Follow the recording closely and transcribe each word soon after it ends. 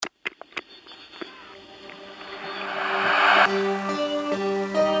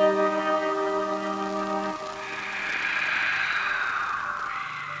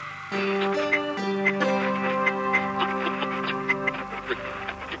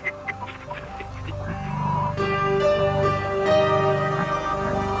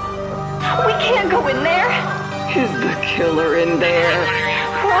Is the killer in there?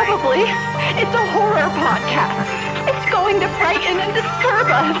 Probably. It's a horror podcast. It's going to frighten and disturb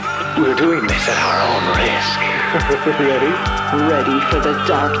us. We're doing this at our own risk. Ready? Ready for the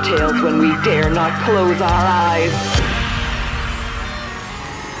dark tales when we dare not close our eyes.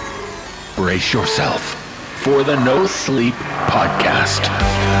 Brace yourself for the No Sleep podcast.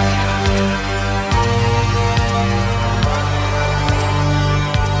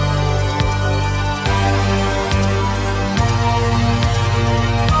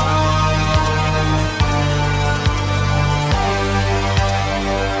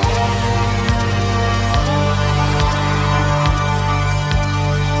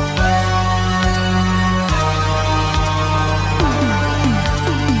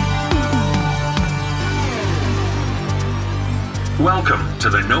 Welcome to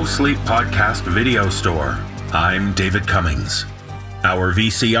the No Sleep Podcast video store. I'm David Cummings. Our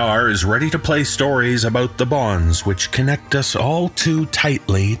VCR is ready to play stories about the bonds which connect us all too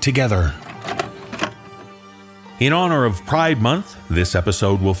tightly together. In honor of Pride Month, this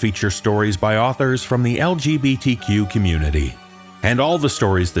episode will feature stories by authors from the LGBTQ community. And all the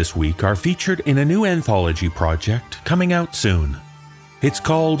stories this week are featured in a new anthology project coming out soon. It's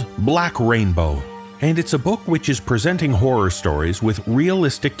called Black Rainbow, and it's a book which is presenting horror stories with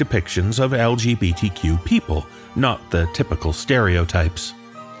realistic depictions of LGBTQ people, not the typical stereotypes.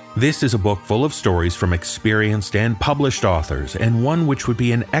 This is a book full of stories from experienced and published authors, and one which would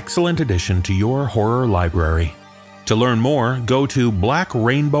be an excellent addition to your horror library. To learn more, go to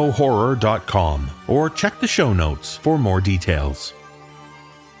blackrainbowhorror.com or check the show notes for more details.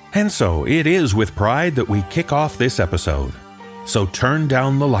 And so, it is with pride that we kick off this episode. So turn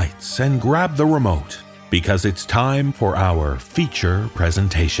down the lights and grab the remote, because it's time for our feature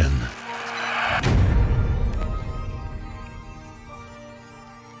presentation.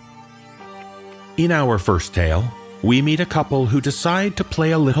 In our first tale, we meet a couple who decide to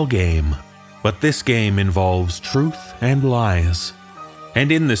play a little game. But this game involves truth and lies.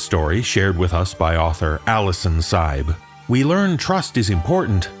 And in this story, shared with us by author Alison Seib, we learn trust is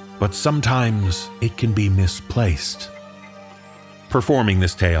important, but sometimes it can be misplaced. Performing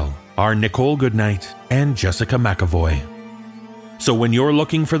this tale are Nicole Goodnight and Jessica McAvoy. So when you're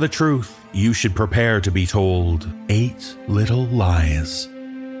looking for the truth, you should prepare to be told 8 little lies.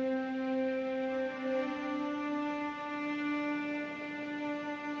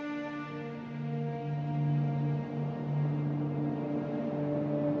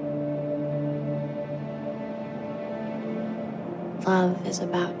 Love is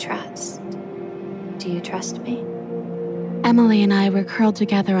about trust. Do you trust me? Emily and I were curled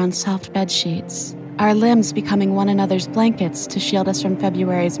together on soft bed sheets, our limbs becoming one another's blankets to shield us from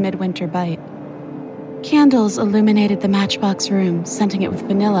February's midwinter bite. Candles illuminated the matchbox room, scenting it with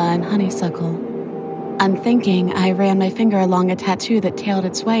vanilla and honeysuckle. Unthinking, I ran my finger along a tattoo that tailed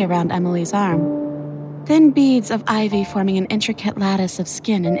its way around Emily's arm. Thin beads of ivy forming an intricate lattice of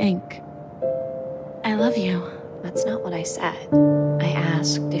skin and ink. I love you. That's not what I said. I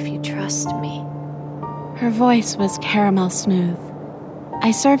asked if you trust me. Her voice was caramel smooth.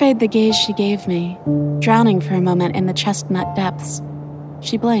 I surveyed the gaze she gave me, drowning for a moment in the chestnut depths.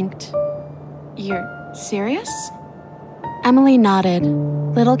 She blinked. You're serious? Emily nodded,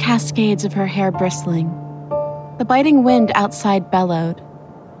 little cascades of her hair bristling. The biting wind outside bellowed.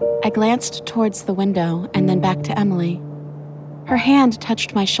 I glanced towards the window and then back to Emily. Her hand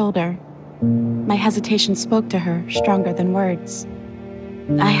touched my shoulder. My hesitation spoke to her, stronger than words.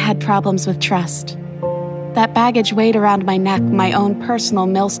 I had problems with trust. That baggage weighed around my neck, my own personal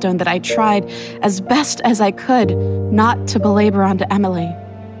millstone that I tried, as best as I could, not to belabor onto Emily.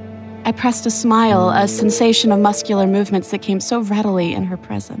 I pressed a smile, a sensation of muscular movements that came so readily in her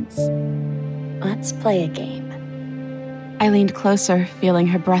presence. Let's play a game. I leaned closer, feeling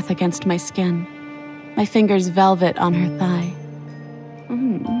her breath against my skin, my fingers velvet on her thigh.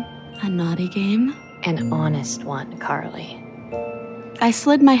 A naughty game? An honest one, Carly. I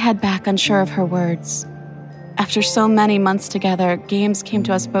slid my head back, unsure of her words. After so many months together, games came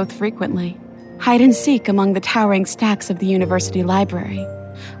to us both frequently. Hide and seek among the towering stacks of the university library,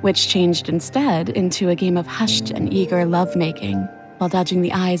 which changed instead into a game of hushed and eager lovemaking while dodging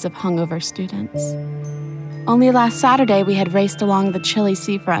the eyes of hungover students. Only last Saturday, we had raced along the chilly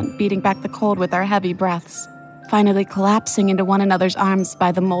seafront, beating back the cold with our heavy breaths, finally collapsing into one another's arms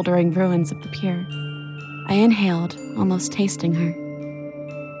by the moldering ruins of the pier. I inhaled, almost tasting her.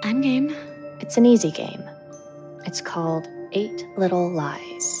 I'm game. It's an easy game. It's called 8 Little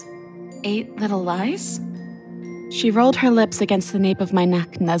Lies. 8 Little Lies? She rolled her lips against the nape of my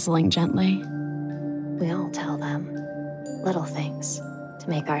neck, nuzzling gently. We all tell them little things to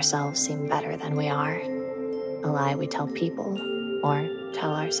make ourselves seem better than we are. A lie we tell people or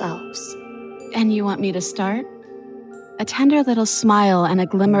tell ourselves. And you want me to start? A tender little smile and a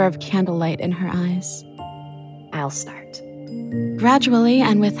glimmer of candlelight in her eyes. I'll start. Gradually,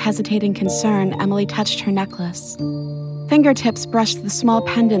 and with hesitating concern, Emily touched her necklace. Fingertips brushed the small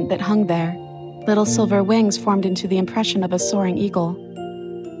pendant that hung there. Little silver wings formed into the impression of a soaring eagle.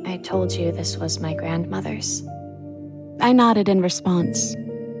 I told you this was my grandmother's. I nodded in response.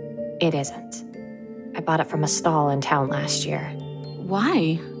 It isn't. I bought it from a stall in town last year.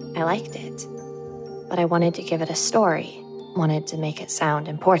 Why? I liked it, but I wanted to give it a story, wanted to make it sound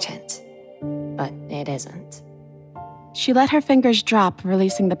important, but it isn't. She let her fingers drop,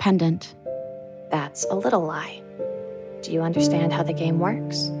 releasing the pendant. That's a little lie. Do you understand how the game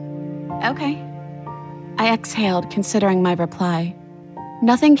works? Okay. I exhaled, considering my reply.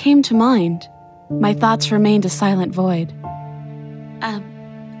 Nothing came to mind. My thoughts remained a silent void.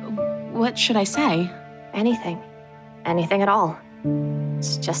 What should I say? Anything. Anything at all.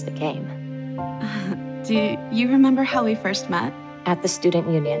 It's just a game. Do you remember how we first met? At the student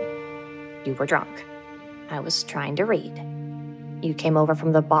union. You were drunk. I was trying to read. You came over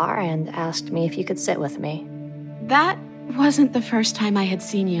from the bar and asked me if you could sit with me. That wasn't the first time I had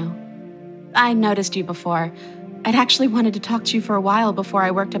seen you. I noticed you before. I'd actually wanted to talk to you for a while before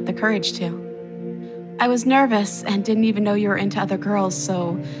I worked up the courage to. I was nervous and didn't even know you were into other girls,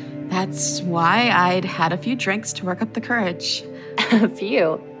 so that's why I'd had a few drinks to work up the courage. A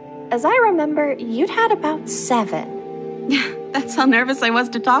few? As I remember, you'd had about 7. That's how nervous I was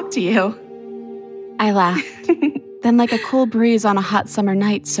to talk to you. I laughed. Then, like a cool breeze on a hot summer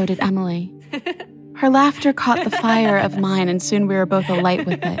night, so did Emily. Her laughter caught the fire of mine, and soon we were both alight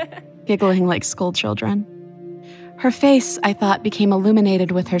with it, giggling like schoolchildren. Her face, I thought, became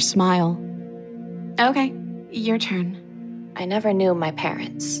illuminated with her smile. Okay, your turn. I never knew my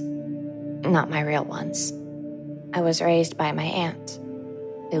parents. Not my real ones. I was raised by my aunt.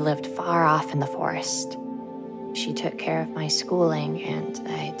 They lived far off in the forest. She took care of my schooling, and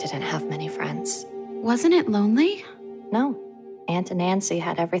I didn't have many friends. Wasn't it lonely? No. Aunt Nancy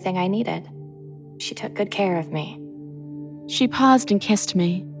had everything I needed. She took good care of me. She paused and kissed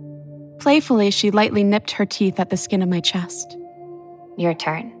me. Playfully, she lightly nipped her teeth at the skin of my chest. Your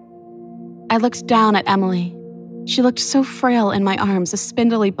turn. I looked down at Emily. She looked so frail in my arms, a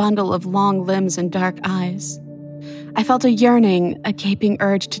spindly bundle of long limbs and dark eyes. I felt a yearning, a gaping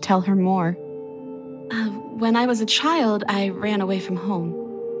urge to tell her more. When I was a child, I ran away from home.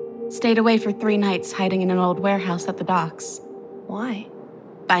 Stayed away for 3 nights, hiding in an old warehouse at the docks. Why?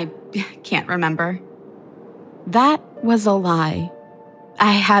 I can't remember. That was a lie.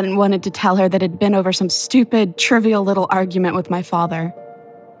 I hadn't wanted to tell her that it'd been over some stupid, trivial little argument with my father.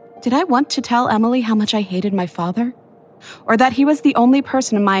 Did I want to tell Emily how much I hated my father? Or that he was the only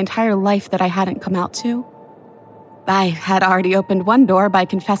person in my entire life that I hadn't come out to? I had already opened one door by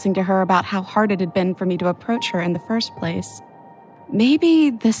confessing to her about how hard it had been for me to approach her in the first place. Maybe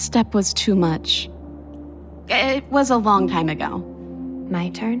this step was too much. It was a long time ago. My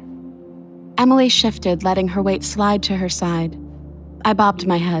turn? Emily shifted, letting her weight slide to her side. I bobbed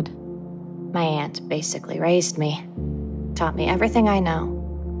my head. My aunt basically raised me. Taught me everything I know.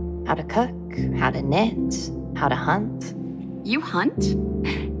 How to cook, how to knit, how to hunt. You hunt?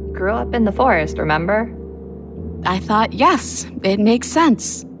 Grew up in the forest, remember? I thought, yes, it makes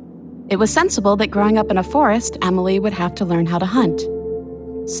sense. It was sensible that growing up in a forest, Emily would have to learn how to hunt.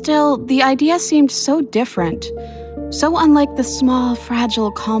 Still, the idea seemed so different, so unlike the small,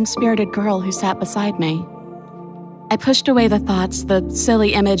 fragile, calm-spirited girl who sat beside me. I pushed away the thoughts, the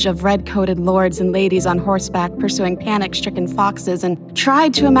silly image of red-coated lords and ladies on horseback pursuing panic-stricken foxes, and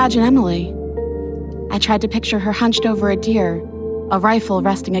tried to imagine Emily. I tried to picture her hunched over a deer, a rifle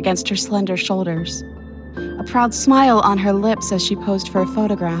resting against her slender shoulders, a proud smile on her lips as she posed for a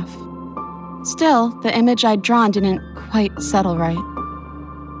photograph. Still, the image I'd drawn didn't quite settle right.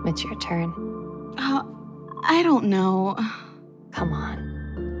 It's your turn. I don't know. Come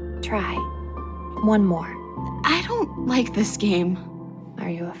on. Try. One more. I don't like this game. Are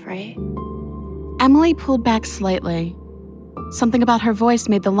you afraid? Emily pulled back slightly. Something about her voice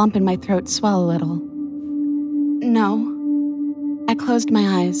made the lump in my throat swell a little. No. I closed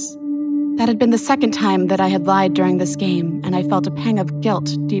my eyes. That had been the second time that I had lied during this game, and I felt a pang of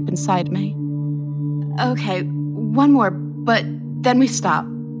guilt deep inside me. Okay, one more, but then we stop.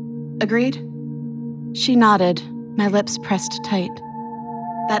 Agreed? She nodded, my lips pressed tight.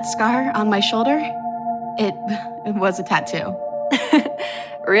 That scar on my shoulder? It was a tattoo.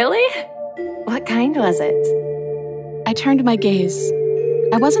 Really? What kind was it? I turned my gaze.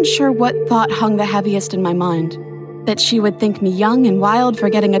 I wasn't sure what thought hung the heaviest in my mind. That she would think me young and wild for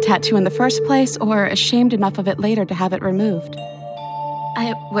getting a tattoo in the first place, or ashamed enough of it later to have it removed.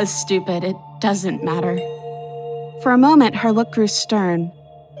 I was stupid. It doesn't matter. For a moment, her look grew stern.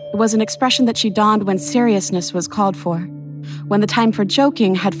 It was an expression that she donned when seriousness was called for, when the time for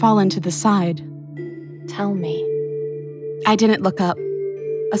joking had fallen to the side. Tell me. I didn't look up.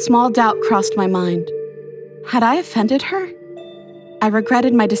 A small doubt crossed my mind. Had I offended her? I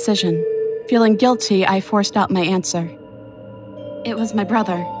regretted my decision. Feeling guilty, I forced out my answer. It was my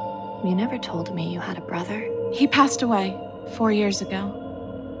brother. You never told me you had a brother. He passed away 4 years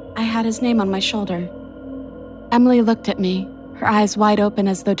ago. I had his name on my shoulder. Emily looked at me, her eyes wide open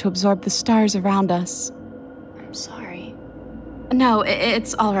as though to absorb the stars around us. I'm sorry. No,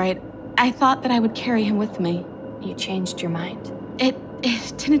 it's all right. I thought that I would carry him with me. You changed your mind. It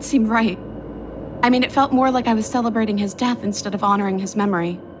didn't seem right. I mean, it felt more like I was celebrating his death instead of honoring his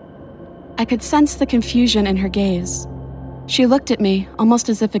memory. I could sense the confusion in her gaze. She looked at me, almost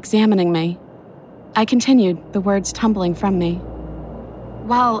as if examining me. I continued, the words tumbling from me.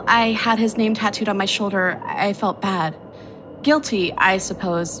 While I had his name tattooed on my shoulder, I felt bad. Guilty, I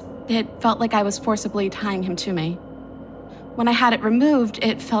suppose. It felt like I was forcibly tying him to me. When I had it removed,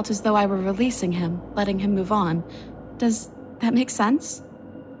 it felt as though I were releasing him, letting him move on. Does that make sense?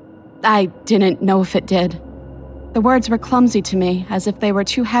 I didn't know if it did. The words were clumsy to me, as if they were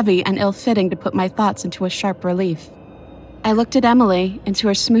too heavy and ill-fitting to put my thoughts into a sharp relief. I looked at Emily, into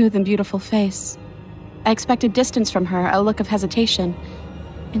her smooth and beautiful face. I expected distance from her, a look of hesitation.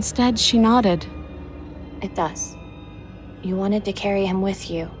 Instead, she nodded. It does. You wanted to carry him with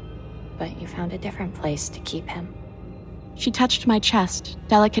you, but you found a different place to keep him. She touched my chest,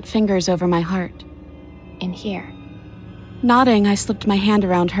 delicate fingers over my heart. In here. Nodding, I slipped my hand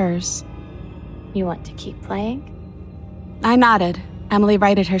around hers. You want to keep playing? I nodded. Emily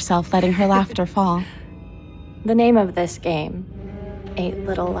righted herself, letting her laughter fall. The name of this game, 8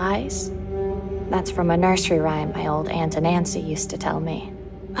 Little Lies? That's from a nursery rhyme my old Aunt Nancy used to tell me.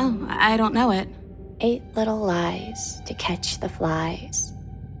 Oh, I don't know it. 8 little lies to catch the flies,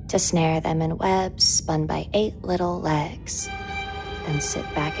 to snare them in webs spun by 8 little legs. Then sit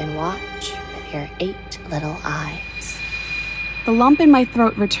back and watch with your 8 little eyes. The lump in my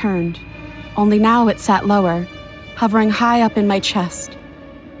throat returned, only now it sat lower, hovering high up in my chest.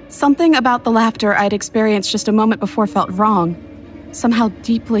 Something about the laughter I'd experienced just a moment before felt wrong, somehow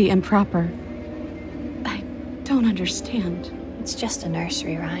deeply improper. I don't understand. It's just a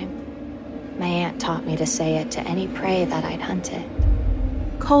nursery rhyme. My aunt taught me to say it to any prey that I'd hunted.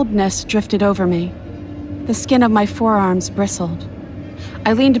 Coldness drifted over me. The skin of my forearms bristled.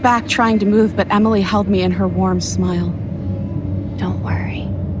 I leaned back trying to move, but Emily held me in her warm smile. Don't worry.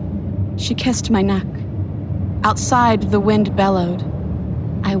 She kissed my neck. Outside, the wind bellowed.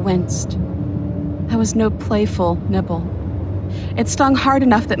 I winced. That was no playful nibble. It stung hard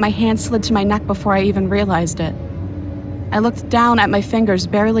enough that my hand slid to my neck before I even realized it. I looked down at my fingers,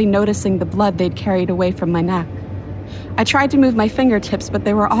 barely noticing the blood they'd carried away from my neck. I tried to move my fingertips, but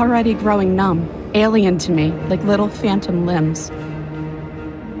they were already growing numb, alien to me, like little phantom limbs.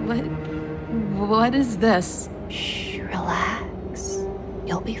 What is this? Shh, relax.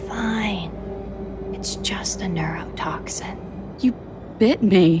 You'll be fine. It's just a neurotoxin. You bit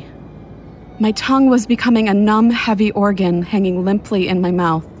me. My tongue was becoming a numb, heavy organ hanging limply in my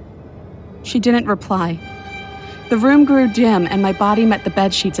mouth. She didn't reply. The room grew dim, and my body met the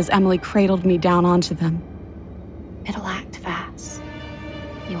bedsheets as Emily cradled me down onto them. It'll act fast.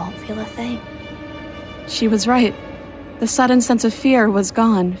 You won't feel a thing. She was right. The sudden sense of fear was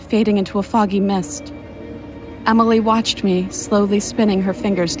gone, fading into a foggy mist. Emily watched me, slowly spinning her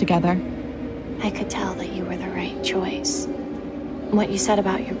fingers together. I could tell that you were the right choice. What you said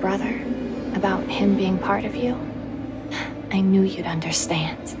about your brother, about him being part of you, I knew you'd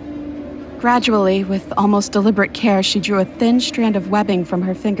understand. Gradually, with almost deliberate care, she drew a thin strand of webbing from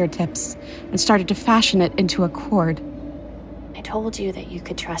her fingertips and started to fashion it into a cord. I told you that you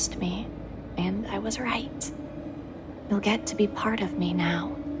could trust me, and I was right. You'll get to be part of me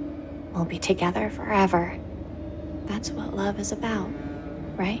now. We'll be together forever. That's what love is about,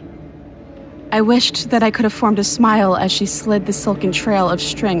 right? I wished that I could have formed a smile as she slid the silken trail of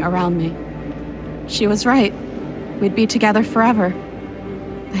string around me. She was right. We'd be together forever.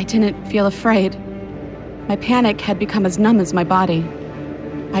 I didn't feel afraid. My panic had become as numb as my body.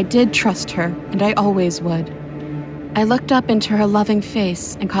 I did trust her, and I always would. I looked up into her loving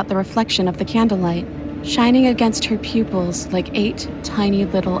face and caught the reflection of the candlelight, shining against her pupils like 8 tiny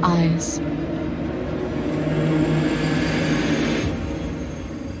little eyes.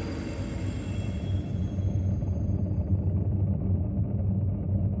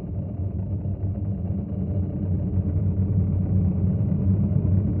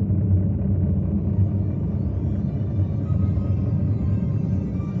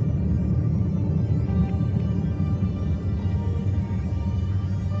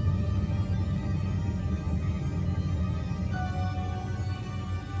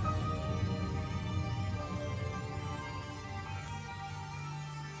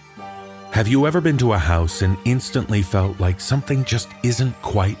 Have you ever been to a house and instantly felt like something just isn't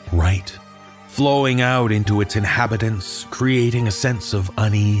quite right? Flowing out into its inhabitants, creating a sense of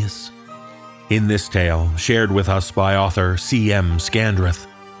unease? In this tale, shared with us by author C.M. Scandreth,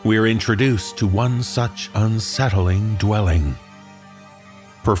 we're introduced to one such unsettling dwelling.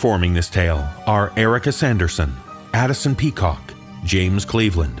 Performing this tale are Erica Sanderson, Addison Peacock, James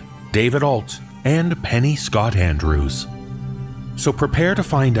Cleveland, David Alt, and Penny Scott Andrews. So prepare to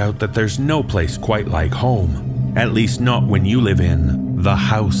find out that there's no place quite like home, at least not when you live in the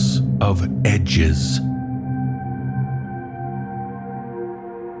House of Edges.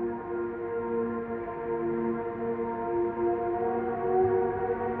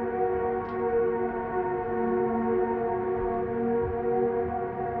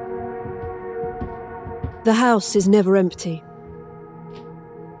 The house is never empty.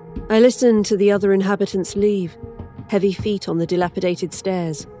 I listen to the other inhabitants leave, heavy feet on the dilapidated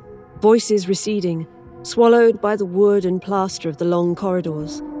stairs, voices receding, swallowed by the wood and plaster of the long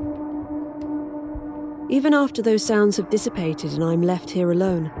corridors. Even after those sounds have dissipated and I'm left here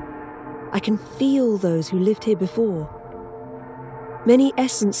alone, I can feel those who lived here before. Many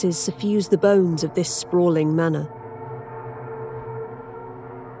essences suffuse the bones of this sprawling manor.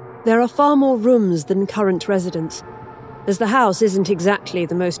 There are far more rooms than current residents, as the house isn't exactly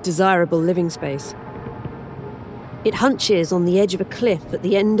the most desirable living space. It hunches on the edge of a cliff at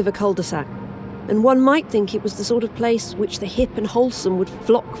the end of a cul-de-sac, and one might think it was the sort of place which the hip and wholesome would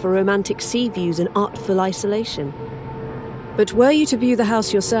flock for romantic sea views and artful isolation. But were you to view the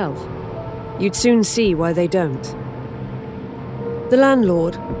house yourself, you'd soon see why they don't. The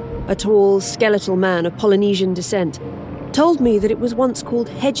landlord, a tall, skeletal man of Polynesian descent, told me that it was once called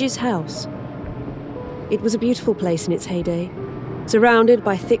Hedges House. It was a beautiful place in its heyday, surrounded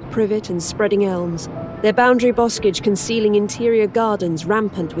by thick privet and spreading elms, their boundary boscage concealing interior gardens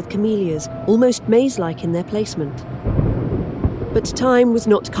rampant with camellias, almost maze-like in their placement. But time was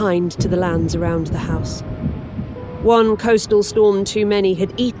not kind to the lands around the house. One coastal storm too many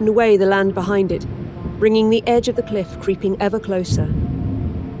had eaten away the land behind it, bringing the edge of the cliff creeping ever closer.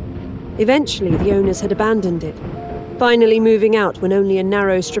 Eventually, the owners had abandoned it, finally moving out when only a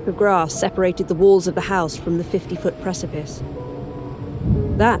narrow strip of grass separated the walls of the house from the 50-foot precipice.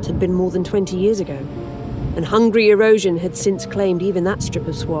 That had been more than 20 years ago, and hungry erosion had since claimed even that strip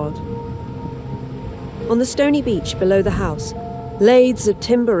of sward. On the stony beach below the house, lathes of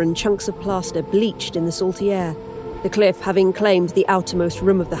timber and chunks of plaster bleached in the salty air, the cliff having claimed the outermost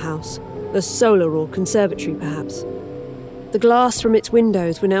room of the house, a solar or conservatory perhaps. The glass from its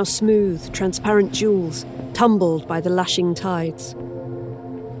windows were now smooth, transparent jewels, tumbled by the lashing tides.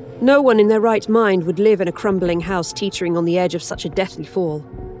 No one in their right mind would live in a crumbling house teetering on the edge of such a deathly fall.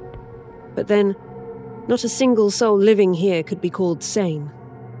 But then, not a single soul living here could be called sane.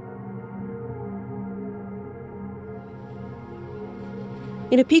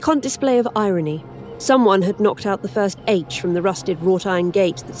 In a piquant display of irony, someone had knocked out the first H from the rusted wrought-iron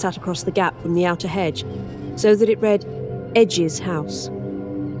gate that sat across the gap from the outer hedge, so that it read Edges House.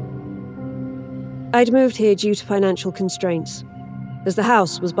 I'd moved here due to financial constraints, as the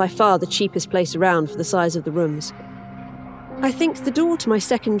house was by far the cheapest place around for the size of the rooms. I think the door to my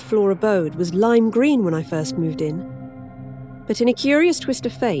second-floor abode was lime green when I first moved in. But in a curious twist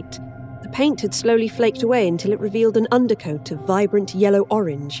of fate, the paint had slowly flaked away until it revealed an undercoat of vibrant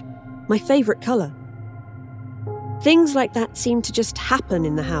yellow-orange, my favourite colour. Things like that seemed to just happen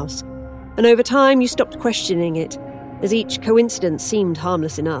in the house, and over time you stopped questioning it, as each coincidence seemed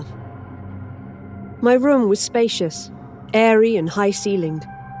harmless enough. My room was spacious, airy and high-ceilinged.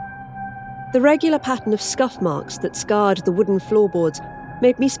 The regular pattern of scuff marks that scarred the wooden floorboards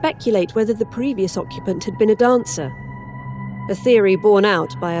made me speculate whether the previous occupant had been a dancer, a theory borne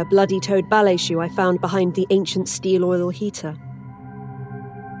out by a bloody-toed ballet shoe I found behind the ancient steel oil heater.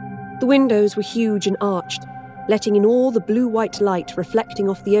 The windows were huge and arched, letting in all the blue-white light reflecting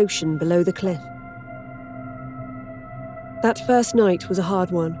off the ocean below the cliff. That first night was a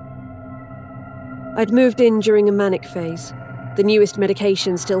hard one. I'd moved in during a manic phase, the newest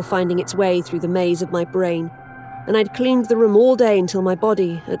medication still finding its way through the maze of my brain, and I'd cleaned the room all day until my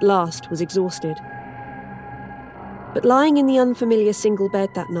body, at last, was exhausted. But lying in the unfamiliar single bed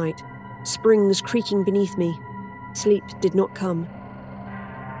that night, springs creaking beneath me, sleep did not come.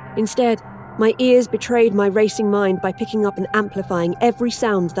 Instead, my ears betrayed my racing mind by picking up and amplifying every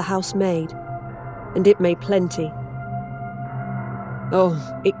sound the house made. And it made plenty.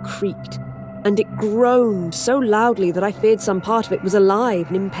 Oh, it creaked. And it groaned so loudly that I feared some part of it was alive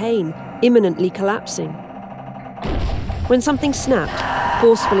and in pain, imminently collapsing. When something snapped,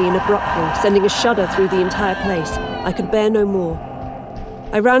 forcefully and abruptly, sending a shudder through the entire place, I could bear no more.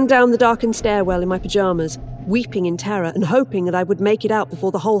 I ran down the darkened stairwell in my pyjamas, weeping in terror and hoping that I would make it out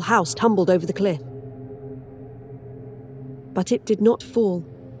before the whole house tumbled over the cliff. But it did not fall.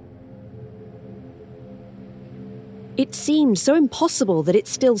 It seemed so impossible that it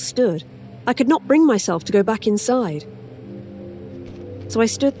still stood. I could not bring myself to go back inside. So I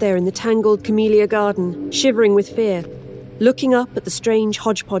stood there in the tangled camellia garden, shivering with fear, looking up at the strange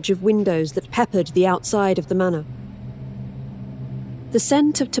hodgepodge of windows that peppered the outside of the manor. The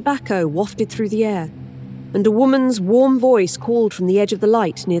scent of tobacco wafted through the air, and a woman's warm voice called from the edge of the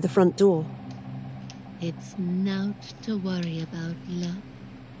light near the front door. It's naught to worry about, love.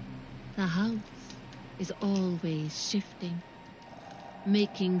 The house is always shifting,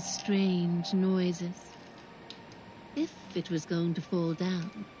 making strange noises. If it was going to fall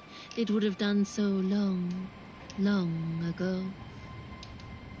down, it would have done so long, long ago.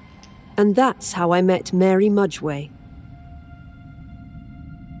 And that's how I met Mary Mudgway.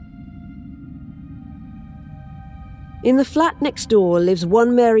 In the flat next door lives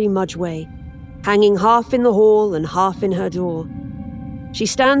one Mary Mudgway, hanging half in the hall and half in her door. She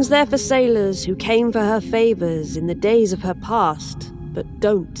stands there for sailors who came for her favours in the days of her past, but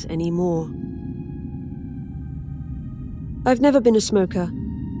don't anymore. I've never been a smoker,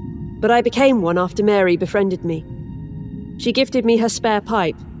 but I became one after Mary befriended me. She gifted me her spare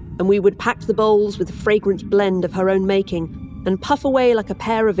pipe, and we would pack the bowls with a fragrant blend of her own making and puff away like a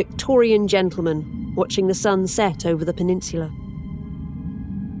pair of Victorian gentlemen watching the sun set over the peninsula.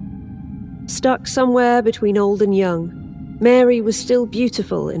 Stuck somewhere between old and young, Mary was still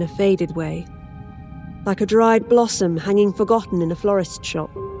beautiful in a faded way, like a dried blossom hanging forgotten in a florist's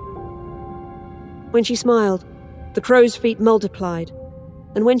shop. When she smiled, the crow's feet multiplied,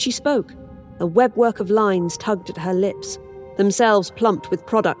 and when she spoke, a webwork of lines tugged at her lips, themselves plumped with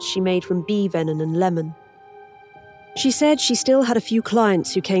products she made from bee venom and lemon. She said she still had a few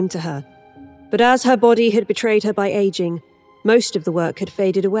clients who came to her, but as her body had betrayed her by aging, most of the work had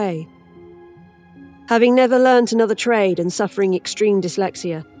faded away. Having never learnt another trade and suffering extreme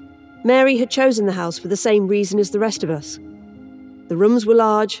dyslexia, Mary had chosen the house for the same reason as the rest of us. The rooms were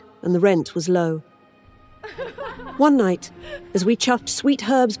large and the rent was low. One night, as we chuffed sweet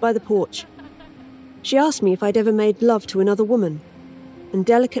herbs by the porch, she asked me if I'd ever made love to another woman, and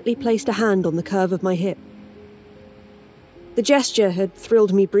delicately placed a hand on the curve of my hip. The gesture had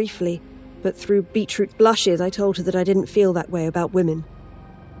thrilled me briefly, but through beetroot blushes I told her that I didn't feel that way about women.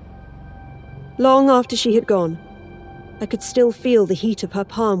 Long after she had gone, I could still feel the heat of her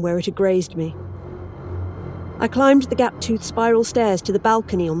palm where it had grazed me. I climbed the gap-toothed spiral stairs to the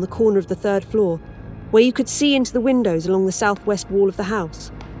balcony on the corner of the third floor, where you could see into the windows along the southwest wall of the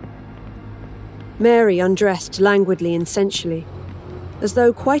house. Mary undressed languidly and sensually, as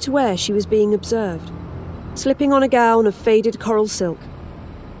though quite aware she was being observed, slipping on a gown of faded coral silk.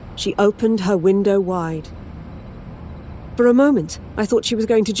 She opened her window wide. For a moment, I thought she was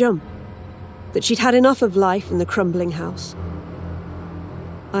going to jump, that she'd had enough of life in the crumbling house.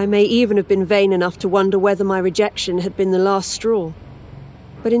 I may even have been vain enough to wonder whether my rejection had been the last straw,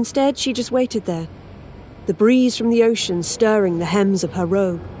 but instead she just waited there, the breeze from the ocean stirring the hems of her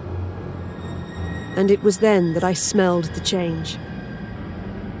robe. And it was then that I smelled the change.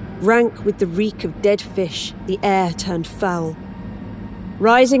 Rank with the reek of dead fish, the air turned foul.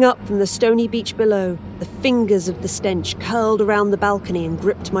 Rising up from the stony beach below, the fingers of the stench curled around the balcony and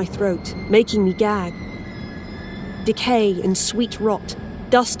gripped my throat, making me gag. Decay and sweet rot,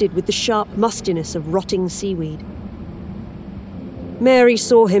 dusted with the sharp mustiness of rotting seaweed. Mary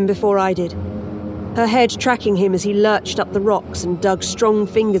saw him before I did, her head tracking him as he lurched up the rocks and dug strong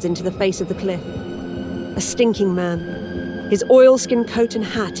fingers into the face of the cliff. A stinking man, his oilskin coat and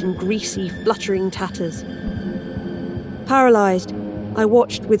hat in greasy, fluttering tatters. Paralysed, I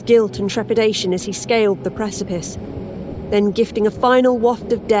watched with guilt and trepidation as he scaled the precipice. Then, gifting a final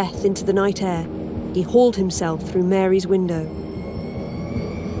waft of death into the night air, he hauled himself through Mary's window.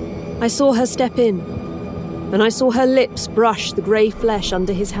 I saw her step in, and I saw her lips brush the grey flesh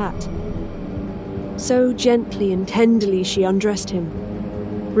under his hat. So gently and tenderly she undressed him,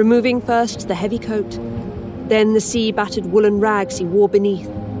 removing first the heavy coat, then the sea-battered woolen rags he wore beneath,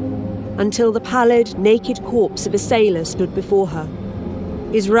 until the pallid, naked corpse of a sailor stood before her.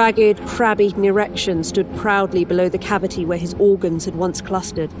 His ragged, crab-eaten erection stood proudly below the cavity where his organs had once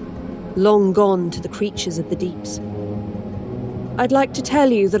clustered, long gone to the creatures of the deeps. I'd like to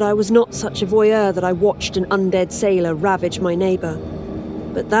tell you that I was not such a voyeur that I watched an undead sailor ravage my neighbour,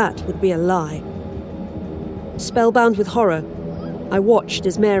 but that would be a lie. Spellbound with horror, I watched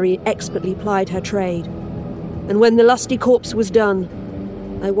as Mary expertly plied her trade, and when the lusty corpse was done,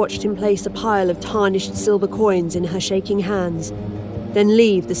 I watched him place a pile of tarnished silver coins in her shaking hands, then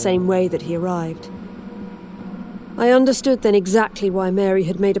leave the same way that he arrived. I understood then exactly why Mary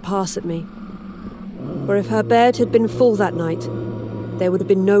had made a pass at me. For if her bed had been full that night, there would have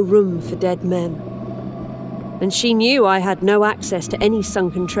been no room for dead men. And she knew I had no access to any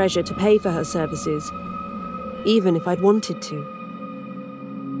sunken treasure to pay for her services, even if I'd wanted to.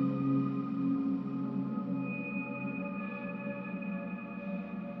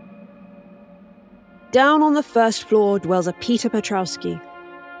 Down on the first floor dwells a Peter Petrowski,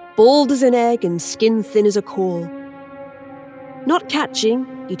 bald as an egg and skin thin as a caul. Not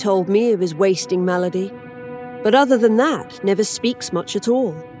catching, he told me of his wasting malady, but other than that, never speaks much at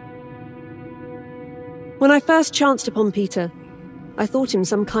all. When I first chanced upon Peter, I thought him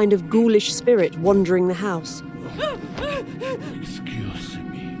some kind of ghoulish spirit wandering the house. Excuse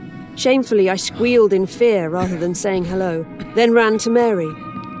me. Shamefully, I squealed in fear rather than saying hello, then ran to Mary,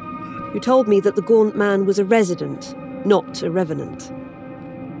 who told me that the gaunt man was a resident, not a revenant.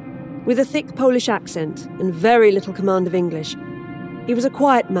 With a thick Polish accent and very little command of English, he was a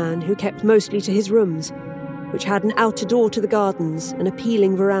quiet man who kept mostly to his rooms, which had an outer door to the gardens and a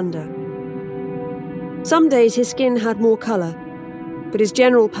peeling veranda. Some days his skin had more colour, but his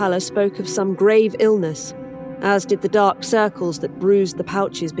general pallor spoke of some grave illness, as did the dark circles that bruised the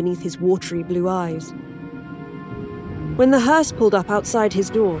pouches beneath his watery blue eyes. When the hearse pulled up outside his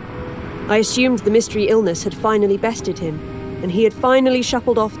door, I assumed the mystery illness had finally bested him, and he had finally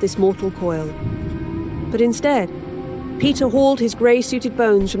shuffled off this mortal coil. But instead, Peter hauled his grey-suited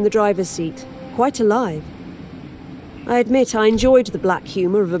bones from the driver's seat, quite alive. I admit I enjoyed the black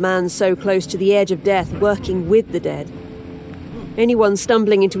humour of a man so close to the edge of death working with the dead. Anyone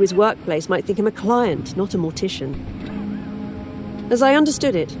stumbling into his workplace might think him a client, not a mortician. As I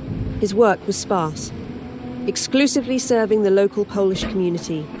understood it, his work was sparse. Exclusively serving the local Polish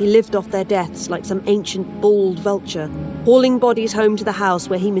community, he lived off their deaths like some ancient bald vulture, hauling bodies home to the house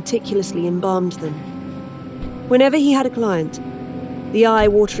where he meticulously embalmed them. Whenever he had a client, the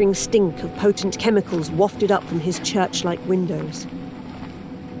eye-watering stink of potent chemicals wafted up from his church-like windows.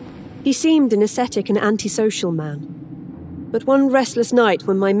 He seemed an ascetic and antisocial man. But one restless night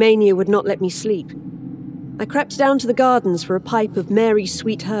when my mania would not let me sleep, I crept down to the gardens for a pipe of Mary's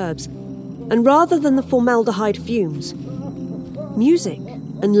sweet herbs, and rather than the formaldehyde fumes, music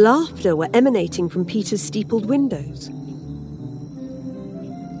and laughter were emanating from Peter's steepled windows.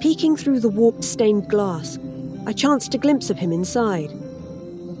 Peeking through the warped-stained glass, I chanced a glimpse of him inside.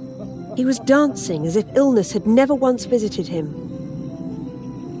 He was dancing as if illness had never once visited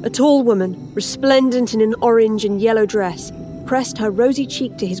him. A tall woman, resplendent in an orange and yellow dress, pressed her rosy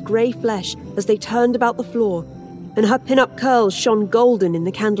cheek to his grey flesh as they turned about the floor, and her pin-up curls shone golden in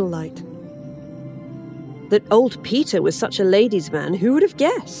the candlelight. That old Peter was such a ladies' man, who would have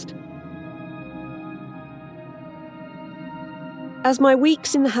guessed? As my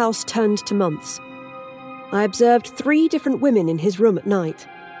weeks in the house turned to months, I observed 3 different women in his room at night.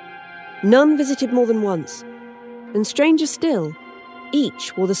 None visited more than once, and stranger still,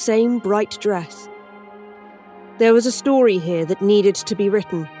 each wore the same bright dress. There was a story here that needed to be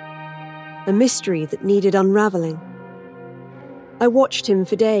written, a mystery that needed unravelling. I watched him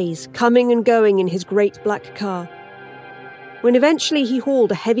for days, coming and going in his great black car. When eventually he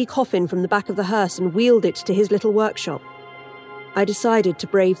hauled a heavy coffin from the back of the hearse and wheeled it to his little workshop, I decided to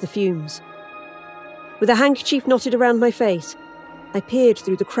brave the fumes. With a handkerchief knotted around my face, I peered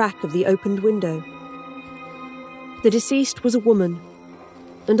through the crack of the opened window. The deceased was a woman,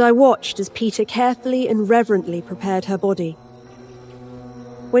 and I watched as Peter carefully and reverently prepared her body.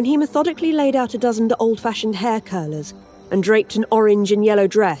 When he methodically laid out a dozen old-fashioned hair curlers and draped an orange and yellow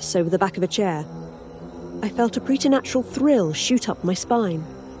dress over the back of a chair, I felt a preternatural thrill shoot up my spine.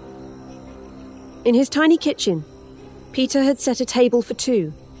 In his tiny kitchen, Peter had set a table for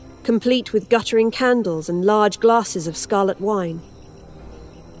 2, complete with guttering candles and large glasses of scarlet wine.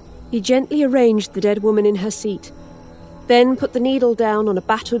 He gently arranged the dead woman in her seat, then put the needle down on a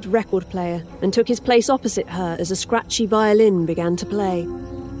battered record player and took his place opposite her as a scratchy violin began to play.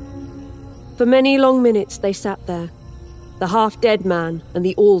 For many long minutes they sat there, the half-dead man and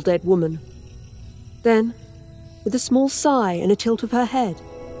the all-dead woman. Then, with a small sigh and a tilt of her head,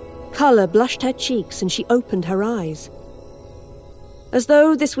 colour blushed her cheeks and she opened her eyes. As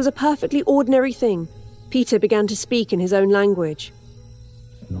though this was a perfectly ordinary thing, Peter began to speak in his own language.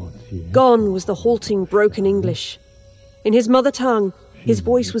 Gone was the halting, broken English. In his mother tongue, his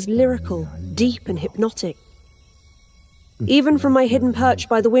voice was lyrical, deep and hypnotic. Even from my hidden perch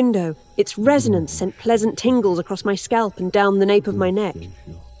by the window, its resonance sent pleasant tingles across my scalp and down the nape of my neck.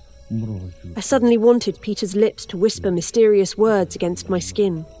 I suddenly wanted Peter's lips to whisper mysterious words against my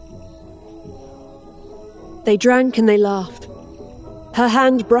skin. They drank and they laughed. Her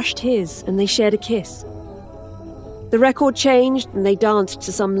hand brushed his, and they shared a kiss. The record changed, and they danced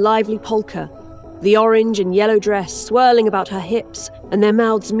to some lively polka, the orange and yellow dress swirling about her hips, and their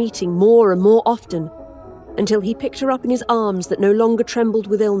mouths meeting more and more often, until he picked her up in his arms that no longer trembled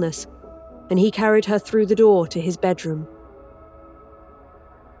with illness, and he carried her through the door to his bedroom.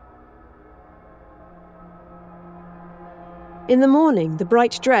 In the morning, the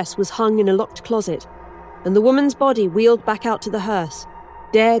bright dress was hung in a locked closet, and the woman's body wheeled back out to the hearse,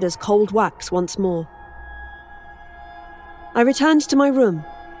 dead as cold wax once more. I returned to my room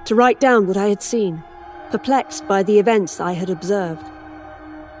to write down what I had seen, perplexed by the events I had observed.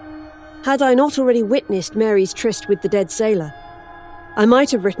 Had I not already witnessed Mary's tryst with the dead sailor, I might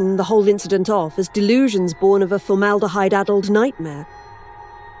have written the whole incident off as delusions born of a formaldehyde-addled nightmare.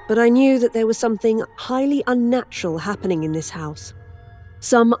 But I knew that there was something highly unnatural happening in this house,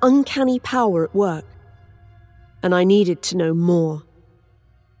 some uncanny power at work, and I needed to know more.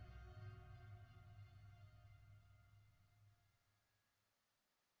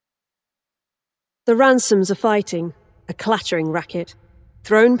 The Ransoms are fighting, a clattering racket.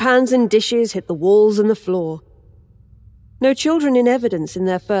 Thrown pans and dishes hit the walls and the floor. No children in evidence in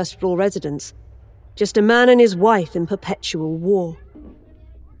their first-floor residence, just a man and his wife in perpetual war.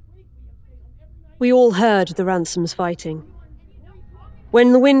 We all heard the Ransoms fighting.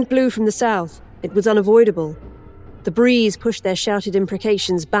 When the wind blew from the south, it was unavoidable. The breeze pushed their shouted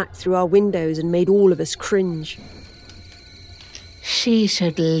imprecations back through our windows and made all of us cringe. She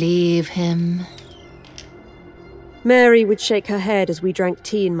should leave him. Mary would shake her head as we drank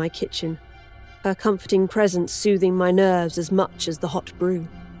tea in my kitchen, her comforting presence soothing my nerves as much as the hot brew.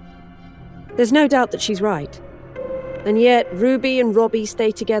 There's no doubt that she's right. And yet Ruby and Robbie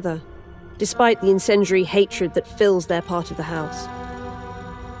stay together, despite the incendiary hatred that fills their part of the house.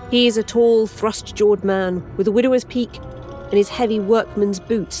 He is a tall, thrust-jawed man with a widower's peak, and his heavy workman's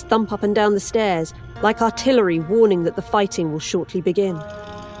boots thump up and down the stairs like artillery warning that the fighting will shortly begin.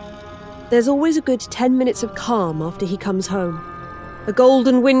 There's always a good 10 minutes of calm after he comes home, a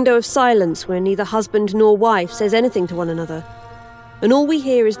golden window of silence where neither husband nor wife says anything to one another, and all we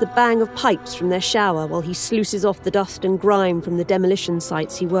hear is the bang of pipes from their shower while he sluices off the dust and grime from the demolition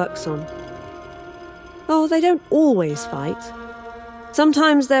sites he works on. Oh, they don't always fight.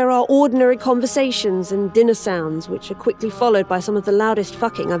 Sometimes there are ordinary conversations and dinner sounds which are quickly followed by some of the loudest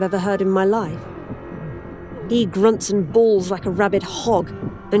fucking I've ever heard in my life. He grunts and bawls like a rabid hog,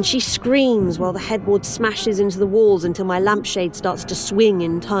 and she screams while the headboard smashes into the walls until my lampshade starts to swing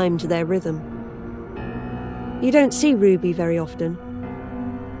in time to their rhythm. You don't see Ruby very often,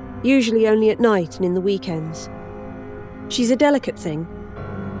 usually only at night and in the weekends. She's a delicate thing,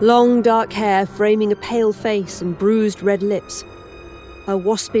 long dark hair framing a pale face and bruised red lips, her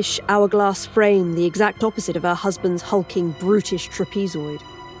waspish hourglass frame the exact opposite of her husband's hulking, brutish trapezoid.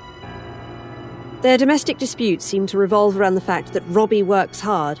 Their domestic disputes seem to revolve around the fact that Robbie works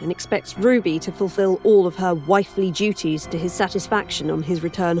hard and expects Ruby to fulfill all of her wifely duties to his satisfaction on his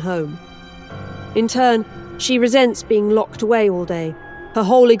return home. In turn, she resents being locked away all day, her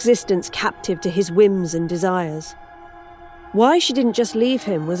whole existence captive to his whims and desires. Why she didn't just leave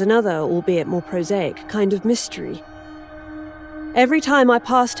him was another, albeit more prosaic, kind of mystery. Every time I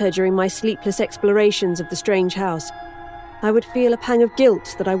passed her during my sleepless explorations of the strange house, I would feel a pang of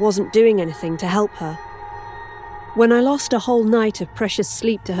guilt that I wasn't doing anything to help her. When I lost a whole night of precious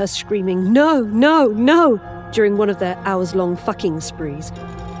sleep to her screaming, "No, no, no!" during one of their hours-long fucking sprees,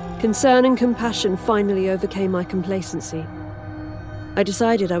 concern and compassion finally overcame my complacency. I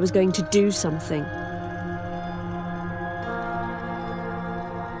decided I was going to do something.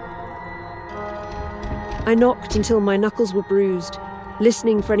 I knocked until my knuckles were bruised,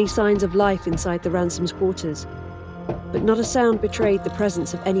 listening for any signs of life inside the Ransoms' quarters, but not a sound betrayed the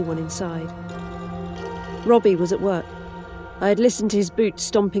presence of anyone inside. Robbie was at work. I had listened to his boots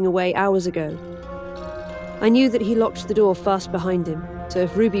stomping away hours ago. I knew that he locked the door fast behind him, so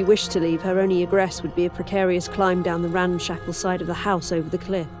if Ruby wished to leave, her only egress would be a precarious climb down the ramshackle side of the house over the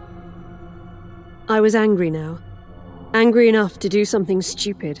cliff. I was angry now. Angry enough to do something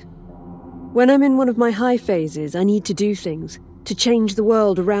stupid. When I'm in one of my high phases, I need to do things, to change the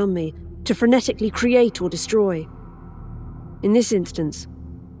world around me, to frenetically create or destroy. In this instance,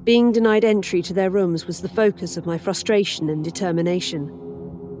 being denied entry to their rooms was the focus of my frustration and determination.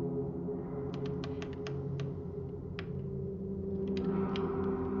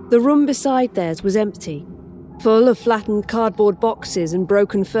 The room beside theirs was empty, full of flattened cardboard boxes and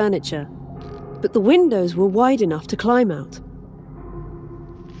broken furniture, but the windows were wide enough to climb out.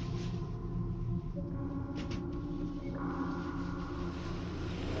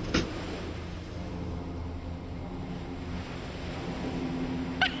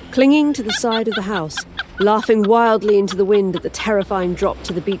 Clinging to the side of the house, laughing wildly into the wind at the terrifying drop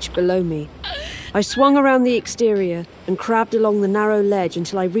to the beach below me, I swung around the exterior and crabbed along the narrow ledge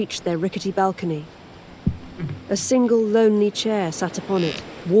until I reached their rickety balcony. A single lonely chair sat upon it,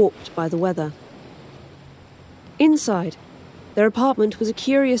 warped by the weather. Inside, their apartment was a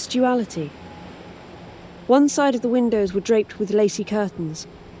curious duality. One side of the windows were draped with lacy curtains,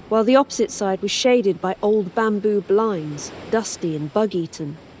 while the opposite side was shaded by old bamboo blinds, dusty and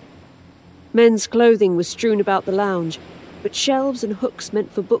bug-eaten. Men's clothing was strewn about the lounge, but shelves and hooks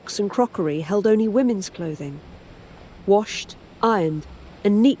meant for books and crockery held only women's clothing, washed, ironed,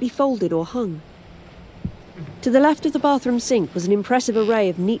 and neatly folded or hung. To the left of the bathroom sink was an impressive array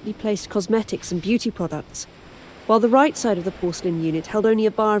of neatly placed cosmetics and beauty products, while the right side of the porcelain unit held only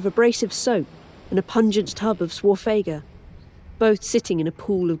a bar of abrasive soap and a pungent tub of swarfega, both sitting in a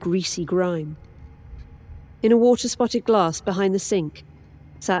pool of greasy grime. In a water-spotted glass behind the sink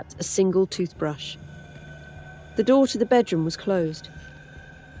sat a single toothbrush. The door to the bedroom was closed.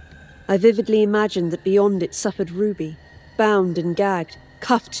 I vividly imagined that beyond it suffered Ruby, bound and gagged,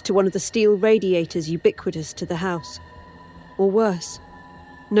 cuffed to one of the steel radiators ubiquitous to the house. Or worse,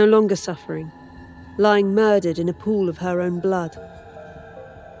 no longer suffering, lying murdered in a pool of her own blood.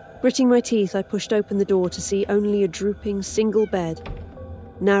 Gritting my teeth, I pushed open the door to see only a drooping single bed,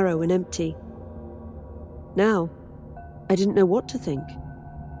 narrow and empty. Now, I didn't know what to think.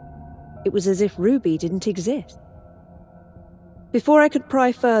 It was as if Ruby didn't exist. Before I could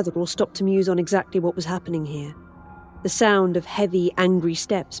pry further or stop to muse on exactly what was happening here, the sound of heavy, angry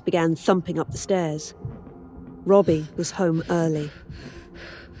steps began thumping up the stairs. Robbie was home early.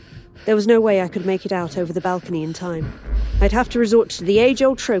 There was no way I could make it out over the balcony in time. I'd have to resort to the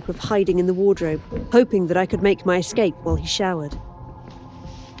age-old trope of hiding in the wardrobe, hoping that I could make my escape while he showered.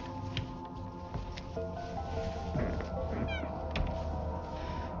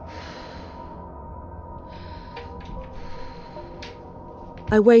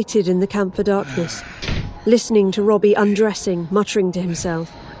 I waited in the camphor darkness, listening to Robbie undressing, muttering to himself.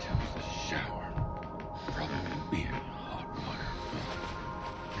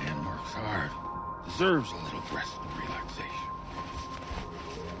 Man works hard, deserves a little rest and relaxation.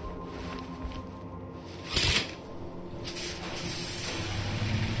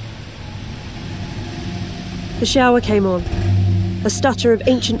 The shower came on, a stutter of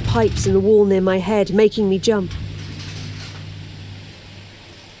ancient pipes in the wall near my head, making me jump.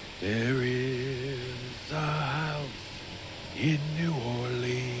 There is a house in New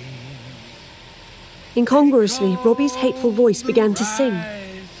Orleans. Incongruously, Robbie's hateful voice began to sing,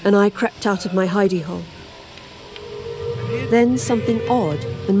 and I crept out of my hidey hole. Then something odd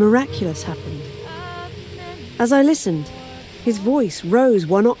and miraculous happened. As I listened, his voice rose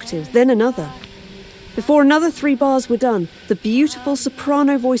one octave, then another. Before another 3 bars were done, the beautiful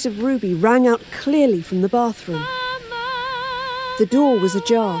soprano voice of Ruby rang out clearly from the bathroom. The door was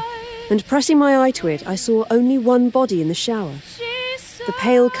ajar, and pressing my eye to it, I saw only one body in the shower. The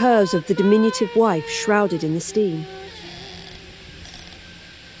pale curves of the diminutive wife shrouded in the steam.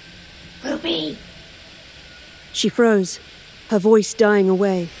 Ruby! She froze, her voice dying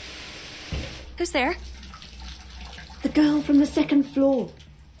away. Who's there? The girl from the 2nd floor.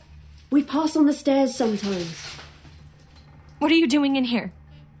 We pass on the stairs sometimes. What are you doing in here?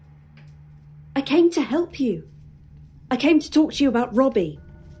 I came to help you. I came to talk to you about Robbie.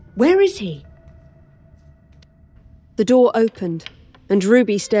 Where is he? The door opened, and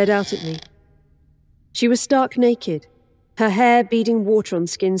Ruby stared out at me. She was stark naked, her hair beading water on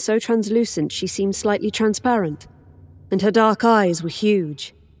skin so translucent she seemed slightly transparent, and her dark eyes were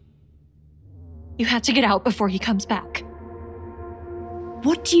huge. You had to get out before he comes back.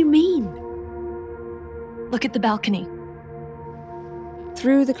 What do you mean? Look at the balcony.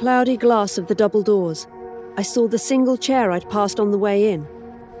 Through the cloudy glass of the double doors, I saw the single chair I'd passed on the way in.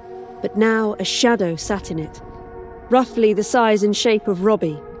 But now a shadow sat in it, roughly the size and shape of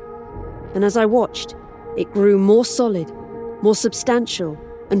Robbie. And as I watched, it grew more solid, more substantial,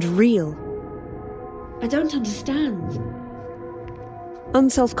 and real. I don't understand.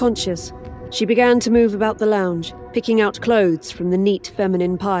 Unself-conscious, she began to move about the lounge, picking out clothes from the neat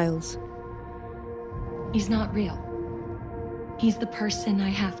feminine piles. He's not real. He's the person I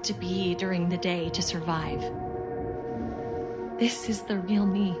have to be during the day to survive. This is the real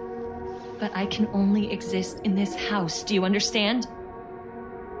me. But I can only exist in this house, do you understand?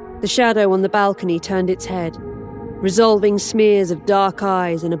 The shadow on the balcony turned its head, resolving smears of dark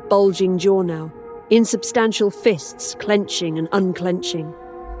eyes and a bulging jaw now, insubstantial fists clenching and unclenching.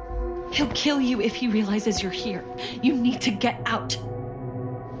 He'll kill you if he realizes you're here. You need to get out.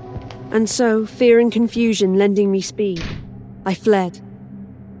 And so, fear and confusion lending me speed, I fled.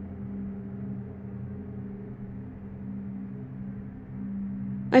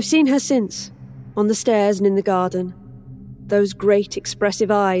 I've seen her since, on the stairs and in the garden. Those great,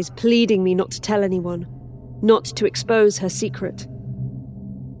 expressive eyes pleading me not to tell anyone, not to expose her secret.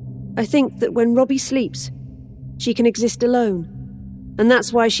 I think that when Robbie sleeps, she can exist alone, and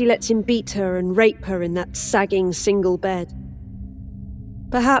that's why she lets him beat her and rape her in that sagging single bed.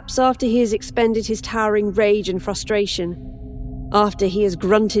 Perhaps after he has expended his towering rage and frustration, after he has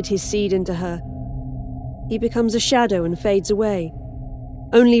grunted his seed into her, he becomes a shadow and fades away,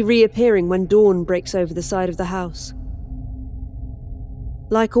 only reappearing when dawn breaks over the side of the house.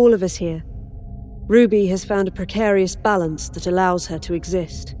 Like all of us here, Ruby has found a precarious balance that allows her to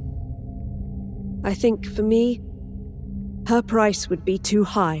exist. I think, for me, her price would be too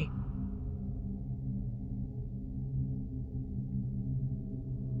high.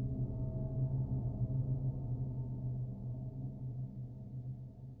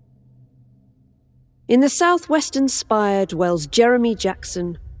 In the southwestern spire dwells Jeremy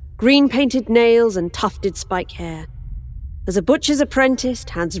Jackson, green-painted nails and tufted spike hair. As a butcher's apprentice,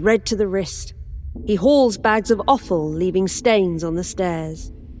 hands red to the wrist, he hauls bags of offal, leaving stains on the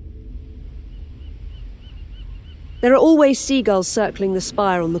stairs. There are always seagulls circling the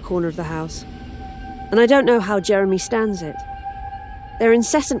spire on the corner of the house, and I don't know how Jeremy stands it. Their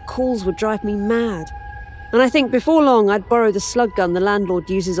incessant calls would drive me mad, and I think before long I'd borrow the slug gun the landlord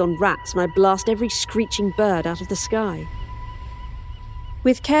uses on rats and I'd blast every screeching bird out of the sky.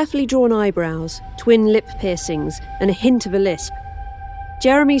 With carefully drawn eyebrows, twin lip piercings, and a hint of a lisp,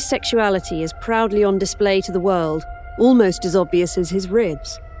 Jeremy's sexuality is proudly on display to the world, almost as obvious as his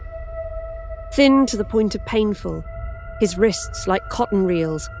ribs. Thin to the point of painful, his wrists like cotton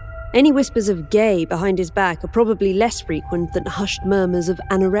reels, any whispers of gay behind his back are probably less frequent than hushed murmurs of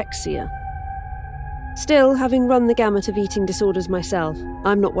anorexia. Still, having run the gamut of eating disorders myself,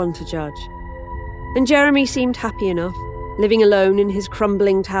 I'm not one to judge. And Jeremy seemed happy enough, living alone in his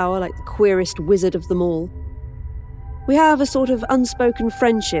crumbling tower like the queerest wizard of them all. We have a sort of unspoken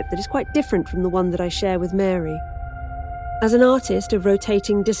friendship that is quite different from the one that I share with Mary. As an artist of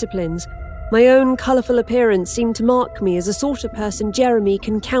rotating disciplines, my own colourful appearance seemed to mark me as a sort of person Jeremy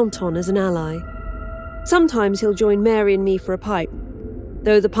can count on as an ally. Sometimes he'll join Mary and me for a pipe,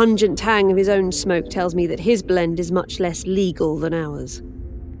 though the pungent tang of his own smoke tells me that his blend is much less legal than ours.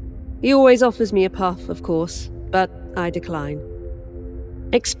 He always offers me a puff, of course, but I decline.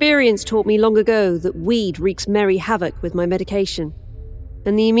 Experience taught me long ago that weed wreaks merry havoc with my medication,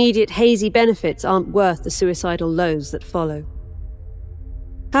 and the immediate hazy benefits aren't worth the suicidal lows that follow.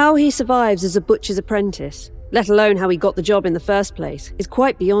 How he survives as a butcher's apprentice, let alone how he got the job in the first place, is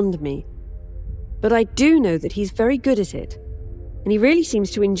quite beyond me. But I do know that he's very good at it, and he really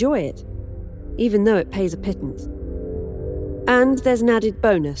seems to enjoy it, even though it pays a pittance. And there's an added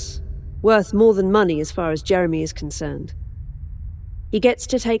bonus, worth more than money as far as Jeremy is concerned. He gets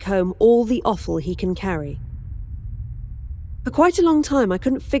to take home all the offal he can carry. For quite a long time I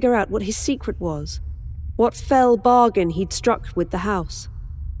couldn't figure out what his secret was, what fell bargain he'd struck with the house.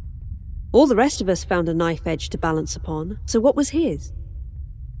 All the rest of us found a knife edge to balance upon, so what was his?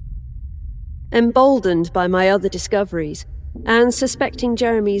 Emboldened by my other discoveries, and suspecting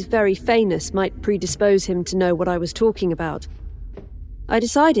Jeremy's very feyness might predispose him to know what I was talking about, I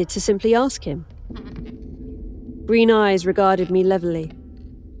decided to simply ask him. Green eyes regarded me levelly.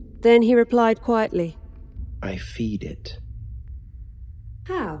 Then he replied quietly, I feed it.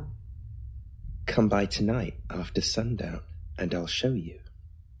 How? Come by tonight after sundown, and I'll show you.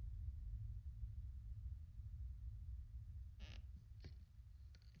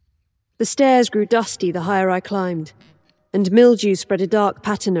 The stairs grew dusty the higher I climbed, and mildew spread a dark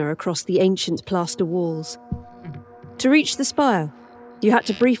patina across the ancient plaster walls. To reach the spire, you had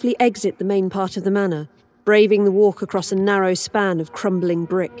to briefly exit the main part of the manor, braving the walk across a narrow span of crumbling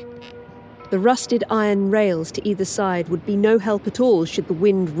brick. The rusted iron rails to either side would be no help at all should the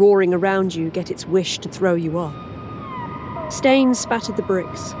wind roaring around you get its wish to throw you off. Stains spattered the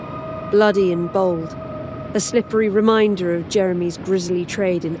bricks, bloody and bold, a slippery reminder of Jeremy's grisly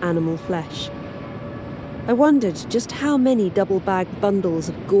trade in animal flesh. I wondered just how many double-bagged bundles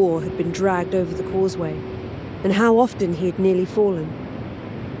of gore had been dragged over the causeway, and how often he had nearly fallen.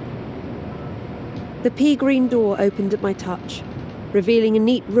 The pea-green door opened at my touch, revealing a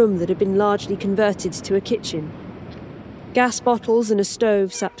neat room that had been largely converted to a kitchen. Gas bottles and a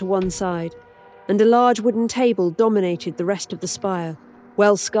stove sat to one side, and a large wooden table dominated the rest of the spire,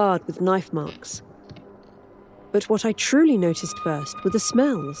 well scarred with knife marks. But what I truly noticed first were the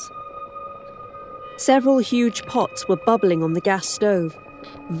smells. Several huge pots were bubbling on the gas stove,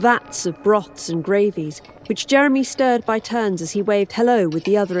 vats of broths and gravies, which Jeremy stirred by turns as he waved hello with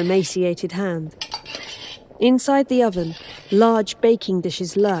the other emaciated hand. Inside the oven, large baking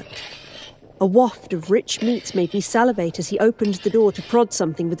dishes lurked. A waft of rich meats made me salivate as he opened the door to prod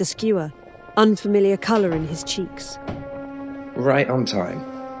something with a skewer, unfamiliar colour in his cheeks. Right on time.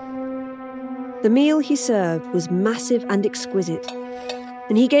 The meal he served was massive and exquisite,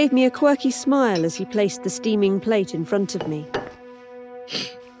 and he gave me a quirky smile as he placed the steaming plate in front of me.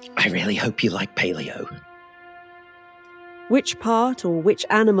 I really hope you like paleo. Which part or which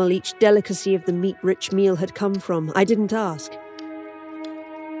animal each delicacy of the meat-rich meal had come from, I didn't ask.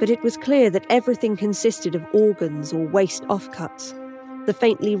 But it was clear that everything consisted of organs or waste offcuts, the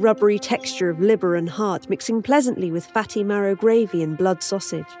faintly rubbery texture of liver and heart mixing pleasantly with fatty marrow gravy and blood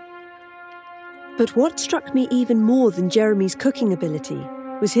sausage. But what struck me even more than Jeremy's cooking ability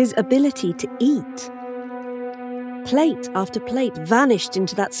was his ability to eat. Plate after plate vanished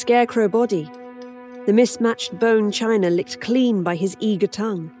into that scarecrow body, the mismatched bone china licked clean by his eager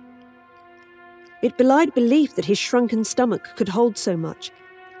tongue. It belied belief that his shrunken stomach could hold so much,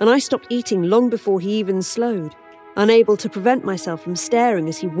 and I stopped eating long before he even slowed, unable to prevent myself from staring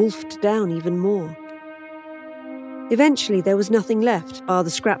as he wolfed down even more. Eventually there was nothing left bar the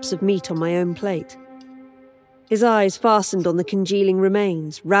scraps of meat on my own plate. His eyes fastened on the congealing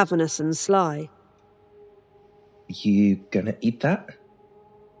remains, ravenous and sly. You gonna eat that?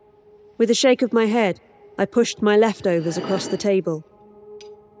 With a shake of my head, I pushed my leftovers across the table.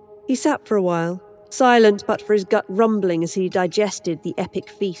 He sat for a while, silent but for his gut rumbling as he digested the epic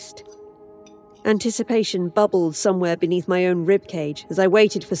feast. Anticipation bubbled somewhere beneath my own ribcage as I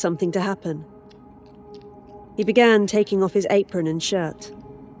waited for something to happen. He began taking off his apron and shirt.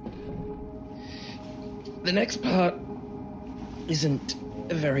 The next part isn't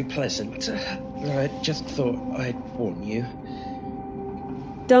very pleasant. I just thought I'd warn you.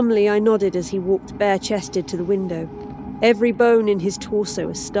 Dumbly, I nodded as he walked bare-chested to the window, every bone in his torso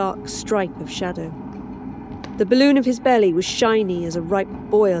a stark stripe of shadow. The balloon of his belly was shiny as a ripe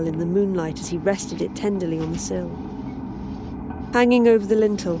boil in the moonlight as he rested it tenderly on the sill. Hanging over the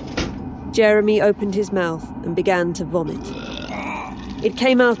lintel, Jeremy opened his mouth and began to vomit. It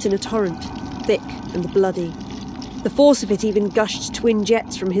came out in a torrent, thick and bloody. The force of it even gushed twin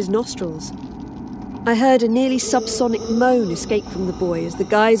jets from his nostrils. I heard a nearly subsonic moan escape from the boy as the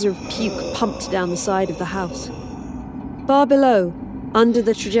geyser of puke pumped down the side of the house. Far below, under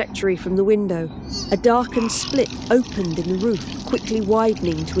the trajectory from the window, a darkened split opened in the roof, quickly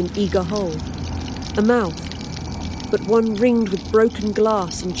widening to an eager hole. A mouth, but one ringed with broken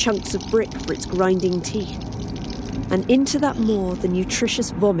glass and chunks of brick for its grinding teeth. And into that maw the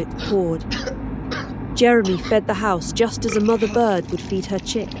nutritious vomit poured. Jeremy fed the house just as a mother bird would feed her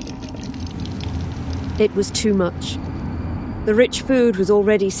chick. It was too much. The rich food was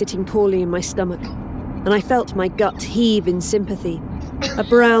already sitting poorly in my stomach, and I felt my gut heave in sympathy, a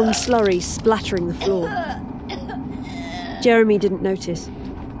brown slurry splattering the floor. Jeremy didn't notice.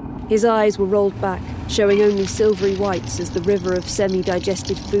 His eyes were rolled back, showing only silvery whites as the river of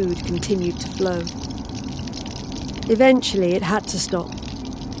semi-digested food continued to flow. Eventually it had to stop,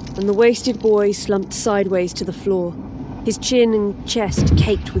 and the wasted boy slumped sideways to the floor, his chin and chest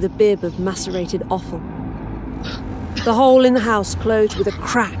caked with a bib of macerated offal. The hole in the house closed with a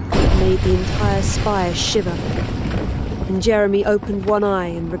crack that made the entire spire shiver, and Jeremy opened one eye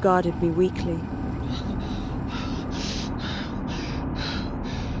and regarded me weakly.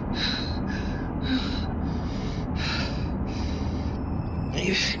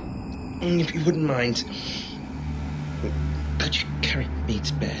 If you wouldn't mind, could you carry me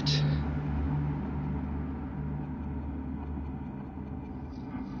to bed?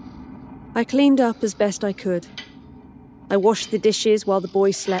 I cleaned up as best I could. I washed the dishes while the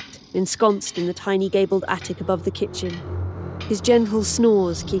boy slept, ensconced in the tiny gabled attic above the kitchen, his gentle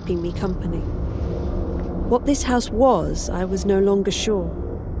snores keeping me company. What this house was, I was no longer sure.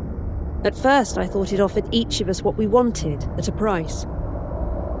 At first, I thought it offered each of us what we wanted at a price.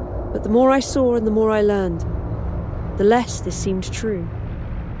 But the more I saw and the more I learned, the less this seemed true.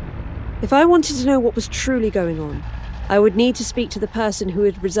 If I wanted to know what was truly going on, I would need to speak to the person who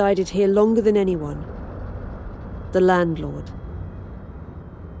had resided here longer than anyone. The landlord.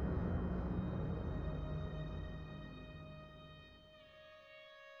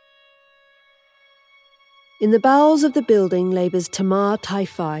 In the bowels of the building labours Tamar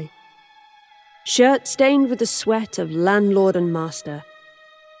Tai-Fai, shirt stained with the sweat of landlord and master.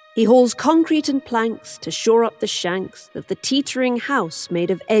 He hauls concrete and planks to shore up the shanks of the teetering house made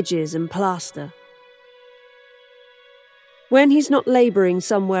of edges and plaster. When he's not labouring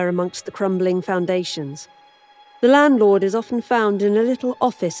somewhere amongst the crumbling foundations, the landlord is often found in a little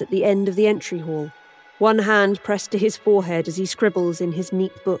office at the end of the entry hall, one hand pressed to his forehead as he scribbles in his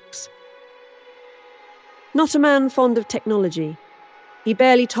neat books. Not a man fond of technology. He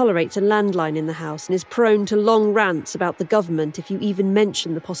barely tolerates a landline in the house and is prone to long rants about the government if you even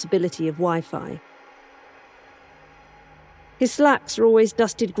mention the possibility of Wi-Fi. His slacks are always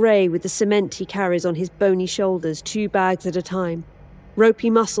dusted grey with the cement he carries on his bony shoulders, 2 bags at a time, ropey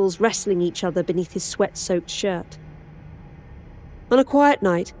muscles wrestling each other beneath his sweat-soaked shirt. On a quiet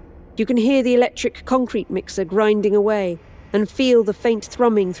night, you can hear the electric concrete mixer grinding away and feel the faint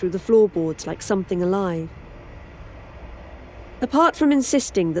thrumming through the floorboards like something alive. Apart from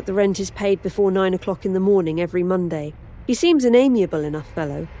insisting that the rent is paid before 9 o'clock in the morning every Monday, he seems an amiable enough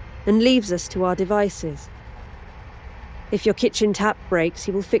fellow and leaves us to our devices. If your kitchen tap breaks,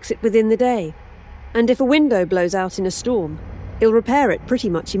 he will fix it within the day, and if a window blows out in a storm, he'll repair it pretty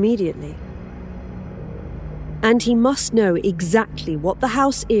much immediately. And he must know exactly what the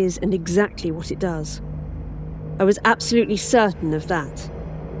house is and exactly what it does. I was absolutely certain of that.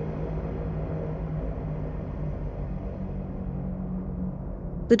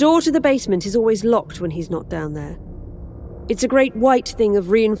 The door to the basement is always locked when he's not down there. It's a great white thing of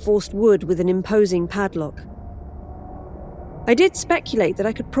reinforced wood with an imposing padlock. I did speculate that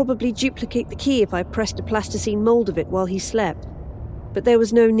I could probably duplicate the key if I pressed a plasticine mould of it while he slept, but there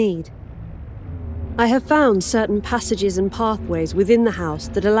was no need. I have found certain passages and pathways within the house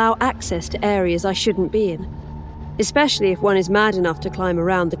that allow access to areas I shouldn't be in, especially if one is mad enough to climb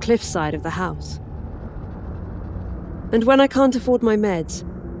around the cliffside of the house. And when I can't afford my meds,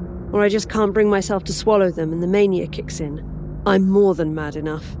 or I just can't bring myself to swallow them and the mania kicks in, I'm more than mad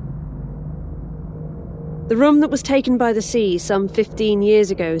enough. The room that was taken by the sea some 15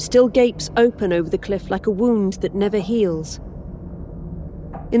 years ago still gapes open over the cliff like a wound that never heals.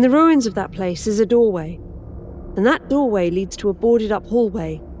 In the ruins of that place is a doorway, and that doorway leads to a boarded-up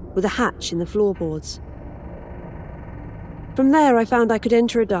hallway with a hatch in the floorboards. From there I found I could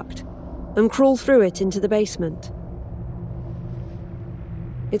enter a duct and crawl through it into the basement.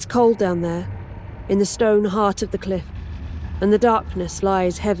 It's cold down there, in the stone heart of the cliff, and the darkness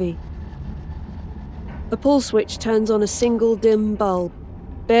lies heavy. A pull switch turns on a single dim bulb,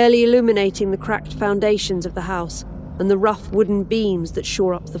 barely illuminating the cracked foundations of the house and the rough wooden beams that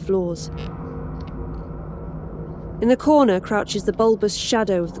shore up the floors. In the corner crouches the bulbous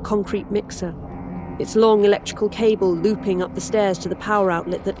shadow of the concrete mixer, its long electrical cable looping up the stairs to the power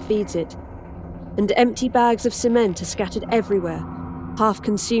outlet that feeds it, and empty bags of cement are scattered everywhere, half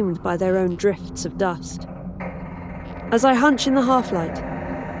consumed by their own drifts of dust. As I hunch in the half-light,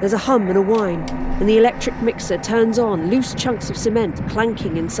 there's a hum and a whine, and the electric mixer turns on, loose chunks of cement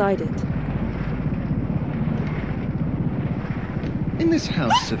clanking inside it. In this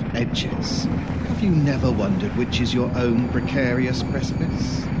house of edges, have you never wondered which is your own precarious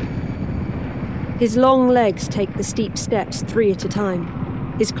precipice? His long legs take the steep steps 3 at a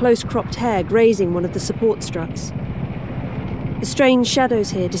time, his close-cropped hair grazing one of the support struts. The strange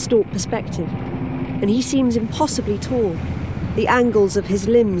shadows here distort perspective, and he seems impossibly tall, the angles of his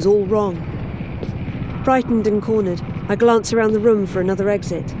limbs all wrong. Frightened and cornered, I glance around the room for another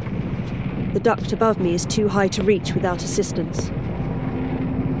exit. The duct above me is too high to reach without assistance.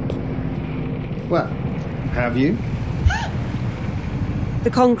 Well, have you? The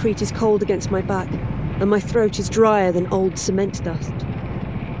concrete is cold against my back, and my throat is drier than old cement dust.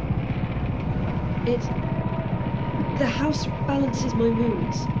 The house balances my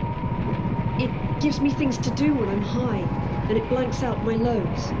moods. It gives me things to do when I'm high, and it blanks out my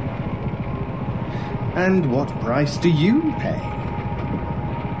lows. And what price do you pay?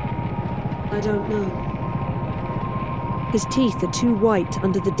 I don't know. His teeth are too white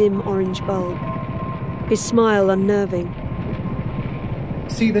under the dim orange bulb. His smile unnerving.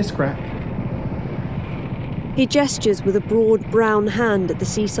 See this crack? He gestures with a broad brown hand at the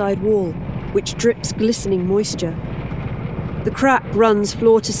seaside wall, which drips glistening moisture. The crack runs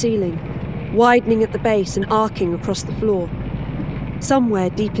floor to ceiling, widening at the base and arcing across the floor. Somewhere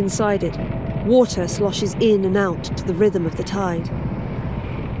deep inside it, water sloshes in and out to the rhythm of the tide.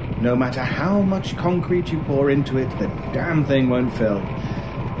 No matter how much concrete you pour into it, the damn thing won't fill.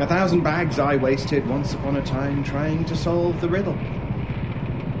 1,000 bags I wasted once upon a time trying to solve the riddle.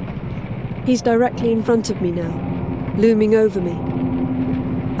 He's directly in front of me now, looming over me.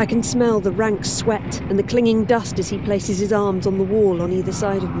 I can smell the rank sweat and the clinging dust as he places his arms on the wall on either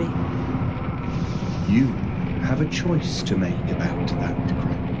side of me. You have a choice to make about that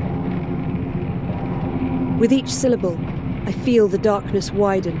crack. With each syllable, I feel the darkness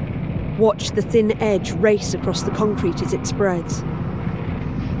widen, watch the thin edge race across the concrete as it spreads.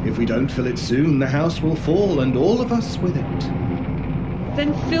 If we don't fill it soon, the house will fall and all of us with it.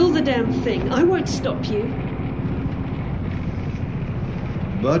 Then fill the damn thing. I won't stop you.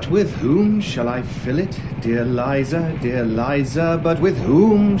 But with whom shall I fill it, dear Liza, but with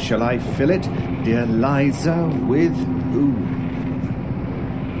whom shall I fill it, dear Liza, with whom?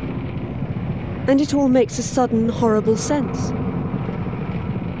 And it all makes a sudden, horrible sense.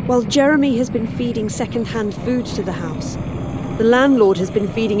 While Jeremy has been feeding second-hand food to the house, the landlord has been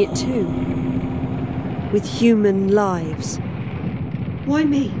feeding it too. With human lives. Why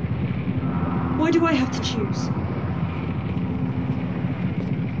me? Why do I have to choose?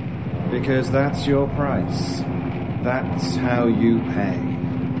 Because that's your price. That's how you pay.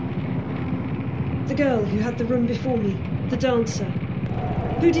 The girl who had the room before me, the dancer.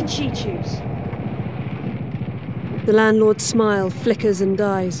 Who did she choose? The landlord's smile flickers and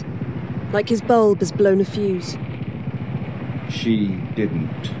dies, like his bulb has blown a fuse. She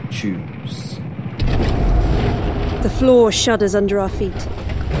didn't choose. The floor shudders under our feet,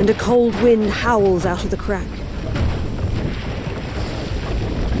 and a cold wind howls out of the crack.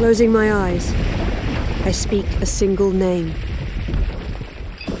 Closing my eyes, I speak a single name.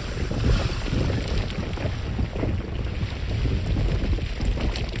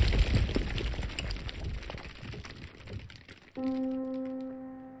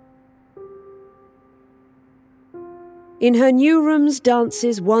 In her new rooms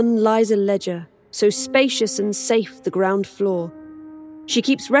dances one Liza Ledger, so spacious and safe the ground floor. She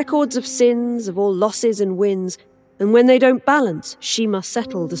keeps records of sins, of all losses and wins, and when they don't balance, she must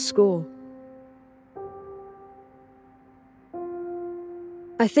settle the score.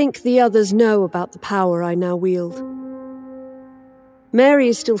 I think the others know about the power I now wield. Mary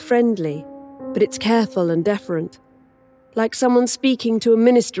is still friendly, but it's careful and deferent, like someone speaking to a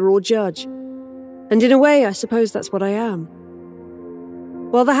minister or judge. And in a way, I suppose that's what I am.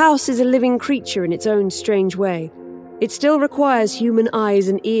 While the house is a living creature in its own strange way, it still requires human eyes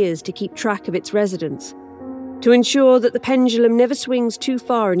and ears to keep track of its residents, to ensure that the pendulum never swings too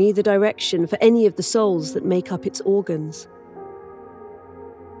far in either direction for any of the souls that make up its organs.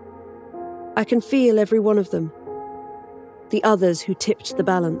 I can feel every one of them. The others who tipped the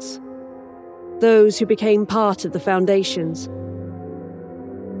balance. Those who became part of the foundations.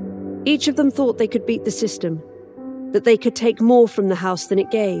 Each of them thought they could beat the system, that they could take more from the house than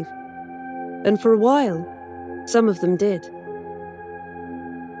it gave. And for a while, some of them did.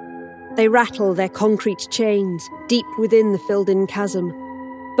 They rattle their concrete chains deep within the filled-in chasm,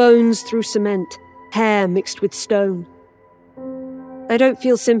 bones through cement, hair mixed with stone. I don't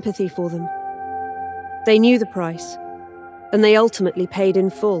feel sympathy for them. They knew the price, and they ultimately paid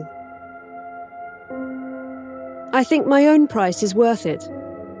in full. I think my own price is worth it,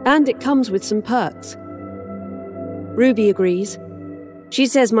 and it comes with some perks. Ruby agrees. She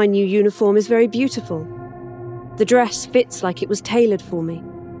says my new uniform is very beautiful. The dress fits like it was tailored for me.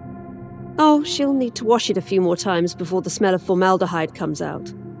 Oh, she'll need to wash it a few more times before the smell of formaldehyde comes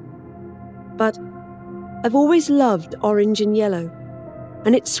out. But I've always loved orange and yellow,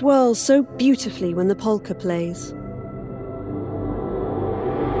 and it swirls so beautifully when the polka plays.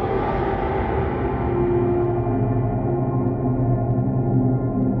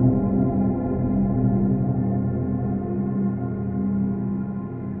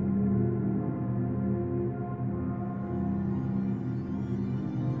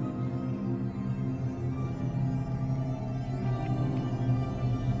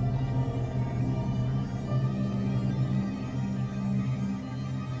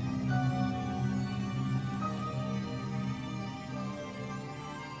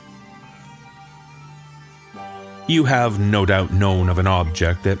 You have no doubt known of an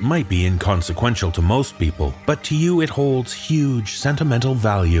object that might be inconsequential to most people, but to you it holds huge sentimental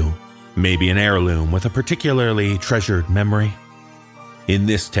value. Maybe an heirloom with a particularly treasured memory. In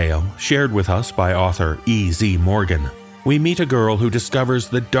this tale, shared with us by author E.Z. Morgan, we meet a girl who discovers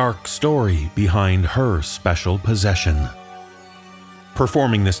the dark story behind her special possession.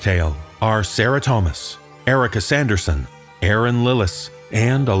 Performing this tale are Sarah Thomas, Erica Sanderson, Aaron Lillis,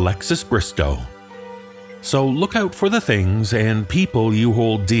 and Alexis Bristow. So look out for the things and people you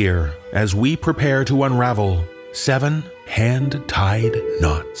hold dear as we prepare to unravel 7 hand-tied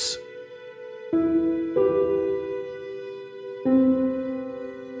knots.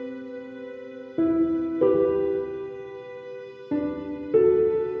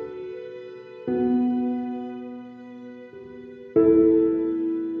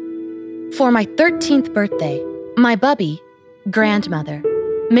 For my 13th birthday, my bubby, grandmother,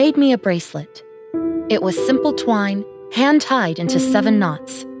 made me a bracelet. It was simple twine, hand-tied into 7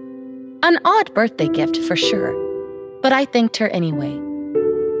 knots. An odd birthday gift for sure, but I thanked her anyway.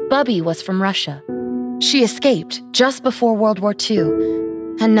 Bubby was from Russia. She escaped just before World War II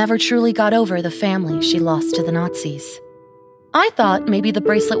and never truly got over the family she lost to the Nazis. I thought maybe the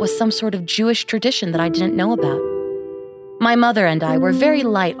bracelet was some sort of Jewish tradition that I didn't know about. My mother and I were very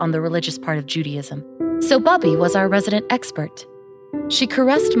light on the religious part of Judaism, so Bubby was our resident expert. She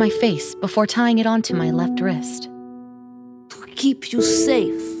caressed my face before tying it onto my left wrist. To keep you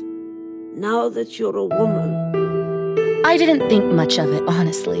safe, now that you're a woman. I didn't think much of it,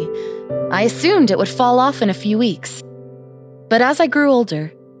 honestly. I assumed it would fall off in a few weeks. But as I grew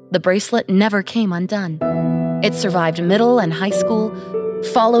older, the bracelet never came undone. It survived middle and high school,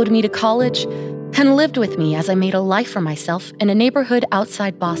 followed me to college, and lived with me as I made a life for myself in a neighborhood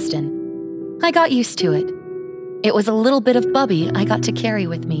outside Boston. I got used to it. It was a little bit of Bubby I got to carry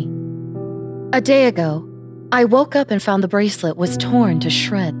with me. A day ago, I woke up and found the bracelet was torn to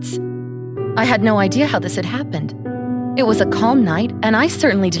shreds. I had no idea how this had happened. It was a calm night, and I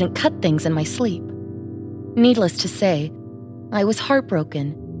certainly didn't cut things in my sleep. Needless to say, I was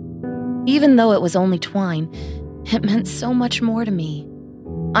heartbroken. Even though it was only twine, it meant so much more to me.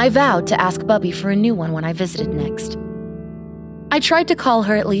 I vowed to ask Bubby for a new one when I visited next. I tried to call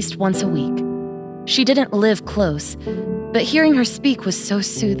her at least once a week. She didn't live close, but hearing her speak was so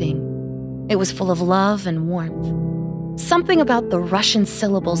soothing. It was full of love and warmth. Something about the Russian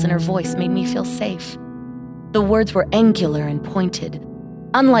syllables in her voice made me feel safe. The words were angular and pointed,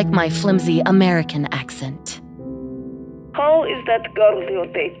 unlike my flimsy American accent. How is that girl you're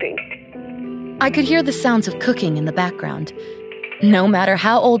dating? I could hear the sounds of cooking in the background. No matter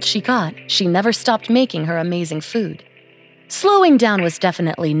how old she got, she never stopped making her amazing food. Slowing down was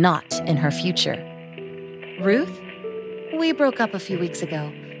definitely not in her future. Ruth? We broke up a few weeks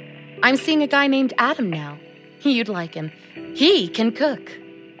ago. I'm seeing a guy named Adam now. You'd like him. He can cook.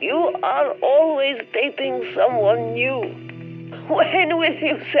 You are always dating someone new. When will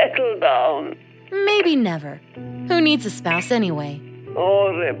you settle down? Maybe never. Who needs a spouse anyway?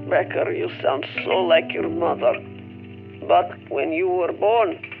 Oh, Rebecca, you sound so like your mother. But when you were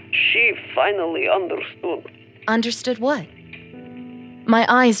born, she finally understood. Understood what? My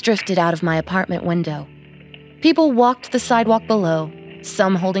eyes drifted out of my apartment window. People walked the sidewalk below,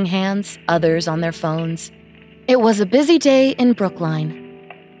 some holding hands, others on their phones. It was a busy day in Brookline.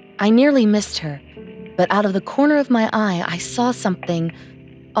 I nearly missed her, but out of the corner of my eye, I saw something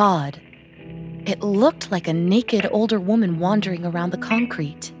odd. It looked like a naked older woman wandering around the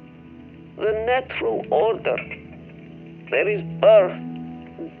concrete. The natural order. There is birth,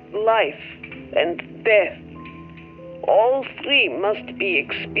 life, and death. All three must be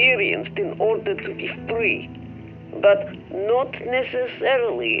experienced in order to be free, but not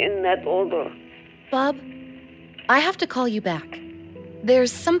necessarily in that order. Bub, I have to call you back.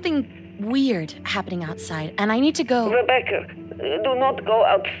 There's something weird happening outside, and I need to go. Rebecca, do not go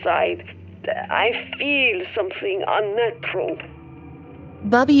outside. I feel something unnatural.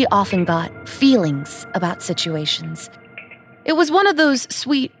 Bubby often got feelings about situations. It was one of those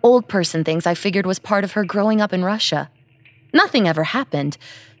sweet old person things I figured was part of her growing up in Russia. Nothing ever happened,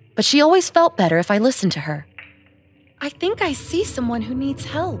 but she always felt better if I listened to her. I think I see someone who needs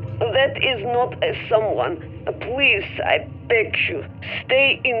help. That is not a someone. Please, I beg you,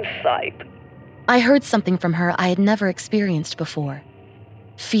 stay inside. I heard something from her I had never experienced before.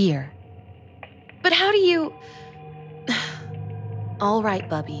 Fear. But how do you... All right,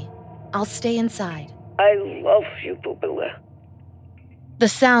 Bubby. I'll stay inside. I love you, Bubilla. The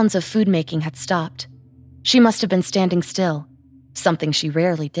sounds of food making had stopped. She must have been standing still, something she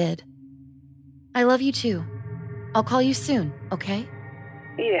rarely did. I love you too. I'll call you soon, okay?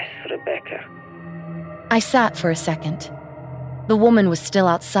 Yes, Rebecca. I sat for a second. The woman was still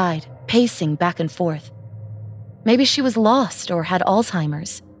outside, pacing back and forth. Maybe she was lost or had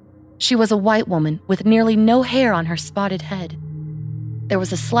Alzheimer's. She was a white woman with nearly no hair on her spotted head. There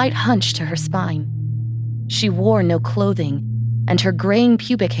was a slight hunch to her spine. She wore no clothing, and her graying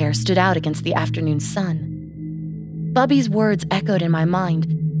pubic hair stood out against the afternoon sun. Bubby's words echoed in my mind,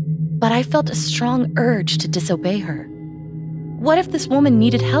 but I felt a strong urge to disobey her. What if this woman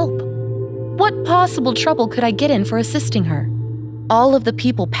needed help? What possible trouble could I get in for assisting her? All of the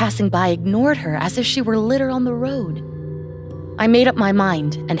people passing by ignored her as if she were litter on the road. I made up my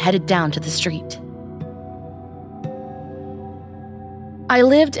mind and headed down to the street. I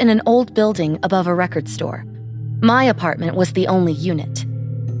lived in an old building above a record store. My apartment was the only unit.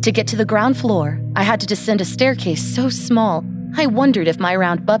 To get to the ground floor, I had to descend a staircase so small, I wondered if my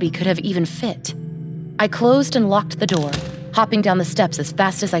round Bubby could have even fit. I closed and locked the door, hopping down the steps as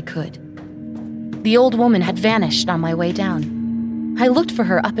fast as I could. The old woman had vanished on my way down. I looked for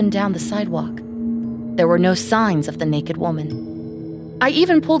her up and down the sidewalk. There were no signs of the naked woman. I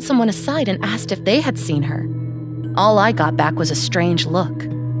even pulled someone aside and asked if they had seen her. All I got back was a strange look.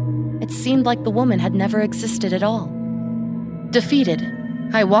 It seemed like the woman had never existed at all. Defeated,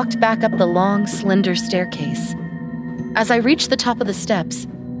 I walked back up the long, slender staircase. As I reached the top of the steps,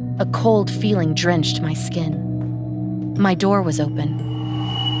 a cold feeling drenched my skin. My door was open.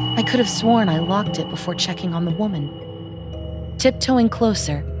 I could have sworn I locked it before checking on the woman. Tiptoeing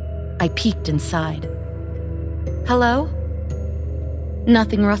closer, I peeked inside. Hello?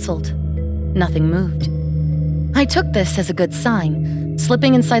 Nothing rustled. Nothing moved. I took this as a good sign,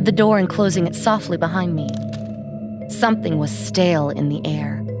 slipping inside the door and closing it softly behind me. Something was stale in the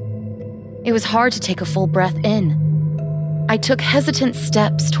air. It was hard to take a full breath in. I took hesitant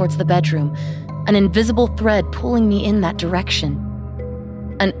steps towards the bedroom, an invisible thread pulling me in that direction.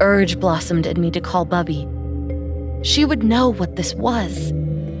 An urge blossomed in me to call Bubby. She would know what this was.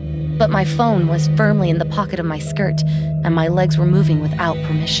 But my phone was firmly in the pocket of my skirt, and my legs were moving without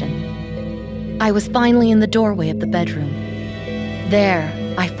permission. I was finally in the doorway of the bedroom. There,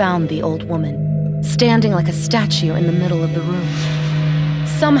 I found the old woman, standing like a statue in the middle of the room.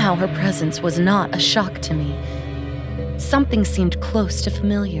 Somehow her presence was not a shock to me. Something seemed close to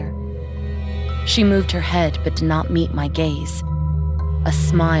familiar. She moved her head but did not meet my gaze. A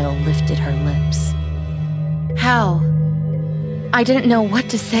smile lifted her lips. How? I didn't know what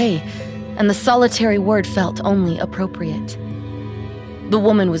to say, and the solitary word felt only appropriate. The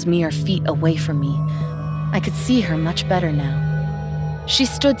woman was mere feet away from me. I could see her much better now. She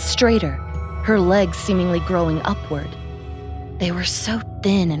stood straighter, her legs seemingly growing upward. They were so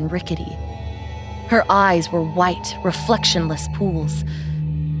thin and rickety. Her eyes were white, reflectionless pools.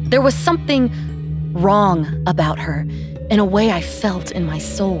 There was something wrong about her, in a way I felt in my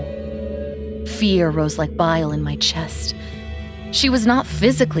soul. Fear rose like bile in my chest. She was not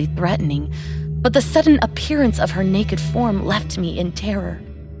physically threatening, but the sudden appearance of her naked form left me in terror.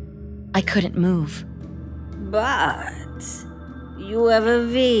 I couldn't move. But you have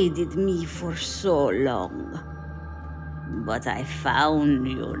evaded me for so long. But I found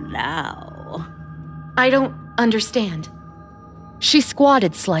you now. I don't understand. She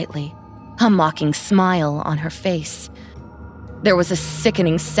squatted slightly, a mocking smile on her face. There was a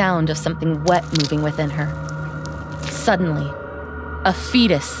sickening sound of something wet moving within her. Suddenly, a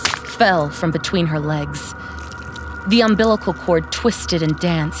fetus fell from between her legs. The umbilical cord twisted and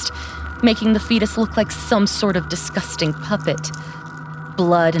danced, making the fetus look like some sort of disgusting puppet.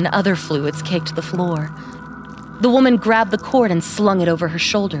 Blood and other fluids caked the floor. The woman grabbed the cord and slung it over her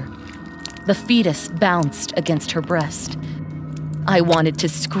shoulder. The fetus bounced against her breast. I wanted to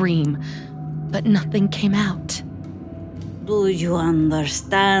scream, but nothing came out. Do you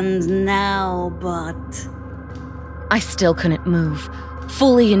understand now, but... I still couldn't move,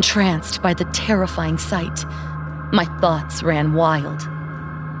 fully entranced by the terrifying sight. My thoughts ran wild.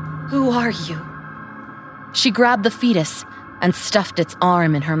 Who are you? She grabbed the fetus and stuffed its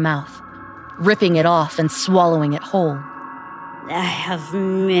arm in her mouth, ripping it off and swallowing it whole. I have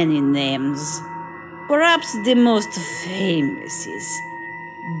many names. Perhaps the most famous is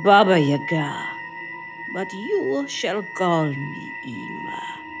Baba Yaga. But you shall call me Ima.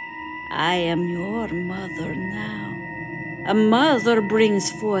 I am your mother now. A mother brings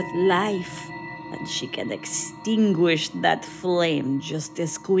forth life, and she can extinguish that flame just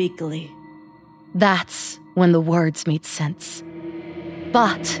as quickly. That's when the words made sense.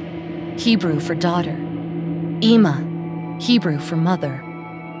 Bat, Hebrew for daughter. Ima, Hebrew for mother.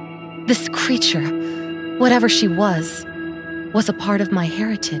 This creature, whatever she was a part of my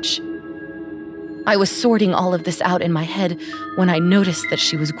heritage. I was sorting all of this out in my head when I noticed that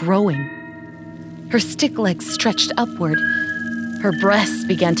she was growing. Her stick legs stretched upward. Her breasts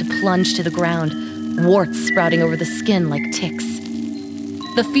began to plunge to the ground, warts sprouting over the skin like ticks.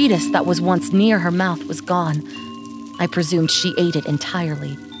 The fetus that was once near her mouth was gone. I presumed she ate it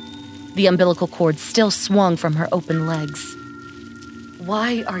entirely. The umbilical cord still swung from her open legs.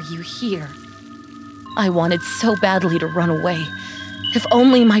 Why are you here? I wanted so badly to run away. If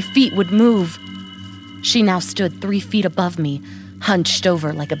only my feet would move. She now stood 3 feet above me, hunched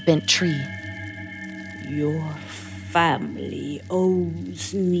over like a bent tree. Your family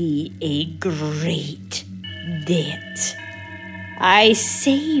owes me a great debt. I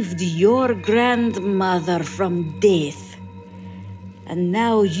saved your grandmother from death, and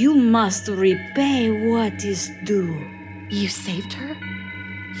now you must repay what is due. You saved her?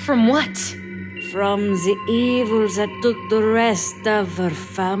 From what? From the evils that took the rest of her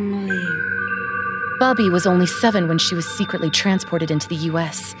family. Bubby was only 7 when she was secretly transported into the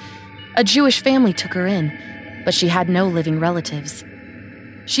U.S. A Jewish family took her in, but she had no living relatives.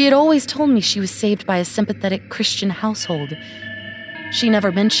 She had always told me she was saved by a sympathetic Christian household. She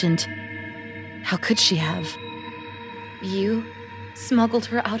never mentioned. How could she have? You smuggled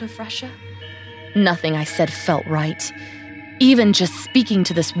her out of Russia? Nothing I said felt right. Even just speaking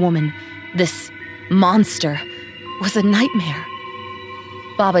to this woman, this monster, was a nightmare.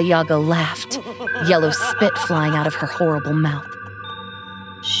 Baba Yaga laughed, yellow spit flying out of her horrible mouth.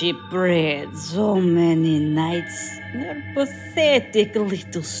 She prayed so many nights in her pathetic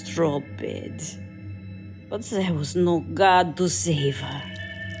little straw bed. But there was no God to save her.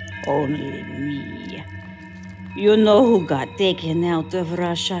 Only me. You know who got taken out of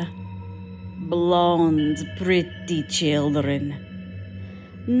Russia? Blonde, pretty children.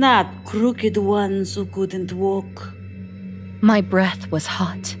 Not crooked ones who couldn't walk. My breath was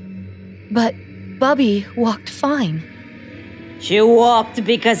hot. But Bubby walked fine. She walked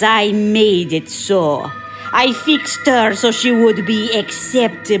because I made it so. I fixed her so she would be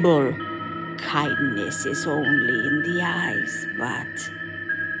acceptable. Kindness is only in the eyes, but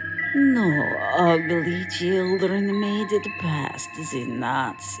no ugly children made it past the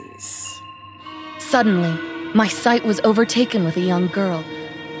Nazis. Suddenly, my sight was overtaken with a young girl,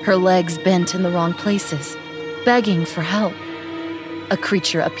 her legs bent in the wrong places, begging for help. A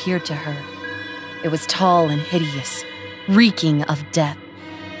creature appeared to her. It was tall and hideous, reeking of death.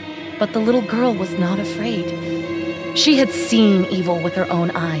 But the little girl was not afraid. She had seen evil with her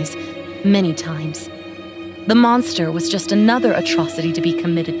own eyes many times. The monster was just another atrocity to be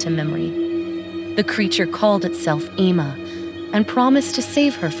committed to memory. The creature called itself Ima and promised to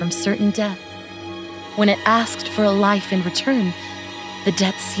save her from certain death. When it asked for a life in return, the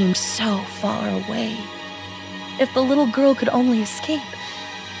death seemed so far away. If the little girl could only escape,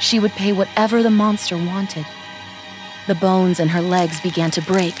 she would pay whatever the monster wanted. The bones in her legs began to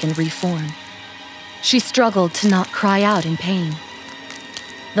break and reform. She struggled to not cry out in pain.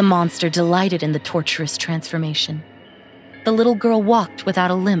 The monster delighted in the torturous transformation. The little girl walked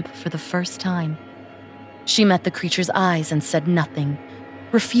without a limp for the first time. She met the creature's eyes and said nothing,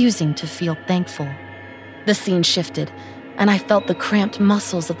 refusing to feel thankful. The scene shifted, and I felt the cramped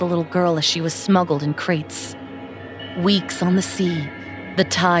muscles of the little girl as she was smuggled in crates. Weeks on the sea, the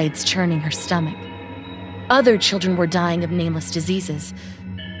tides churning her stomach. Other children were dying of nameless diseases,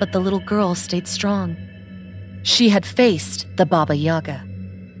 but the little girl stayed strong. She had faced the Baba Yaga.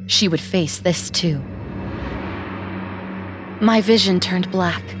 She would face this too. My vision turned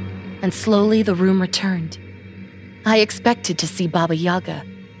black, and slowly the room returned. I expected to see Baba Yaga,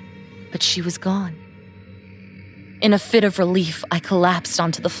 but she was gone. In a fit of relief, I collapsed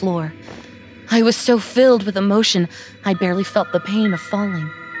onto the floor. I was so filled with emotion, I barely felt the pain of falling.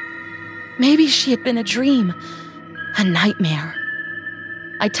 Maybe she had been a dream, a nightmare.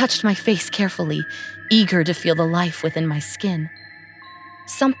 I touched my face carefully, eager to feel the life within my skin.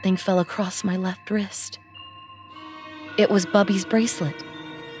 Something fell across my left wrist. It was Bubby's bracelet,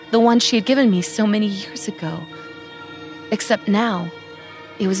 the one she had given me so many years ago. Except now,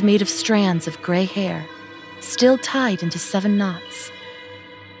 it was made of strands of gray hair, still tied into 7 knots.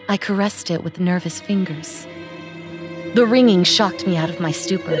 I caressed it with nervous fingers. The ringing shocked me out of my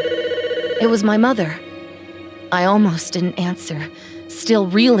stupor. It was my mother. I almost didn't answer, still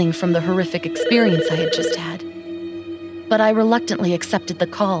reeling from the horrific experience I had just had. But I reluctantly accepted the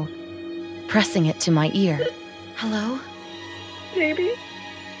call, pressing it to my ear. Hello? Baby?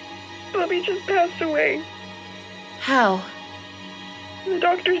 Bubby just passed away. How? The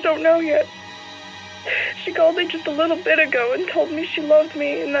doctors don't know yet. She called me just a little bit ago and told me she loved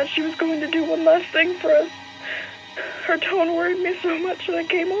me and that she was going to do one last thing for us. Her tone worried me so much that I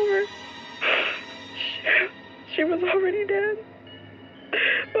came over. She was already dead.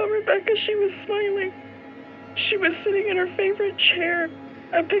 But Rebecca, she was smiling. She was sitting in her favorite chair,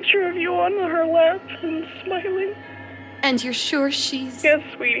 a picture of you on her lap and smiling. And you're sure she's... Yes,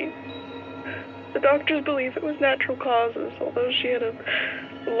 sweetie. The doctors believe it was natural causes, although she had a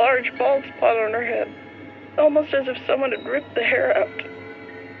large bald spot on her head, almost as if someone had ripped the hair out.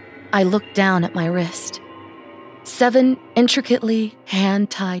 I looked down at my wrist. 7 intricately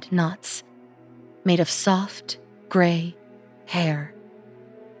hand-tied knots, made of soft, gray hair.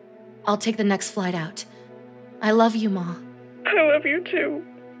 I'll take the next flight out. I love you, Ma. I love you too.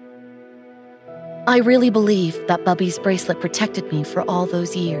 I really believe that Bubby's bracelet protected me for all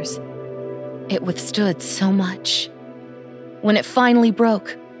those years. It withstood so much. When it finally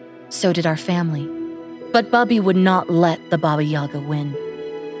broke, so did our family. But Bubby would not let the Baba Yaga win.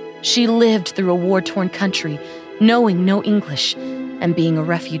 She lived through a war-torn country, knowing no English and being a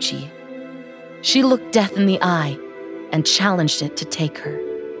refugee. She looked death in the eye and challenged it to take her.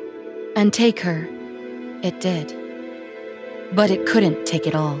 And take her, it did. But it couldn't take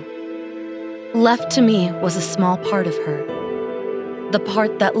it all. Left to me was a small part of her, the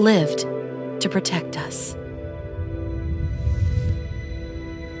part that lived to protect us.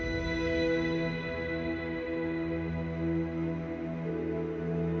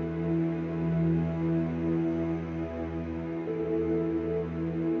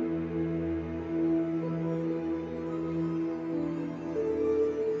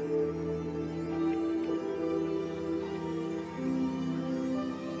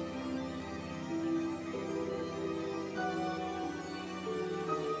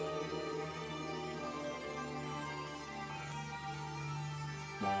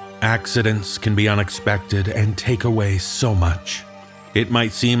 Accidents can be unexpected and take away so much. It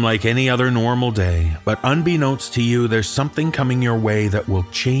might seem like any other normal day, but unbeknownst to you, there's something coming your way that will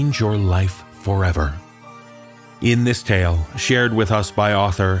change your life forever. In this tale, shared with us by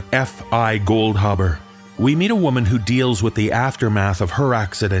author F.I. Goldhaber, we meet a woman who deals with the aftermath of her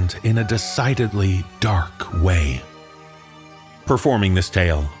accident in a decidedly dark way. Performing this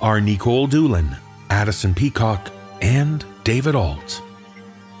tale are Nicole Doolin, Addison Peacock, and David Alt.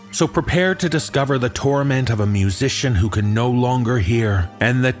 So prepare to discover the torment of a musician who can no longer hear,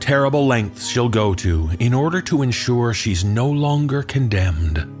 and the terrible lengths she'll go to in order to ensure she's no longer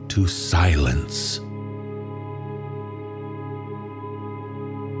condemned to silence.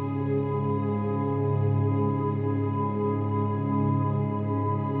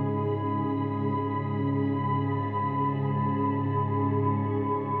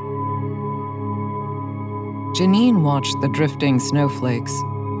 Janine watched the drifting snowflakes,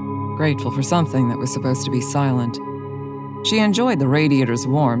 grateful for something that was supposed to be silent. She enjoyed the radiator's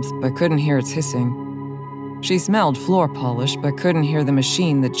warmth, but couldn't hear its hissing. She smelled floor polish, but couldn't hear the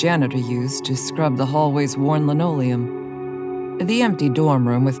machine the janitor used to scrub the hallway's worn linoleum. The empty dorm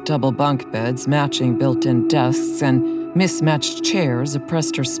room with double bunk beds, matching built-in desks, and mismatched chairs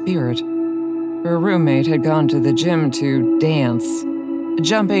oppressed her spirit. Her roommate had gone to the gym to dance,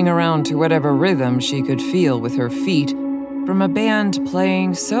 jumping around to whatever rhythm she could feel with her feet, from a band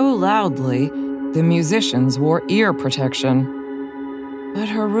playing so loudly the musicians wore ear protection. But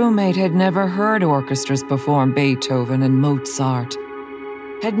her roommate had never heard orchestras perform Beethoven and Mozart,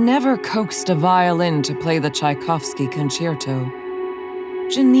 had never coaxed a violin to play the Tchaikovsky concerto.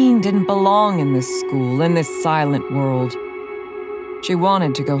 Janine didn't belong in this school, in this silent world. She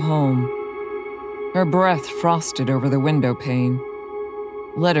wanted to go home. Her breath frosted over the window pane.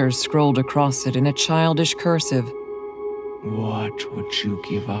 Letters scrolled across it in a childish cursive. What would you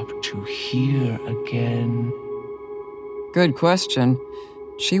give up to hear again? Good question.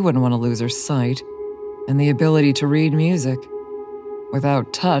 She wouldn't want to lose her sight and the ability to read music.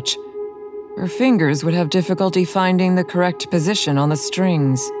 Without touch, her fingers would have difficulty finding the correct position on the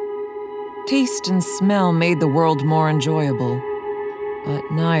strings. Taste and smell made the world more enjoyable, but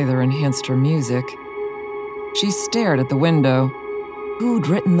neither enhanced her music. She stared at the window. Who'd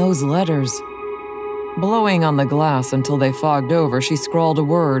written those letters? Blowing on the glass until they fogged over, she scrawled a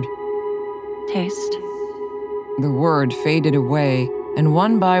word. Taste. The word faded away, and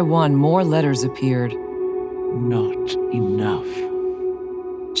one by one more letters appeared. Not enough.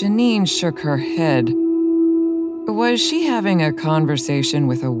 Janine shook her head. Was she having a conversation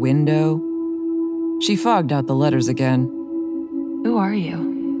with a window? She fogged out the letters again. Who are you?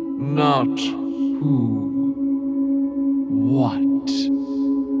 Not who. What?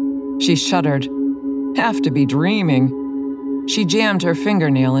 She shuddered. Have to be dreaming. She jammed her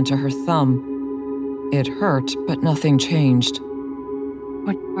fingernail into her thumb. It hurt, but nothing changed.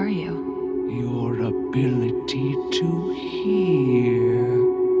 What are you? Your ability to hear.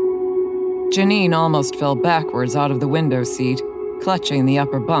 Janine almost fell backwards out of the window seat, clutching the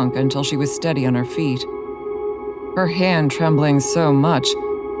upper bunk until she was steady on her feet. Her hand trembling so much,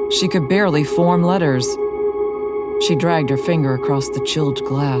 she could barely form letters. She dragged her finger across the chilled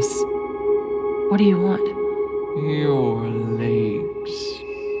glass. What do you want? Your legs.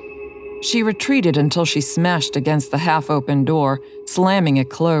 She retreated until she smashed against the half-open door, slamming it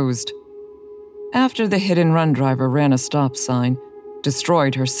closed. After the hit-and-run driver ran a stop sign,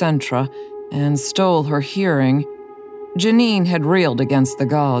 destroyed her Sentra, and stole her hearing, Janine had reeled against the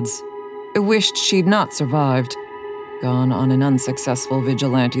gods, wished she'd not survived, gone on an unsuccessful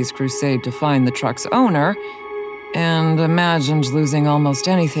vigilante's crusade to find the truck's owner, and imagined losing almost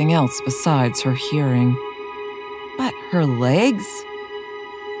anything else besides her hearing. But her legs?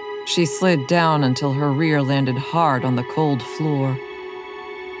 She slid down until her rear landed hard on the cold floor,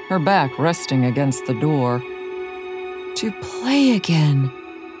 her back resting against the door. To play again.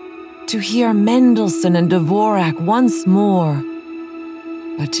 To hear Mendelssohn and Dvorak once more.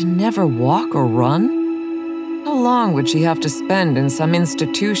 But to never walk or run? How long would she have to spend in some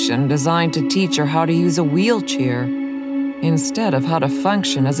institution designed to teach her how to use a wheelchair, instead of how to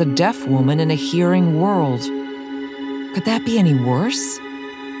function as a deaf woman in a hearing world? Could that be any worse?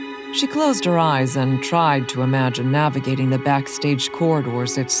 She closed her eyes and tried to imagine navigating the backstage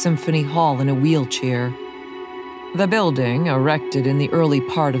corridors at Symphony Hall in a wheelchair. The building, erected in the early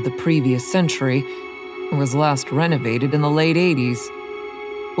part of the previous century, was last renovated in the late 80s,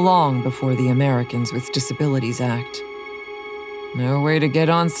 long before the Americans with Disabilities Act. No way to get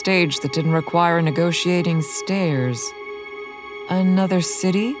on stage that didn't require negotiating stairs. Another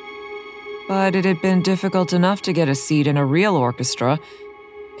city? But it had been difficult enough to get a seat in a real orchestra,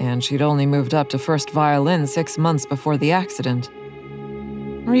 And she'd only moved up to first violin 6 months before the accident.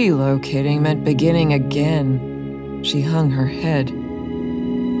 Relocating meant beginning again. She hung her head.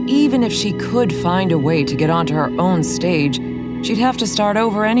 Even if she could find a way to get onto her own stage, she'd have to start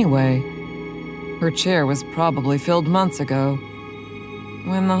over anyway. Her chair was probably filled months ago.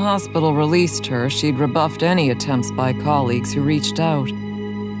 When the hospital released her, she'd rebuffed any attempts by colleagues who reached out.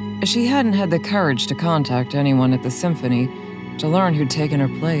 She hadn't had the courage to contact anyone at the symphony to learn who'd taken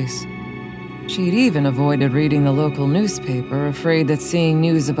her place. She'd even avoided reading the local newspaper, afraid that seeing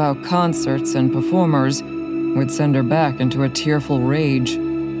news about concerts and performers would send her back into a tearful rage.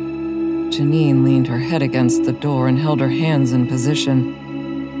 Janine leaned her head against the door and held her hands in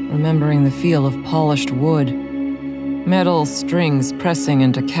position, remembering the feel of polished wood, metal strings pressing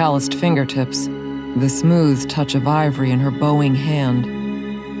into calloused fingertips, the smooth touch of ivory in her bowing hand.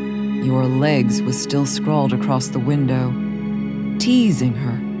 "Your legs" was still scrawled across the window, teasing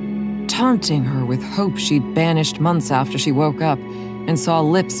her, taunting her with hope she'd banished months after she woke up and saw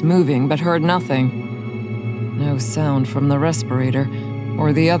lips moving but heard nothing. No sound from the respirator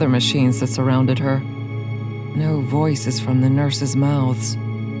or the other machines that surrounded her. No voices from the nurses' mouths.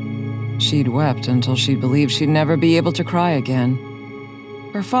 She'd wept until she believed she'd never be able to cry again.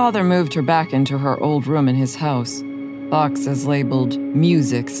 Her father moved her back into her old room in his house, boxes labeled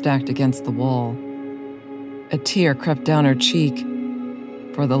 "music" stacked against the wall. A tear crept down her cheek.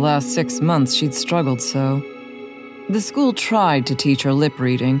 For the last 6 months, she'd struggled so. The school tried to teach her lip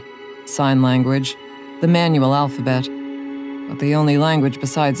reading, sign language, the manual alphabet, but the only language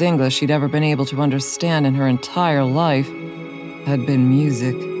besides English she'd ever been able to understand in her entire life had been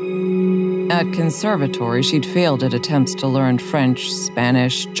music. At conservatory, she'd failed at attempts to learn French,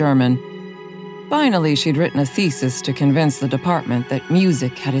 Spanish, German. Finally, she'd written a thesis to convince the department that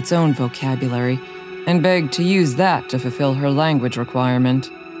music had its own vocabulary and begged to use that to fulfill her language requirement.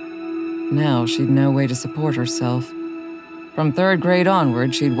 Now she'd no way to support herself. From 3rd grade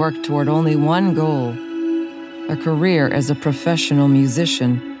onward, she'd worked toward only one goal: a career as a professional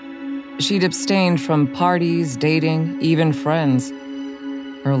musician. She'd abstained from parties, dating, even friends.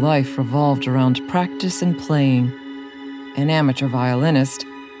 Her life revolved around practice and playing. An amateur violinist,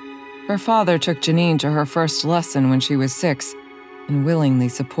 her father took Janine to her first lesson when she was 6 and willingly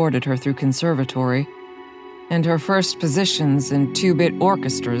supported her through conservatory, and her first positions in 2-bit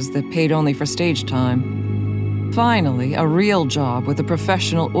orchestras that paid only for stage time. Finally, a real job with a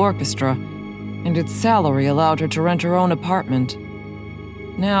professional orchestra, and its salary allowed her to rent her own apartment.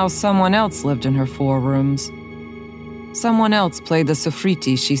 Now someone else lived in her 4 rooms. Someone else played the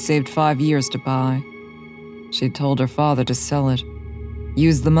sofriti she saved 5 years to buy. She'd told her father to sell it,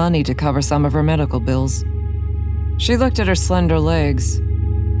 use the money to cover some of her medical bills. She looked at her slender legs,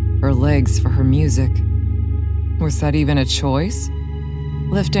 her legs for her music. Was that even a choice?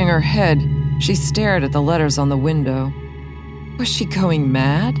 Lifting her head, she stared at the letters on the window. Was she going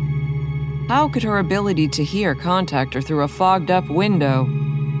mad? How could her ability to hear contact her through a fogged-up window?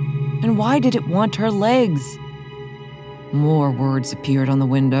 And why did it want her legs? More words appeared on the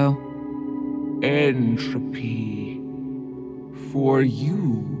window. Entropy. For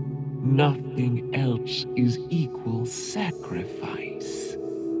you, nothing else is equal sacrifice.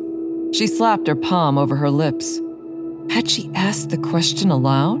 She slapped her palm over her lips. Had she asked the question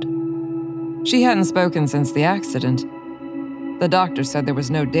aloud? She hadn't spoken since the accident. The doctor said there was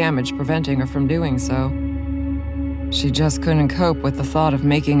no damage preventing her from doing so. She just couldn't cope with the thought of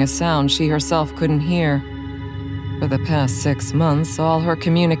making a sound she herself couldn't hear. For the past 6 months, all her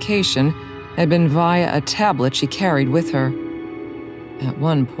communication had been via a tablet she carried with her. At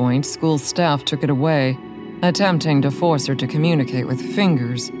one point, school staff took it away, attempting to force her to communicate with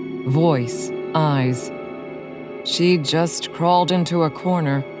fingers, voice, eyes. She just crawled into a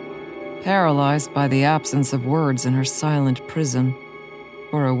corner, paralyzed by the absence of words in her silent prison.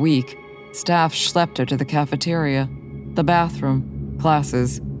 For a week, staff schlepped her to the cafeteria, the bathroom,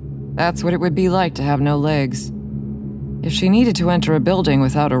 classes. That's what it would be like to have no legs. If she needed to enter a building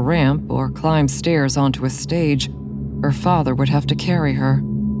without a ramp or climb stairs onto a stage, her father would have to carry her.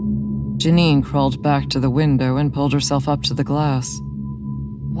 Janine crawled back to the window and pulled herself up to the glass.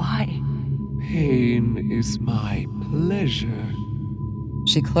 Why? Pain is my pleasure.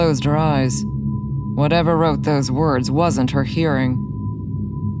 She closed her eyes. Whatever wrote those words wasn't her hearing.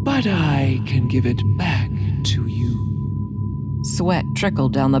 But I can give it back to you. Sweat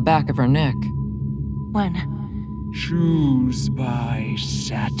trickled down the back of her neck. When? Choose by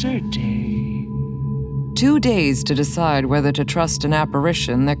Saturday. 2 days to decide whether to trust an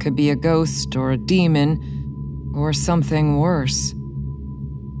apparition that could be a ghost or a demon or something worse.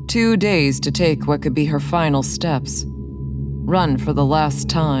 2 days to take what could be her final steps. run for the last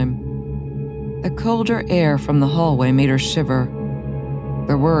time. The colder air from the hallway made her shiver.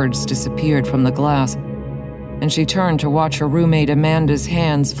 The words disappeared from the glass, and she turned to watch her roommate Amanda's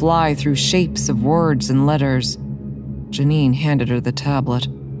hands fly through shapes of words and letters. Janine handed her the tablet.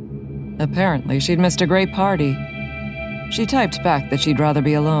 Apparently, she'd missed a great party. She typed back that she'd rather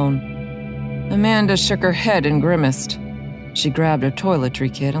be alone. Amanda shook her head and grimaced. She grabbed her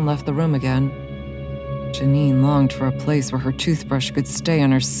toiletry kit and left the room again. Janine longed for a place where her toothbrush could stay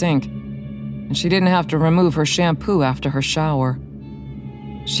on her sink, and she didn't have to remove her shampoo after her shower.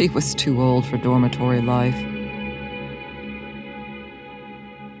 She was too old for dormitory life.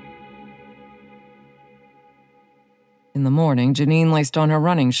 In the morning, Janine laced on her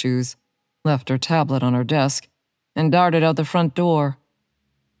running shoes, left her tablet on her desk, and darted out the front door.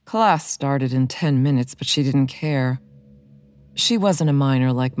 Class started in 10 minutes, but she didn't care. She wasn't a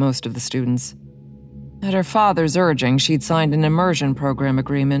minor like most of the students. At her father's urging, she'd signed an immersion program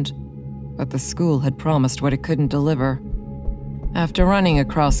agreement, but the school had promised what it couldn't deliver. After running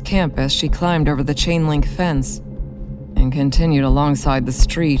across campus, she climbed over the chain-link fence and continued alongside the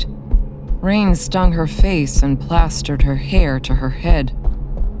street. Rain stung her face and plastered her hair to her head.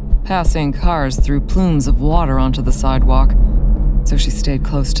 Passing cars threw plumes of water onto the sidewalk, so she stayed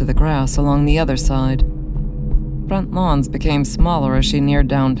close to the grass along the other side. Front lawns became smaller as she neared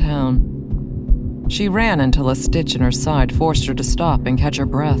downtown. She ran until a stitch in her side forced her to stop and catch her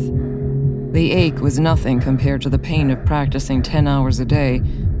breath. The ache was nothing compared to the pain of practicing 10 hours a day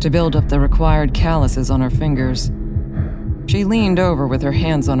to build up the required calluses on her fingers. She leaned over with her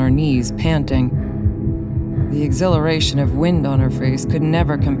hands on her knees, panting. The exhilaration of wind on her face could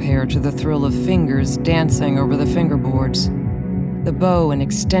never compare to the thrill of fingers dancing over the fingerboards. The bow and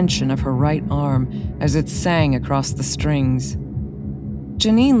extension of her right arm as it sang across the strings.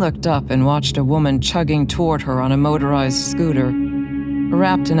 Janine looked up and watched a woman chugging toward her on a motorized scooter.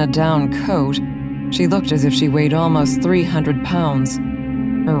 Wrapped in a down coat, she looked as if she weighed almost 300 pounds,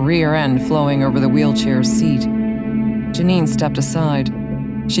 her rear end flowing over the wheelchair seat. Janine stepped aside.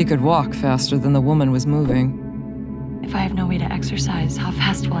 She could walk faster than the woman was moving. If I have no way to exercise, how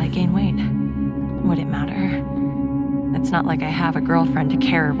fast will I gain weight? Would it matter? It's not like I have a girlfriend to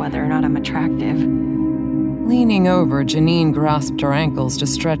care whether or not I'm attractive. Leaning over, Janine grasped her ankles to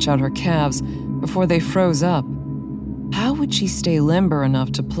stretch out her calves before they froze up. How would she stay limber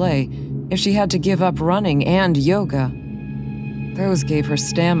enough to play if she had to give up running and yoga? Those gave her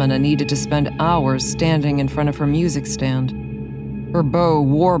stamina needed to spend hours standing in front of her music stand, her bow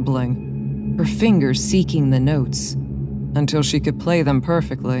warbling, her fingers seeking the notes, until she could play them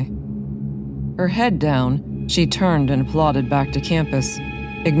perfectly. Her head down, she turned and plodded back to campus,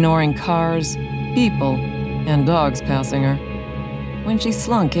 ignoring cars, people, and dogs passing her. When she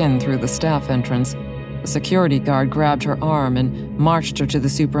slunk in through the staff entrance, a security guard grabbed her arm and marched her to the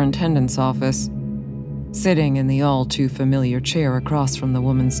superintendent's office. Sitting in the all-too-familiar chair across from the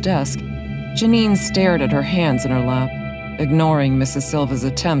woman's desk, Janine stared at her hands in her lap, ignoring Mrs. Silva's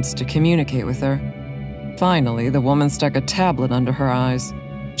attempts to communicate with her. Finally, the woman stuck a tablet under her eyes,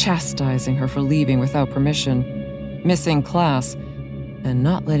 chastising her for leaving without permission, missing class, and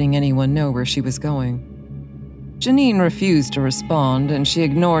not letting anyone know where she was going. Janine refused to respond, and she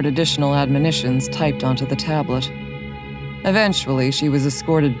ignored additional admonitions typed onto the tablet. Eventually, she was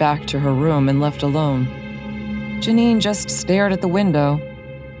escorted back to her room and left alone. Janine just stared at the window,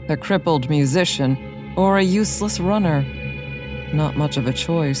 a crippled musician or a useless runner. Not much of a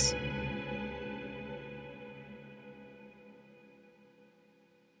choice.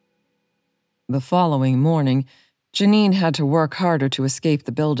 The following morning, Janine had to work harder to escape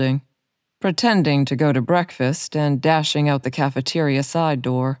the building, pretending to go to breakfast and dashing out the cafeteria side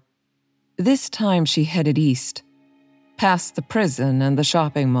door. This time she headed east, past the prison and the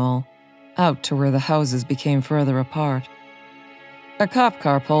shopping mall, out to where the houses became further apart. A cop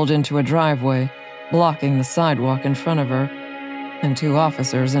car pulled into a driveway, blocking the sidewalk in front of her, and 2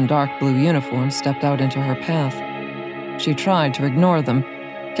 officers in dark blue uniforms stepped out into her path. She tried to ignore them,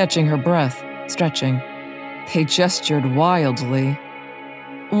 catching her breath, stretching. They gestured wildly.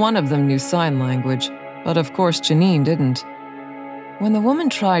 One of them knew sign language, but of course Janine didn't. When the woman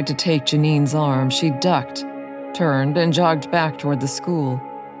tried to take Janine's arm, she ducked, turned, and jogged back toward the school.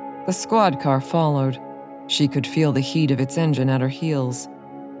 The squad car followed. She could feel the heat of its engine at her heels.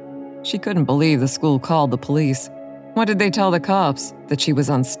 She couldn't believe the school called the police. What did they tell the cops? That she was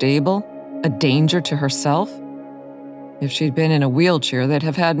unstable? A danger to herself? If she'd been in a wheelchair, they'd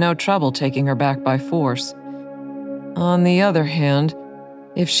have had no trouble taking her back by force. On the other hand,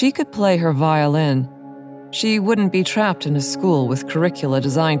 if she could play her violin, she wouldn't be trapped in a school with curricula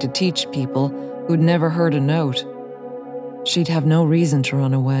designed to teach people who'd never heard a note. she'd have no reason to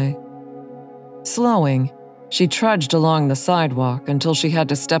run away. Slowing, she trudged along the sidewalk until she had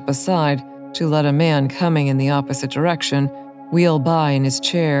to step aside to let a man coming in the opposite direction wheel by in his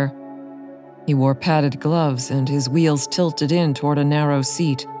chair. He wore padded gloves and his wheels tilted in toward a narrow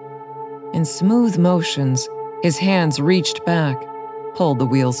seat. In smooth motions, his hands reached back, pulled the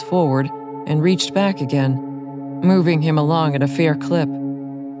wheels forward, and reached back again, moving him along at a fair clip.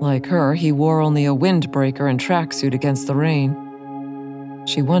 Like her, he wore only a windbreaker and tracksuit against the rain.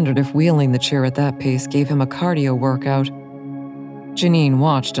 She wondered if wheeling the chair at that pace gave him a cardio workout. Janine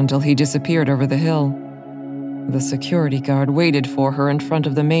watched until he disappeared over the hill. The security guard waited for her in front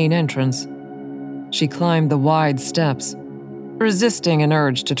of the main entrance. She climbed the wide steps, resisting an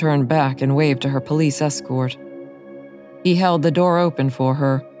urge to turn back and wave to her police escort. He held the door open for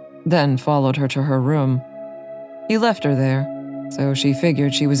her, then followed her to her room. He left her there, so she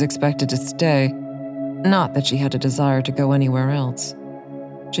figured she was expected to stay, not that she had a desire to go anywhere else.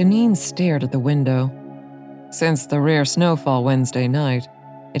 Janine stared at the window. Since the rare snowfall Wednesday night,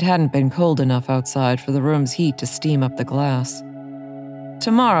 it hadn't been cold enough outside for the room's heat to steam up the glass.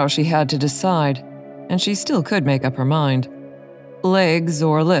 Tomorrow she had to decide, and she still could make up her mind. Legs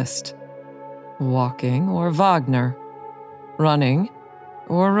or Liszt? Walking or Wagner? Running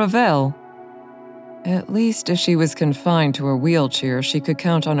or Ravel? At least if she was confined to a wheelchair, she could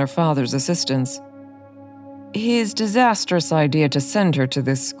count on her father's assistance. His disastrous idea to send her to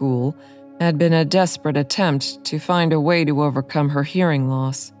this school had been a desperate attempt to find a way to overcome her hearing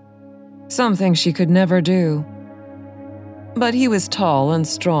loss, something she could never do. But he was tall and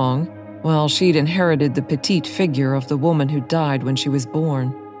strong, while she'd inherited the petite figure of the woman who died when she was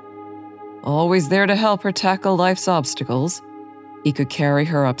born. Always there to help her tackle life's obstacles, he could carry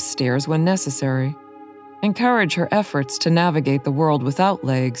her upstairs when necessary, encourage her efforts to navigate the world without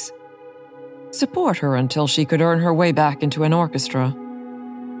legs, support her until she could earn her way back into an orchestra.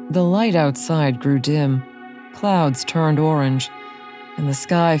 The light outside grew dim, clouds turned orange, and the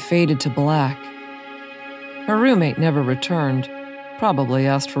sky faded to black. Her roommate never returned, probably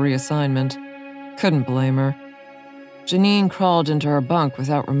asked for reassignment. Couldn't blame her. Janine crawled into her bunk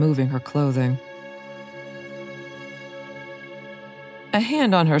without removing her clothing. A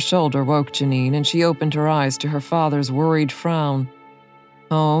hand on her shoulder woke Janine, and she opened her eyes to her father's worried frown.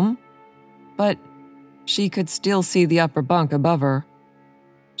 Home? But she could still see the upper bunk above her.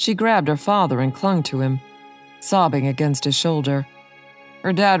 She grabbed her father and clung to him, sobbing against his shoulder.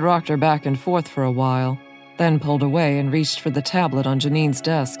 Her dad rocked her back and forth for a while, then pulled away and reached for the tablet on Janine's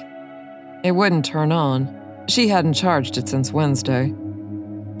desk. It wouldn't turn on. She hadn't charged it since Wednesday.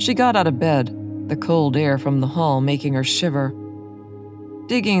 She got out of bed, the cold air from the hall making her shiver.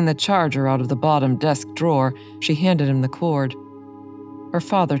 Digging the charger out of the bottom desk drawer, she handed him the cord. Her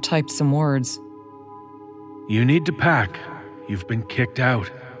father typed some words. You need to pack. You've been kicked out.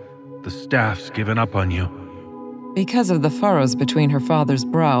 The staff's given up on you. Because of the furrows between her father's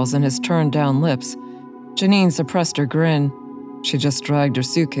brows and his turned-down lips, Janine suppressed her grin. She just dragged her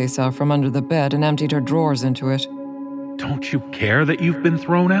suitcase out from under the bed and emptied her drawers into it. Don't you care that you've been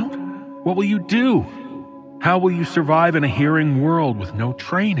thrown out? What will you do? How will you survive in a hearing world with no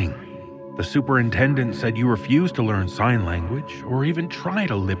training? The superintendent said you refused to learn sign language or even try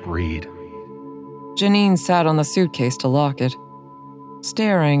to lip read. Janine sat on the suitcase to lock it,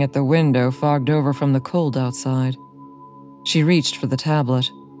 staring at the window fogged over from the cold outside. She reached for the tablet.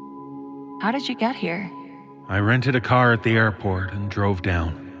 How did you get here? I rented a car at the airport and drove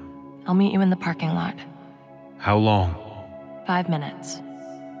down. I'll meet you in the parking lot. How long? 5 minutes.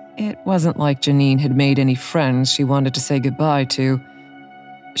 It wasn't like Janine had made any friends she wanted to say goodbye to.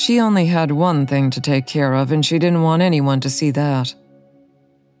 She only had one thing to take care of, and she didn't want anyone to see that.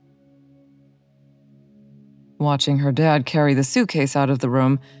 Watching her dad carry the suitcase out of the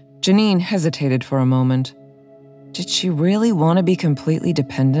room, Janine hesitated for a moment. Did she really want to be completely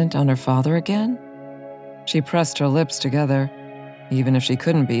dependent on her father again? She pressed her lips together. Even if she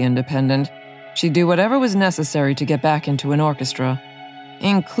couldn't be independent, she'd do whatever was necessary to get back into an orchestra,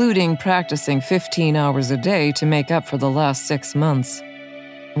 including practicing 15 hours a day to make up for the last 6 months.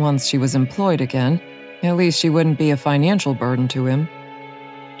 Once she was employed again, at least she wouldn't be a financial burden to him.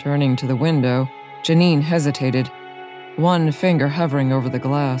 Turning to the window, Janine hesitated, one finger hovering over the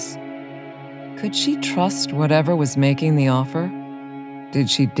glass. Could she trust whatever was making the offer? Did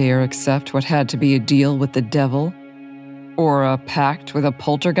she dare accept what had to be a deal with the devil? Or a pact with a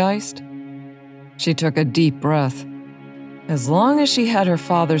poltergeist? She took a deep breath. As long as she had her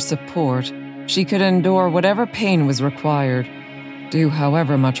father's support, she could endure whatever pain was required, do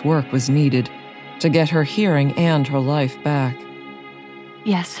however much work was needed, to get her hearing and her life back.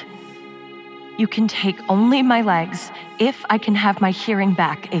 Yes. You can take only my legs if I can have my hearing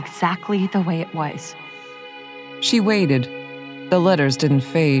back exactly the way it was. She waited. The letters didn't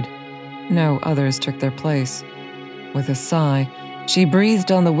fade. No others took their place. With a sigh, she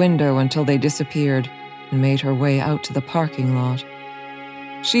breathed on the window until they disappeared and made her way out to the parking lot.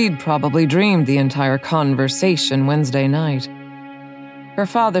 She'd probably dreamed the entire conversation Wednesday night. Her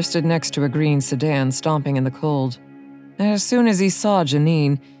father stood next to a green sedan, stomping in the cold. As soon as he saw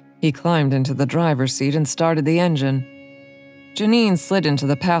Janine, he climbed into the driver's seat and started the engine. Janine slid into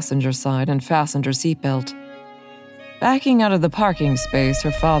the passenger side and fastened her seatbelt. Backing out of the parking space,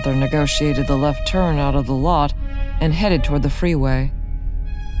 her father negotiated the left turn out of the lot and headed toward the freeway.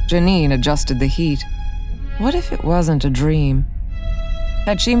 Janine adjusted the heat. What if it wasn't a dream?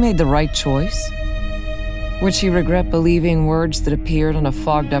 Had she made the right choice? Would she regret believing words that appeared on a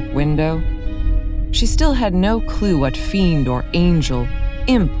fogged-up window? She still had no clue what fiend or angel,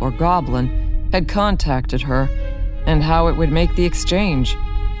 imp or goblin had contacted her and how it would make the exchange.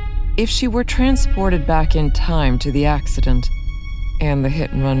 If she were transported back in time to the accident, and the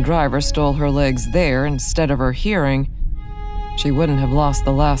hit-and-run driver stole her legs there instead of her hearing, she wouldn't have lost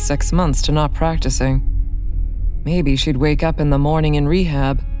the last 6 months to not practicing. Maybe she'd wake up in the morning in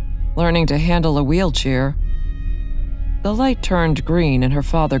rehab, learning to handle a wheelchair. The light turned green and her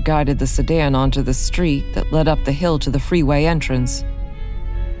father guided the sedan onto the street that led up the hill to the freeway entrance.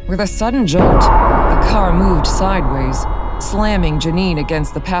 With a sudden jolt, the car moved sideways, slamming Janine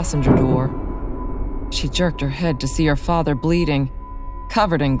against the passenger door. She jerked her head to see her father bleeding,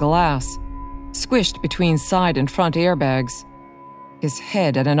 covered in glass, squished between side and front airbags, his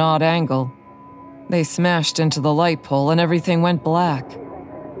head at an odd angle. They smashed into the light pole and everything went black.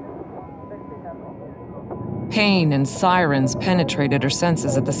 Pain and sirens penetrated her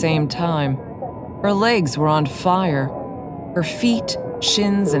senses at the same time. Her legs were on fire, her feet,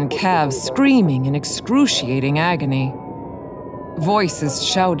 shins, and calves screaming in excruciating agony. Voices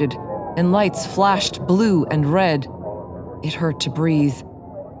shouted, and lights flashed blue and red. It hurt to breathe.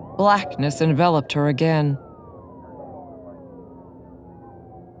 Blackness enveloped her again.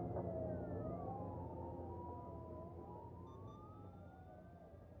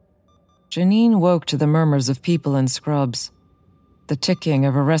 Janine woke to the murmurs of people in scrubs, the ticking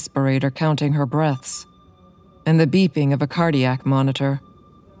of a respirator counting her breaths, and the beeping of a cardiac monitor.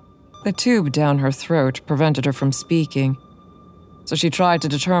 The tube down her throat prevented her from speaking, so she tried to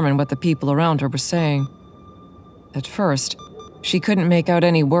determine what the people around her were saying. At first, she couldn't make out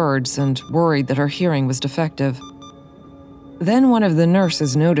any words and worried that her hearing was defective. Then one of the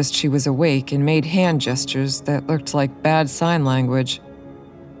nurses noticed she was awake and made hand gestures that looked like bad sign language.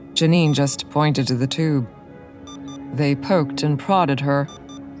 Janine just pointed to the tube. They poked and prodded her,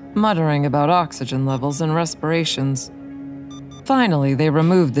 muttering about oxygen levels and respirations. Finally, they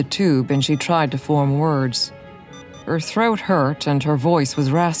removed the tube and she tried to form words. Her throat hurt and her voice was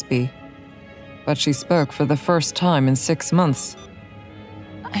raspy, but she spoke for the first time in 6 months.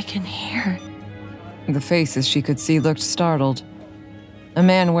 I can hear. The faces she could see looked startled. A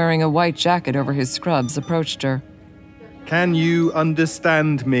man wearing a white jacket over his scrubs approached her. Can you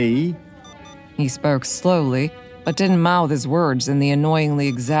understand me? He spoke slowly, but didn't mouth his words in the annoyingly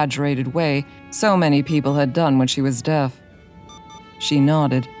exaggerated way so many people had done when she was deaf. She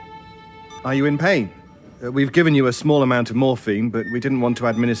nodded. Are you in pain? We've given you a small amount of morphine, but we didn't want to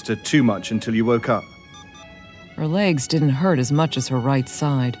administer too much until you woke up. Her legs didn't hurt as much as her right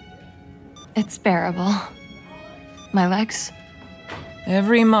side. It's bearable. My legs?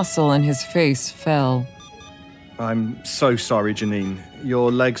 Every muscle in his face fell. I'm so sorry, Janine.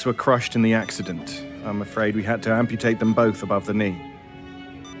 Your legs were crushed in the accident. I'm afraid we had to amputate them both above the knee.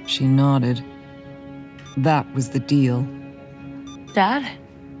 She nodded. That was the deal. Dad?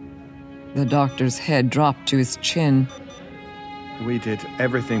 The doctor's head dropped to his chin. We did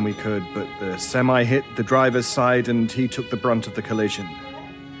everything we could, but the semi hit the driver's side and he took the brunt of the collision.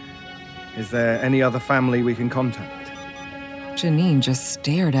 Is there any other family we can contact? Janine just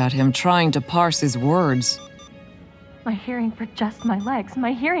stared at him, trying to parse his words. My hearing for just my legs.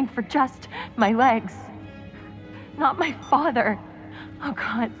 My hearing for just my legs. Not my father. Oh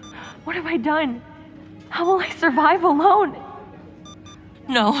God, what have I done? How will I survive alone?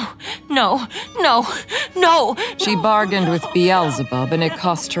 No. She bargained with Beelzebub and it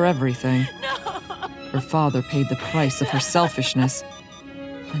cost her everything. Her father paid the price of her selfishness.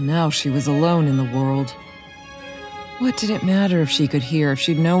 And now she was alone in the world. What did it matter if she could hear, if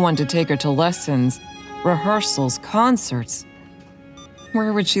she'd no one to take her to lessons, rehearsals, concerts?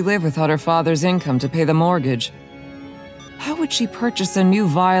 Where would she live without her father's income to pay the mortgage? How would she purchase a new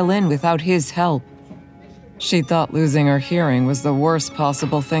violin without his help? She thought losing her hearing was the worst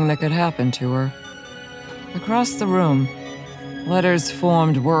possible thing that could happen to her. Across the room, letters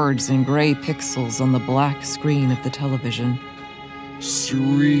formed words in gray pixels on the black screen of the television.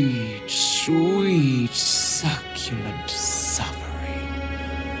 Sweet, sweet, succulent suffering.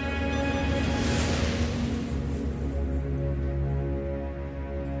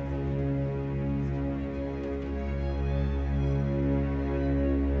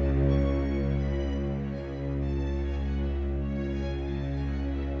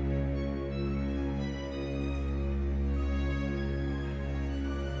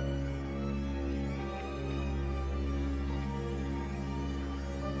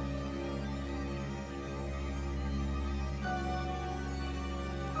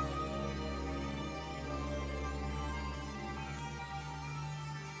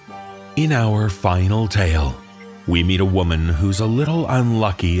 In our final tale, we meet a woman who's a little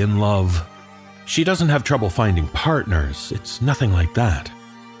unlucky in love. She doesn't have trouble finding partners, it's nothing like that.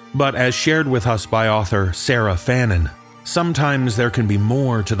 But as shared with us by author Sarah Fannin, sometimes there can be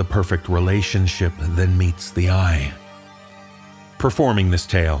more to the perfect relationship than meets the eye. Performing this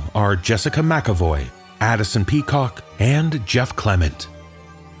tale are Jessica McAvoy, Addison Peacock, and Jeff Clement.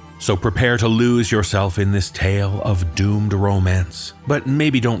 So prepare to lose yourself in this tale of doomed romance, but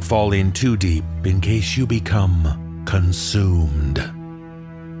maybe don't fall in too deep in case you become consumed.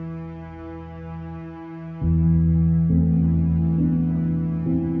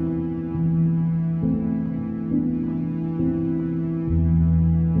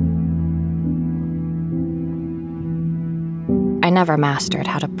 I never mastered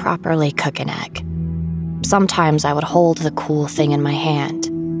how to properly cook an egg. Sometimes I would hold the cool thing in my hand,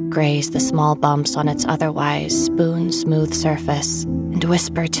 graze the small bumps on its otherwise spoon-smooth surface, and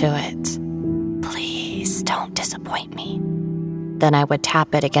whisper to it, "Please don't disappoint me." Then I would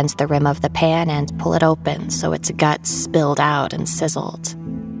tap it against the rim of the pan and pull it open so its guts spilled out and sizzled.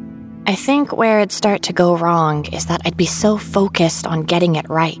 I think where it'd start to go wrong is that I'd be so focused on getting it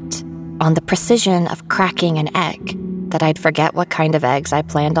right, on the precision of cracking an egg, that I'd forget what kind of eggs I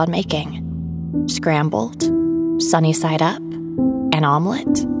planned on making. Scrambled, sunny side up, an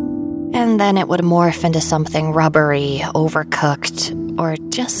omelet, and then it would morph into something rubbery, overcooked, or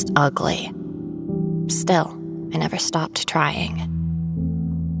just ugly. Still, I never stopped trying.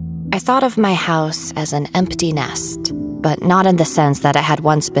 I thought of my house as an empty nest, but not in the sense that it had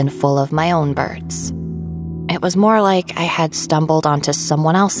once been full of my own birds. It was more like I had stumbled onto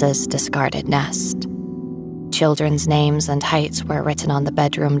someone else's discarded nest. Children's names and heights were written on the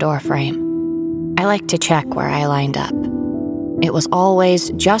bedroom doorframe. I liked to check where I lined up. It was always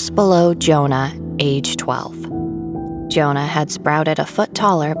just below Jonah, age 12. Jonah had sprouted a foot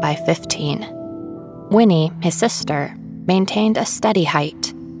taller by 15. Winnie, his sister, maintained a steady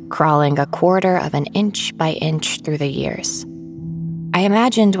height, crawling 1/4 of an inch by inch through the years. I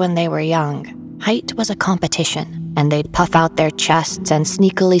imagined when they were young, height was a competition, and they'd puff out their chests and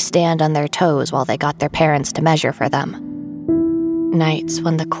sneakily stand on their toes while they got their parents to measure for them. Nights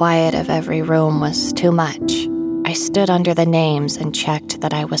when the quiet of every room was too much, I stood under the names and checked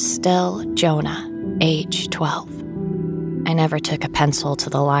that I was still Jonah, age 12. I never took a pencil to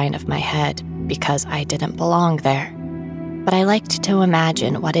the line of my head because I didn't belong there. But I liked to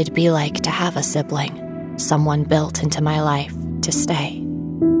imagine what it'd be like to have a sibling, someone built into my life to stay.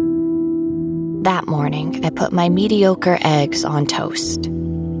 That morning, I put my mediocre eggs on toast.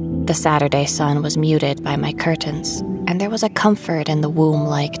 The Saturday sun was muted by my curtains, and there was a comfort in the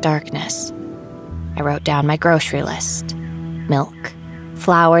womb-like darkness. I wrote down my grocery list: milk,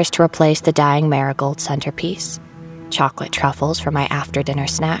 flowers to replace the dying marigold centerpiece, chocolate truffles for my after-dinner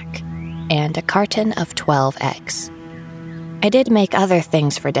snack, and a carton of 12 eggs. I did make other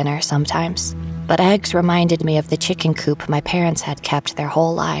things for dinner sometimes, but eggs reminded me of the chicken coop my parents had kept their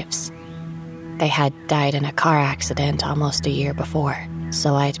whole lives. They had died in a car accident almost a year before,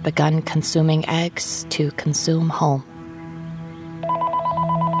 so I'd begun consuming eggs to consume home.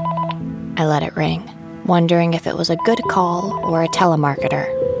 I let it ring, wondering if it was a good call or a telemarketer,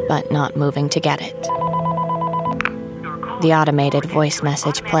 but not moving to get it. The automated voice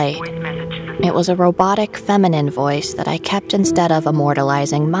message played. It was a robotic feminine voice that I kept instead of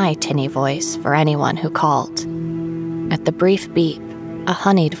immortalizing my tinny voice for anyone who called. At the brief beep, a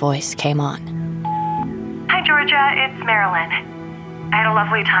honeyed voice came on. Hi, Georgia, it's Marilyn. I had a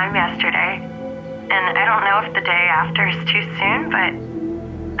lovely time yesterday, and I don't know if the day after is too soon, but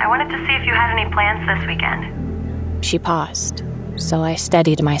I wanted to see if you had any plans this weekend. She paused, so I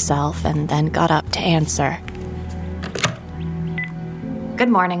steadied myself and then got up to answer. Good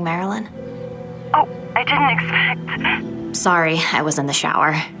morning, Marilyn. Oh, I didn't expect... Sorry, I was in the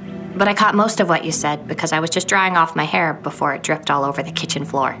shower. but I caught most of what you said because I was just drying off my hair before it dripped all over the kitchen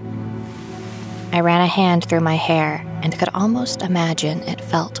floor. I ran a hand through my hair and could almost imagine it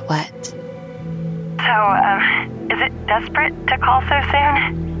felt wet. So, is it desperate to call so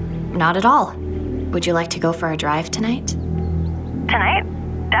soon? Not at all. Would you like to go for a drive tonight? Tonight?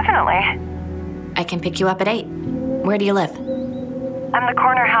 Definitely. I can pick you up at 8. Where do you live? I'm the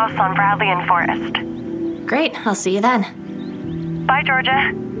corner house on Bradley and Forest. Great, I'll see you then. Bye,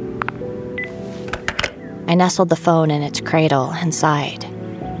 Georgia. I nestled the phone in its cradle and sighed.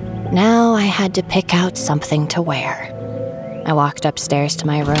 Now I had to pick out something to wear. I walked upstairs to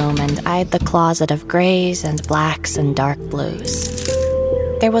my room and eyed the closet of grays and blacks and dark blues.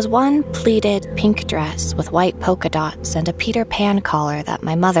 There was one pleated pink dress with white polka dots and a Peter Pan collar that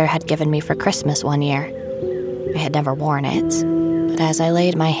my mother had given me for Christmas one year. I had never worn it, but as I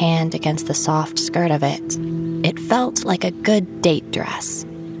laid my hand against the soft skirt of it, it felt like a good date dress.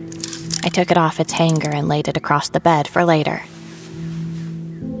 I took it off its hanger and laid it across the bed for later.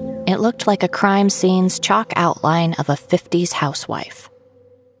 It looked like a crime scene's chalk outline of a 50s housewife.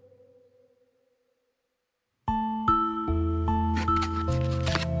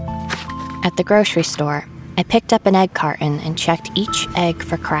 At the grocery store, I picked up an egg carton and checked each egg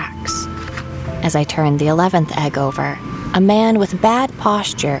for cracks. As I turned the 11th egg over, a man with bad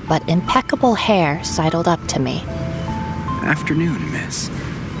posture but impeccable hair sidled up to me. Afternoon, miss.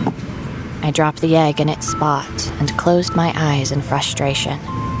 I dropped the egg in its spot and closed my eyes in frustration.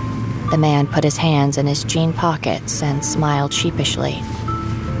 The man put his hands in his jean pockets and smiled sheepishly.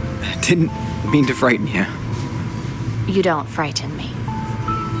 Didn't mean to frighten you. You don't frighten me.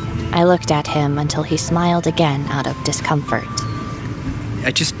 I looked at him until he smiled again out of discomfort.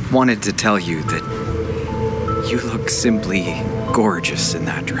 I just wanted to tell you that you look simply gorgeous in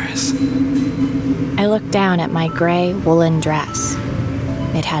that dress. I looked down at my gray woolen dress.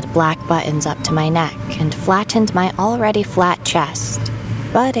 It had black buttons up to my neck and flattened my already flat chest,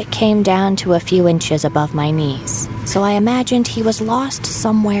 but it came down to a few inches above my knees, so I imagined he was lost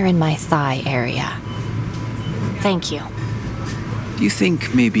somewhere in my thigh area. Thank you. Do you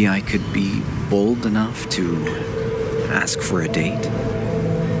think maybe I could be bold enough to ask for a date?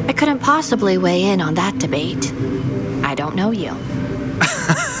 I couldn't possibly weigh in on that debate. I don't know you.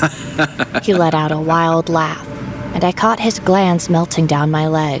 He let out a wild laugh, and I caught his glance melting down my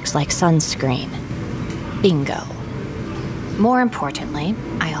legs like sunscreen. Bingo. More importantly,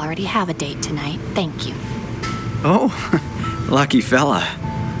 I already have a date tonight, thank you. Oh, lucky fella.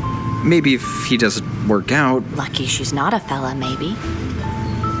 Maybe if he doesn't work out... Lucky she's not a fella, maybe.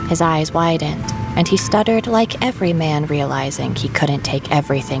 His eyes widened, and he stuttered like every man realizing he couldn't take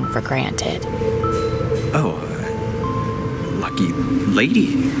everything for granted. Oh, lucky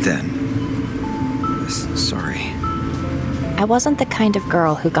lady, then. Sorry. I wasn't the kind of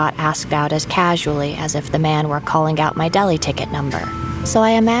girl who got asked out as casually as if the man were calling out my deli ticket number, so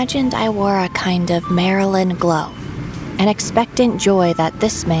I imagined I wore a kind of Marilyn glow, an expectant joy that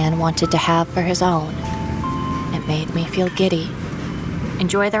this man wanted to have for his own. It made me feel giddy.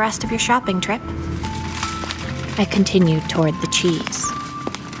 Enjoy the rest of your shopping trip. I continued toward the cheese.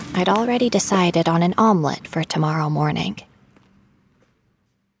 I'd already decided on an omelet for tomorrow morning.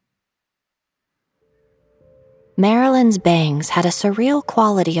 Marilyn's bangs had a surreal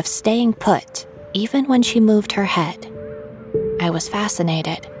quality of staying put, even when she moved her head. I was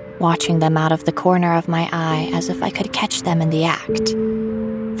fascinated, watching them out of the corner of my eye as if I could catch them in the act.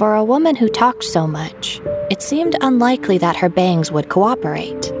 For a woman who talked so much, it seemed unlikely that her bangs would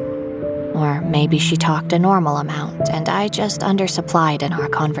cooperate. Or maybe she talked a normal amount, and I just undersupplied in our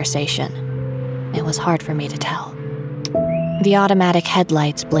conversation. It was hard for me to tell. The automatic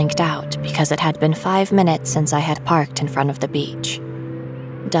headlights blinked out because it had been 5 minutes since I had parked in front of the beach.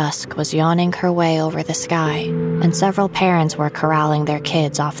 Dusk was yawning her way over the sky, and several parents were corralling their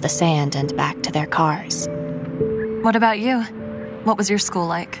kids off the sand and back to their cars. What about you? What was your school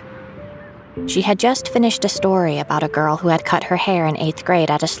like? She had just finished a story about a girl who had cut her hair in 8th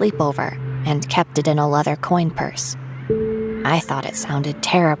grade at a sleepover and kept it in a leather coin purse. I thought it sounded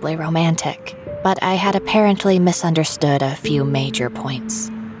terribly romantic, but I had apparently misunderstood a few major points.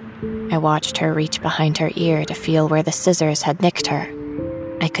 I watched her reach behind her ear to feel where the scissors had nicked her.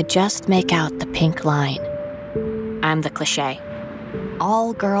 I could just make out the pink line. I'm the cliché.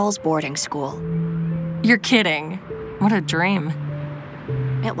 All girls boarding school. You're kidding. What a dream.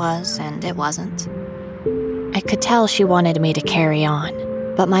 It was, and it wasn't. I could tell she wanted me to carry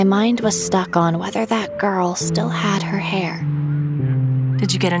on, but my mind was stuck on whether that girl still had her hair.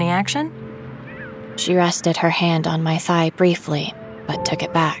 Did you get any action? She rested her hand on my thigh briefly, but took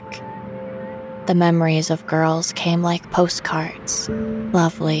it back. The memories of girls came like postcards,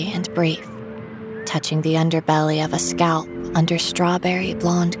 lovely and brief, touching the underbelly of a scalp under strawberry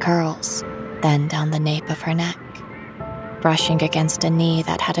blonde curls, then down the nape of her neck, brushing against a knee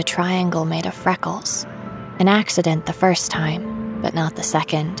that had a triangle made of freckles, an accident the first time, but not the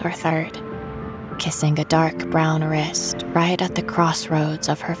second or third, kissing a dark brown wrist right at the crossroads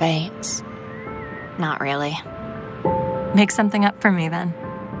of her veins. Not really. Make something up for me, then.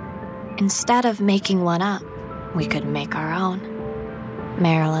 Instead of making one up, we could make our own.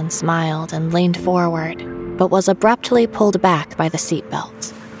 Marilyn smiled and leaned forward, but was abruptly pulled back by the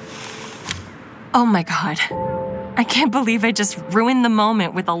seatbelt. Oh my God. I can't believe I just ruined the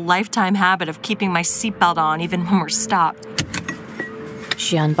moment with a lifetime habit of keeping my seatbelt on even when we're stopped.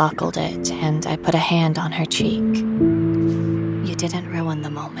 She unbuckled it, and I put a hand on her cheek. You didn't ruin the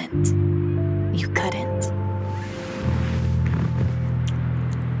moment. You couldn't.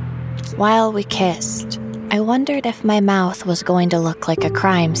 While we kissed, I wondered if my mouth was going to look like a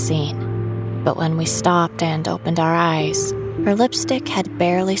crime scene. But when we stopped and opened our eyes, her lipstick had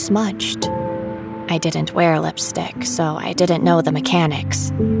barely smudged. I didn't wear lipstick, so I didn't know the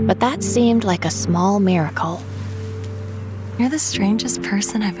mechanics, but that seemed like a small miracle. You're the strangest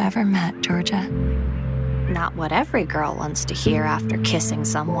person I've ever met, Georgia. Not what every girl wants to hear after kissing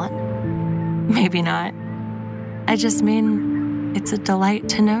someone. Maybe not. I just mean, it's a delight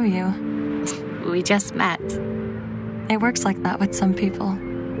to know you. We just met. It works like that with some people.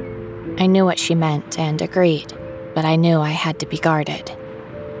 I knew what she meant and agreed, but I knew I had to be guarded.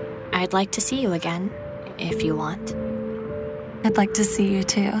 I'd like to see you again, if you want. I'd like to see you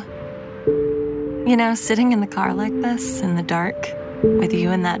too. You know, sitting in the car like this, in the dark, with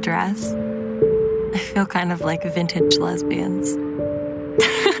you in that dress, I feel kind of like vintage lesbians.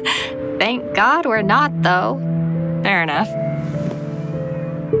 Thank God we're not, though. Fair enough.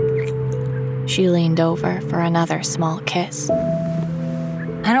 She leaned over for another small kiss.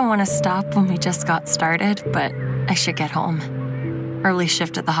 I don't want to stop when we just got started, but I should get home. Early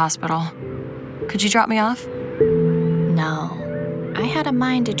shift at the hospital. Could you drop me off? No. I had a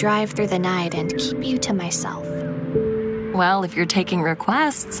mind to drive through the night and keep you to myself. Well, if you're taking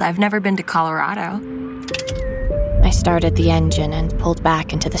requests, I've never been to Colorado. I started the engine and pulled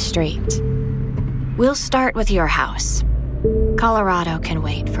back into the street. We'll start with your house. Colorado can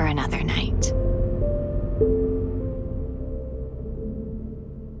wait for another night.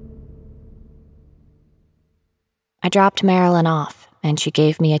 I dropped Marilyn off, and she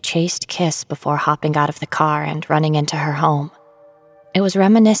gave me a chaste kiss before hopping out of the car and running into her home. It was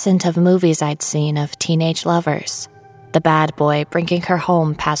reminiscent of movies I'd seen of teenage lovers, the bad boy bringing her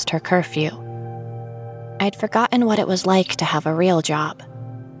home past her curfew. I'd forgotten what it was like to have a real job.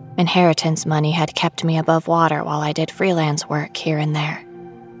 Inheritance money had kept me above water while I did freelance work here and there.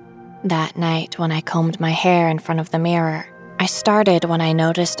 That night, when I combed my hair in front of the mirror, I started when I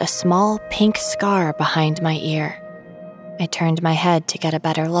noticed a small pink scar behind my ear. I turned my head to get a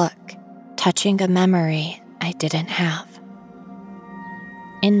better look, touching a memory I didn't have.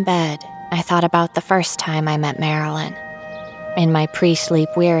 In bed, I thought about the first time I met Marilyn. In my pre-sleep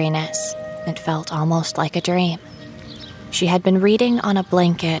weariness, it felt almost like a dream. She had been reading on a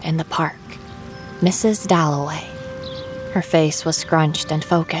blanket in the park, Mrs. Dalloway. Her face was scrunched and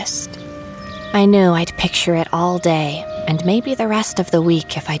focused. I knew I'd picture it all day, and maybe the rest of the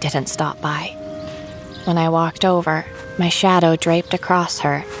week if I didn't stop by. When I walked over, my shadow draped across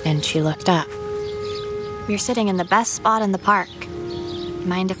her, and she looked up. You're sitting in the best spot in the park.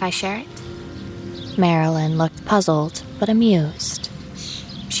 Mind if I share it? Marilyn looked puzzled, but amused.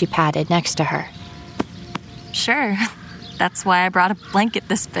 She patted next to her. Sure. That's why I brought a blanket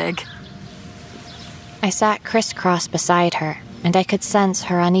this big. I sat crisscross beside her, and I could sense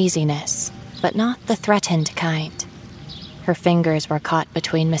her uneasiness, but not the threatened kind. Her fingers were caught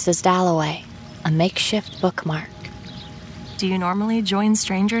between Mrs. Dalloway, a makeshift bookmark. Do you normally join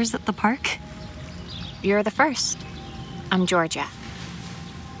strangers at the park? You're the first. I'm Georgia.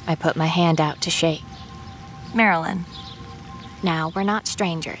 I put my hand out to shake. Marilyn. Now we're not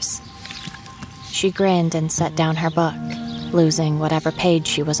strangers. She grinned and set down her book, losing whatever page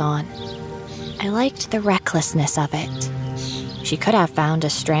she was on. I liked the recklessness of it. She could have found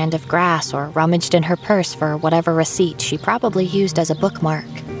a strand of grass or rummaged in her purse for whatever receipt she probably used as a bookmark.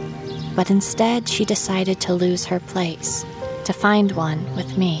 But instead, she decided to lose her place, to find one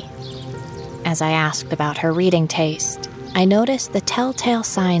with me. As I asked about her reading taste, I noticed the telltale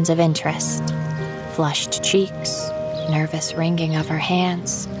signs of interest. Flushed cheeks, nervous wringing of her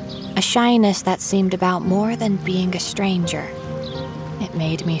hands, a shyness that seemed about more than being a stranger. It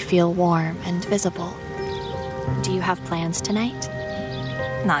made me feel warm and visible. Do you have plans tonight?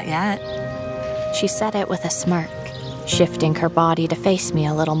 Not yet. She said it with a smirk, shifting her body to face me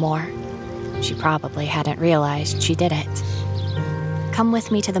a little more. She probably hadn't realized she did it. Come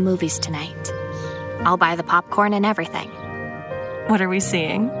with me to the movies tonight. I'll buy the popcorn and everything. What are we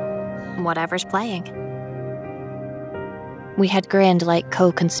seeing? Whatever's playing. We had grinned like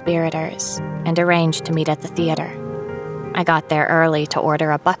co-conspirators and arranged to meet at the theater. I got there early to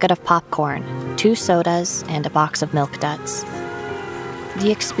order a bucket of popcorn, 2 sodas, and a box of Milk Duds.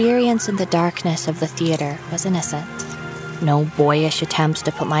 The experience in the darkness of the theater was innocent. No boyish attempts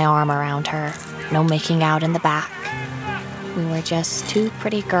to put my arm around her, no making out in the back. We were just 2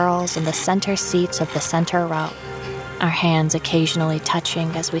 pretty girls in the center seats of the center row, our hands occasionally touching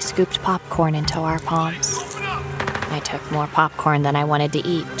as we scooped popcorn into our palms. I took more popcorn than I wanted to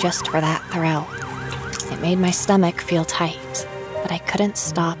eat just for that thrill. It made my stomach feel tight, but I couldn't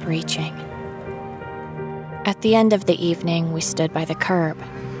stop reaching. At the end of the evening, we stood by the curb,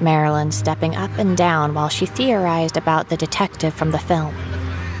 Marilyn stepping up and down while she theorized about the detective from the film.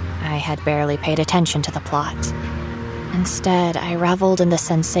 I had barely paid attention to the plot. Instead, I reveled in the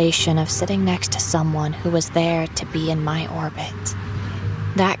sensation of sitting next to someone who was there to be in my orbit.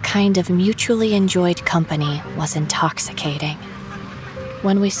 That kind of mutually enjoyed company was intoxicating.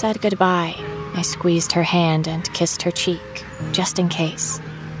 When we said goodbye, I squeezed her hand and kissed her cheek, just in case.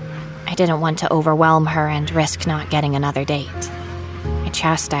 I didn't want to overwhelm her and risk not getting another date. I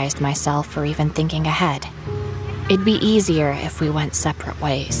chastised myself for even thinking ahead. It'd be easier if we went separate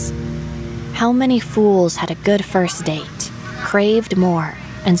ways. How many fools had a good first date, craved more,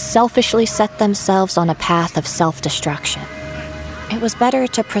 and selfishly set themselves on a path of self-destruction? It was better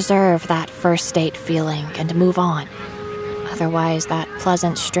to preserve that first date feeling and move on. Otherwise, that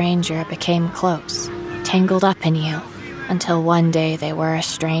pleasant stranger became close, tangled up in you, until one day they were a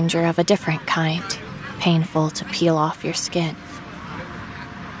stranger of a different kind, painful to peel off your skin.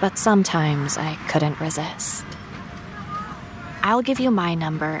 But sometimes I couldn't resist. I'll give you my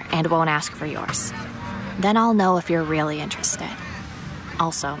number and won't ask for yours. Then I'll know if you're really interested.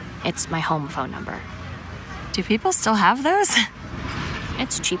 Also, it's my home phone number. Do people still have those?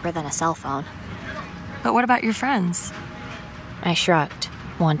 It's cheaper than a cell phone. But what about your friends? I shrugged,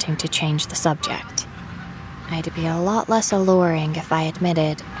 wanting to change the subject. I'd be a lot less alluring if I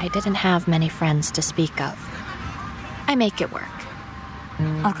admitted I didn't have many friends to speak of. I make it work.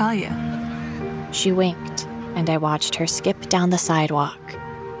 I'll call you. She winked, and I watched her skip down the sidewalk.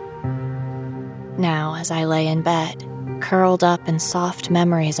 Now, as I lay in bed, curled up in soft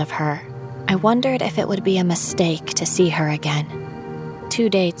memories of her, I wondered if it would be a mistake to see her again. 2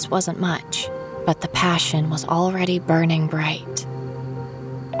 dates wasn't much, but the passion was already burning bright.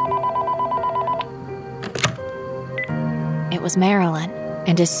 It was Marilyn,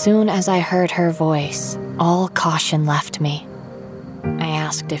 and as soon as I heard her voice, all caution left me. I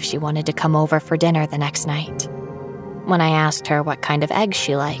asked if she wanted to come over for dinner the next night. When I asked her what kind of eggs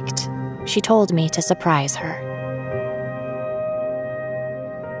she liked, she told me to surprise her.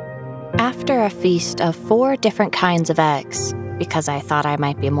 After a feast of 4 different kinds of eggs, because I thought I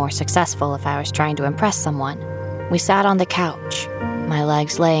might be more successful if I was trying to impress someone, we sat on the couch, my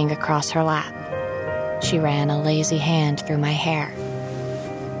legs laying across her lap. She ran a lazy hand through my hair.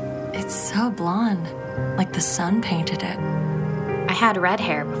 It's so blonde, like the sun painted it. I had red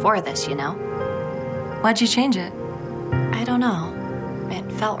hair before this, you know. Why'd you change it? I don't know.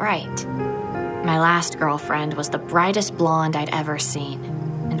 It felt right. My last girlfriend was the brightest blonde I'd ever seen.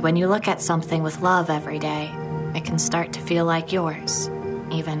 And when you look at something with love every day, it can start to feel like yours,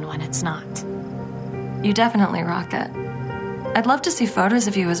 even when it's not. You definitely rock it. I'd love to see photos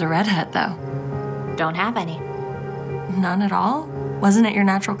of you as a redhead, though. Don't have any. None at all? Wasn't it your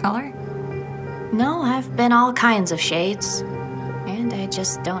natural color? No, I've been all kinds of shades. And I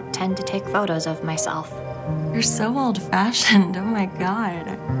just don't tend to take photos of myself. You're so old-fashioned, oh my god.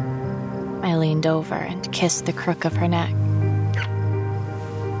 I leaned over and kissed the crook of her neck.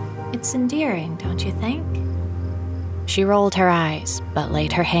 It's endearing, don't you think? She rolled her eyes, but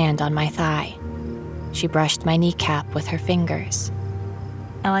laid her hand on my thigh. She brushed my kneecap with her fingers.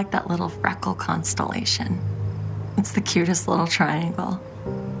 I like that little freckle constellation. It's the cutest little triangle.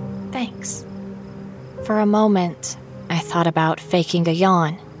 Thanks. For a moment, I thought about faking a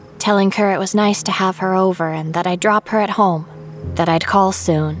yawn, telling her it was nice to have her over and that I'd drop her at home, that I'd call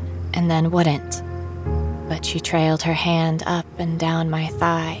soon, and then wouldn't. But she trailed her hand up and down my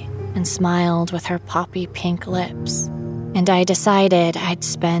thigh and smiled with her poppy pink lips, and I decided I'd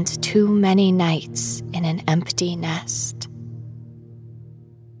spent too many nights in an empty nest.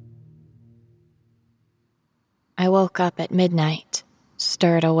 I woke up at midnight,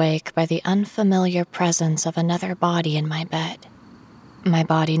 stirred awake by the unfamiliar presence of another body in my bed. My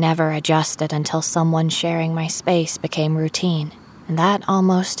body never adjusted until someone sharing my space became routine, and that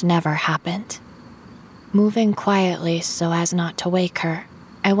almost never happened. Moving quietly so as not to wake her,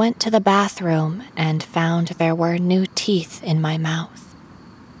 I went to the bathroom and found there were new teeth in my mouth.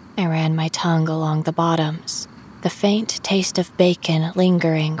 I ran my tongue along the bottoms, the faint taste of bacon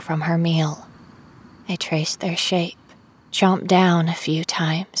lingering from her meal. I traced their shape, chomped down a few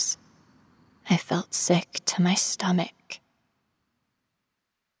times. I felt sick to my stomach.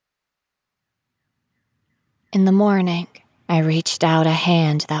 In the morning, I reached out a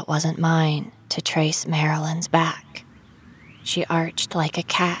hand that wasn't mine to trace Marilyn's back. She arched like a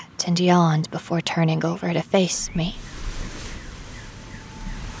cat and yawned before turning over to face me.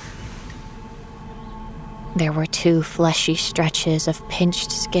 There were 2 fleshy stretches of pinched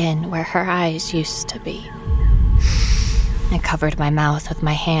skin where her eyes used to be. I covered my mouth with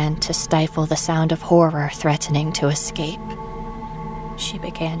my hand to stifle the sound of horror threatening to escape. She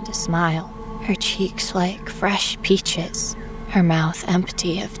began to smile, her cheeks like fresh peaches, her mouth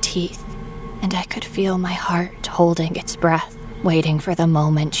empty of teeth, and I could feel my heart holding its breath, waiting for the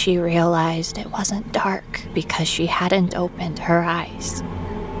moment she realized it wasn't dark because she hadn't opened her eyes.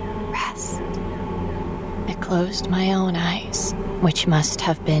 Rest. I closed my own eyes, which must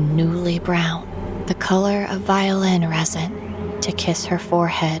have been newly brown, the color of violin resin, to kiss her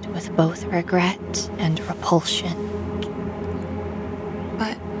forehead with both regret and repulsion.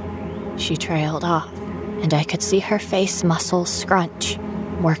 But she trailed off, and I could see her face muscles scrunch,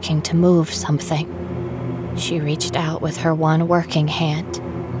 working to move something. She reached out with her one working hand,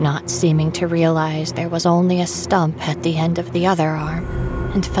 not seeming to realize there was only a stump at the end of the other arm,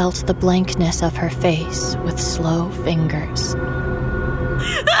 and felt the blankness of her face with slow fingers.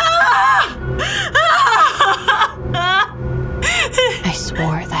 I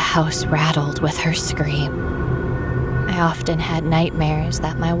swore the house rattled with her scream. I often had nightmares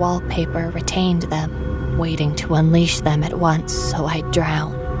that my wallpaper retained them, waiting to unleash them at once so I'd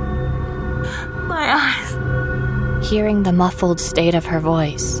drown. my eyes. Hearing the muffled state of her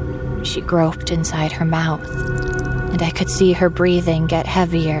voice, she groped inside her mouth, and I could see her breathing get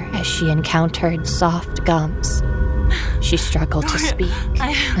heavier as she encountered soft gums. She struggled to speak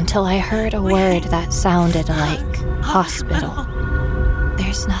until I heard a word that sounded like hospital.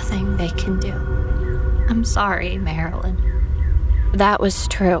 There's nothing they can do. I'm sorry, Marilyn. That was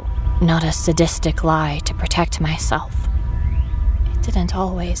true, not a sadistic lie to protect myself. It didn't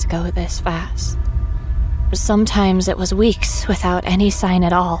always go this fast. Sometimes it was weeks without any sign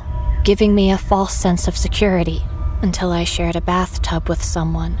at all, giving me a false sense of security, until I shared a bathtub with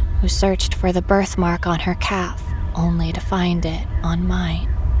someone who searched for the birthmark on her calf, only to find it on mine.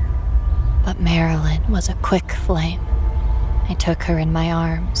 But Marilyn was a quick flame. I took her in my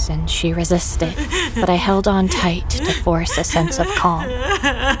arms, and she resisted, but I held on tight to force a sense of calm.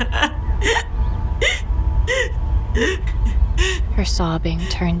 Her sobbing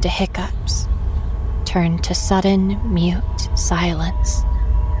turned to hiccups, turned to sudden, mute silence.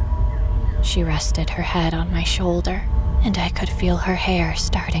 She rested her head on my shoulder, and I could feel her hair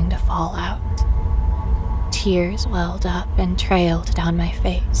starting to fall out. Tears welled up and trailed down my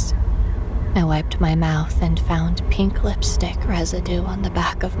face. I wiped my mouth and found pink lipstick residue on the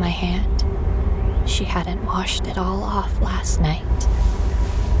back of my hand. She hadn't washed it all off last night.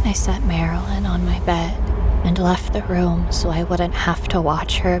 I set Marilyn on my bed and left the room so I wouldn't have to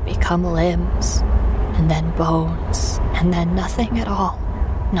watch her become limbs, and then bones, and then nothing at all,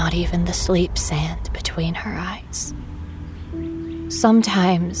 not even the sleep sand between her eyes.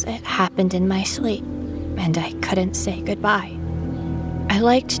 Sometimes it happened in my sleep, and I couldn't say goodbye. I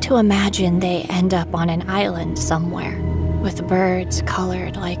liked to imagine they end up on an island somewhere, with birds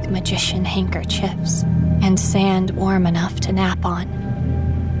colored like magician handkerchiefs, and sand warm enough to nap on.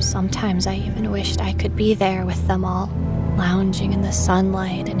 Sometimes I even wished I could be there with them all, lounging in the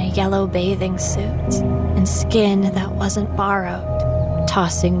sunlight in a yellow bathing suit, and skin that wasn't borrowed,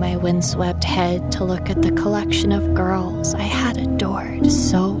 tossing my windswept head to look at the collection of girls I had adored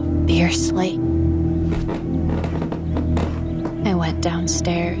so fiercely. I went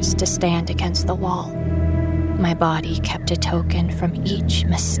downstairs to stand against the wall. My body kept a token from each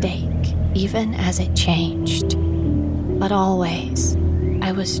mistake, even as it changed. But always,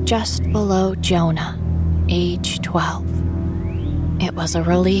 I was just below Jonah, age 12. It was a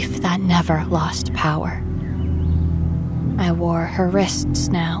relief that never lost power. I wore her wrists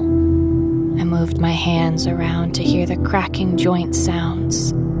now. I moved my hands around to hear the cracking joint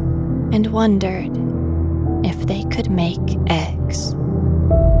sounds, and wondered if they could make eggs.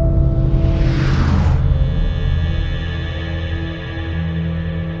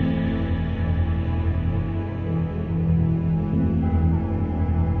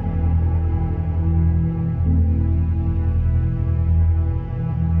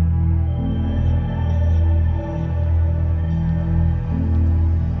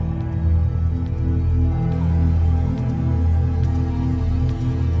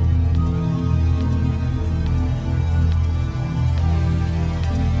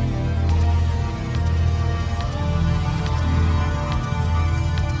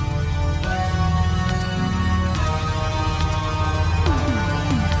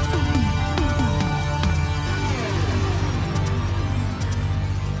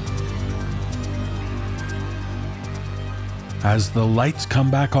 as the lights come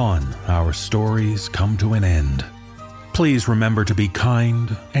back on, our stories come to an end. Please remember to be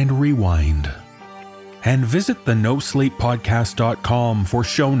kind and rewind. And visit the NoSleepPodcast.com for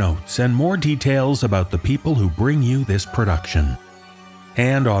show notes and more details about the people who bring you this production.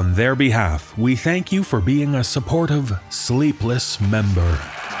 And on their behalf, we thank you for being a supportive, sleepless member.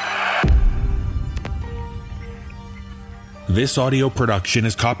 This audio production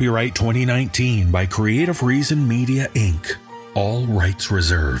is copyright 2019 by Creative Reason Media, Inc. All rights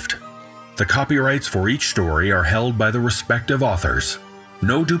reserved. The copyrights for each story are held by the respective authors.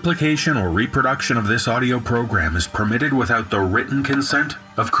 No duplication or reproduction of this audio program is permitted without the written consent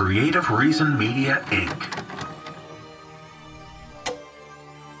of Creative Reason Media, Inc.